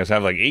can't do anything else, I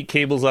have like 8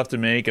 cables left to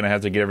make and I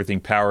have to get everything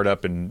powered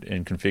up and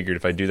configured.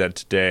 If I do that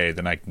today,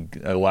 then I can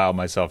allow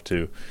myself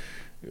to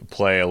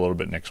play a little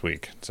bit next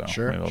week. So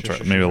Sure, maybe I'll sure, try.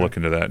 sure, Maybe I'll sure. look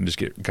into that and just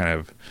get kind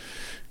of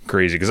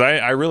crazy because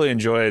I really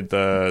enjoyed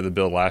the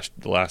build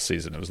last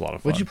season. It was a lot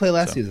of fun. What'd you play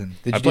last So, season?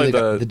 Did I you do played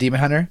the Demon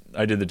Hunter?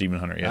 I did the Demon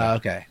Hunter. Yeah.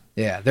 Okay.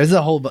 Yeah. There's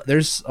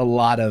a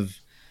lot of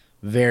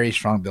very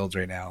strong builds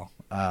right now.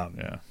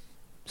 Yeah.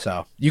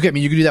 So you can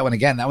do that one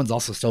again. That one's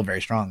also still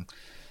very strong.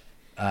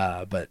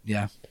 But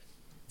yeah.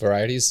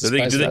 Varieties Do they-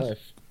 spice do they- life.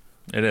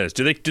 It is.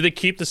 Do they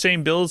keep the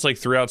same builds like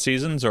throughout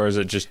seasons, or is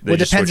it just they Well, it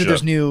just depends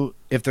switch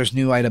if there's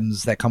new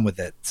items that come with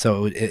it.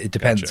 So it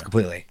depends Gotcha.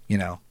 completely. You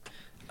know,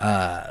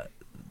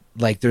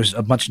 like there's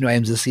a bunch of new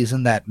items this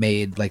season that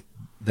made like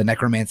the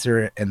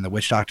Necromancer and the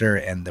Witch Doctor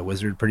and the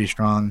Wizard pretty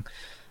strong.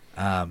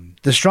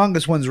 The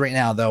strongest ones right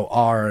now though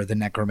are the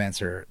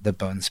Necromancer, the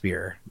Bone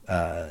Spear.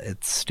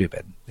 It's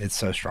stupid. It's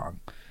so strong.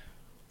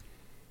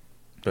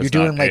 That's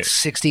You're doing not like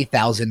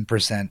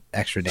 60,000%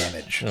 extra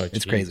damage. Oh,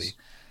 It's jeez. crazy.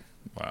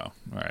 Wow.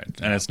 All right.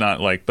 And it's not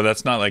like, but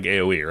that's not like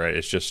AOE, right?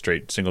 It's just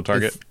straight single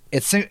target.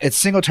 It's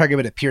single target,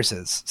 but it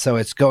pierces, so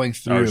it's going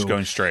through. Oh, it's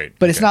going straight.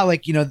 But it's Okay. not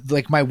like,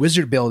 like my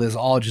wizard build is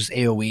all just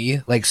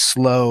AoE, like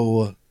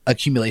slow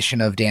accumulation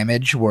of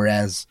damage,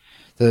 whereas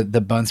the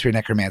Bone Spear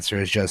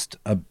Necromancer is just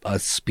a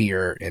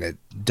spear and it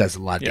does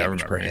a lot of Yeah, I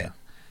damage per remember, hit.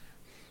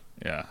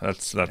 Yeah,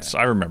 that's.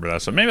 I remember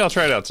that. So maybe I'll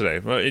try it out today.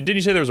 Well, didn't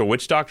you say there was a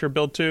Witch Doctor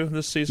build too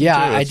this season? Yeah,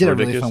 too? I That's did a really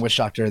ridiculous. fun Witch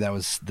Doctor that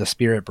was the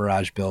Spirit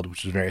Barrage build,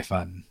 which was very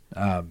fun.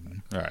 All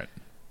right.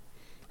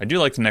 I do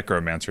like the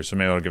Necromancer, so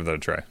maybe I'll give that a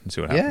try and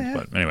see what happens.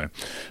 Yeah. But anyway,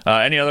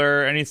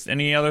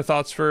 any other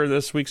thoughts for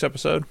this week's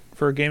episode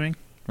for gaming,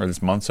 or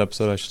this month's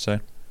episode, I should say?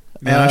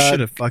 Man, I should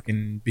have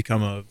fucking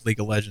become a League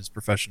of Legends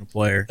professional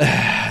player.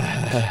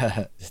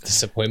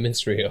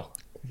 Disappointment's real.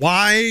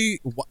 Why?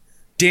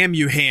 Damn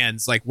you,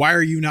 hands! Like, why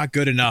are you not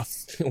good enough?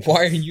 Why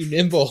are you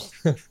nimble?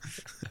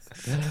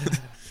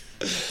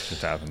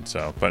 It's happened.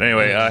 So, but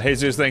anyway,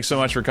 Jesus, thanks so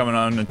much for coming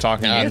on and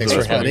talking to Thanks us for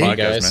on the having me, podcast,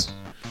 guys. man.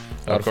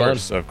 A lot Of of fun.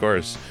 course, of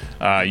course.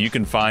 You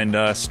can find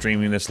us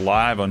streaming this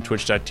live on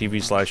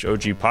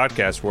twitch.tv/OG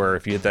podcast, where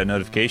if you hit that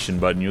notification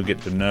button, you'll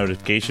get the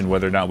notification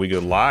whether or not we go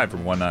live or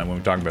whatnot when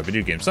we talk about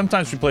video games.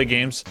 Sometimes we play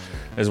games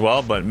as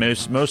well, but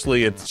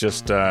mostly it's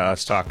just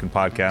us talking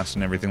podcasts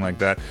and everything like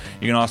that.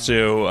 You can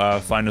also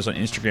find us on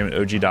Instagram at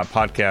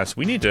OG.podcast.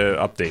 We need to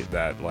update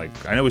that. Like,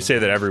 I know we say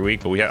that every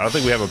week, but I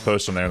think we have a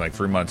post on there in like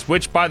 3 months,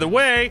 which, by the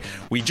way,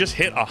 we just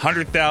hit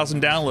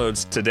 100,000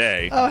 downloads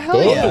today Oh, hell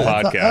of yeah. the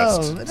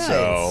podcast. Oh, nice.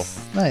 So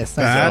Nice.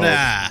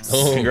 Badass.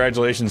 Oh.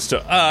 Congratulations to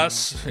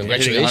us.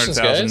 Congratulations,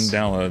 hitting 100,000 guys.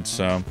 downloads.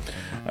 So,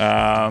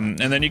 and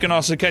then you can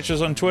also catch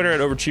us on Twitter at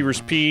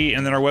OverachieversP,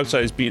 and then our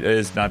website is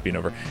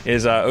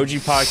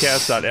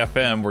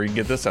ogpodcast.fm, where you can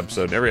get this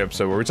episode, every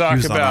episode, where we talk He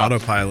was on about.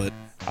 autopilot.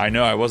 I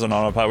know I wasn't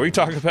on autopilot. We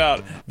talk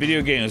about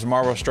video games,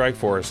 Marvel Strike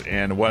Force,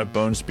 and what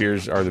bone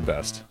spears are the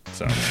best.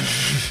 So,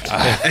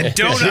 And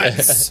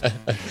donuts.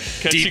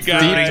 catch you Deep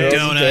guys. fried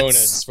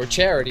donuts. For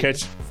charity.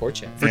 Catch- For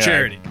charity. For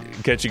charity.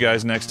 Catch you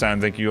guys next time.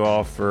 Thank you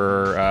all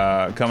for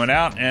coming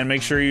out, and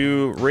make sure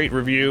you rate,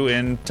 review,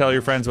 and tell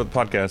your friends about the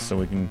podcast so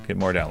we can get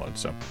more downloads.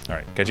 So, all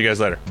right, catch you guys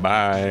later.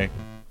 Bye.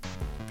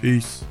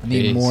 Peace. I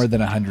need Peace. more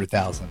than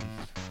 100,000.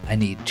 I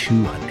need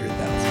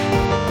 200,000.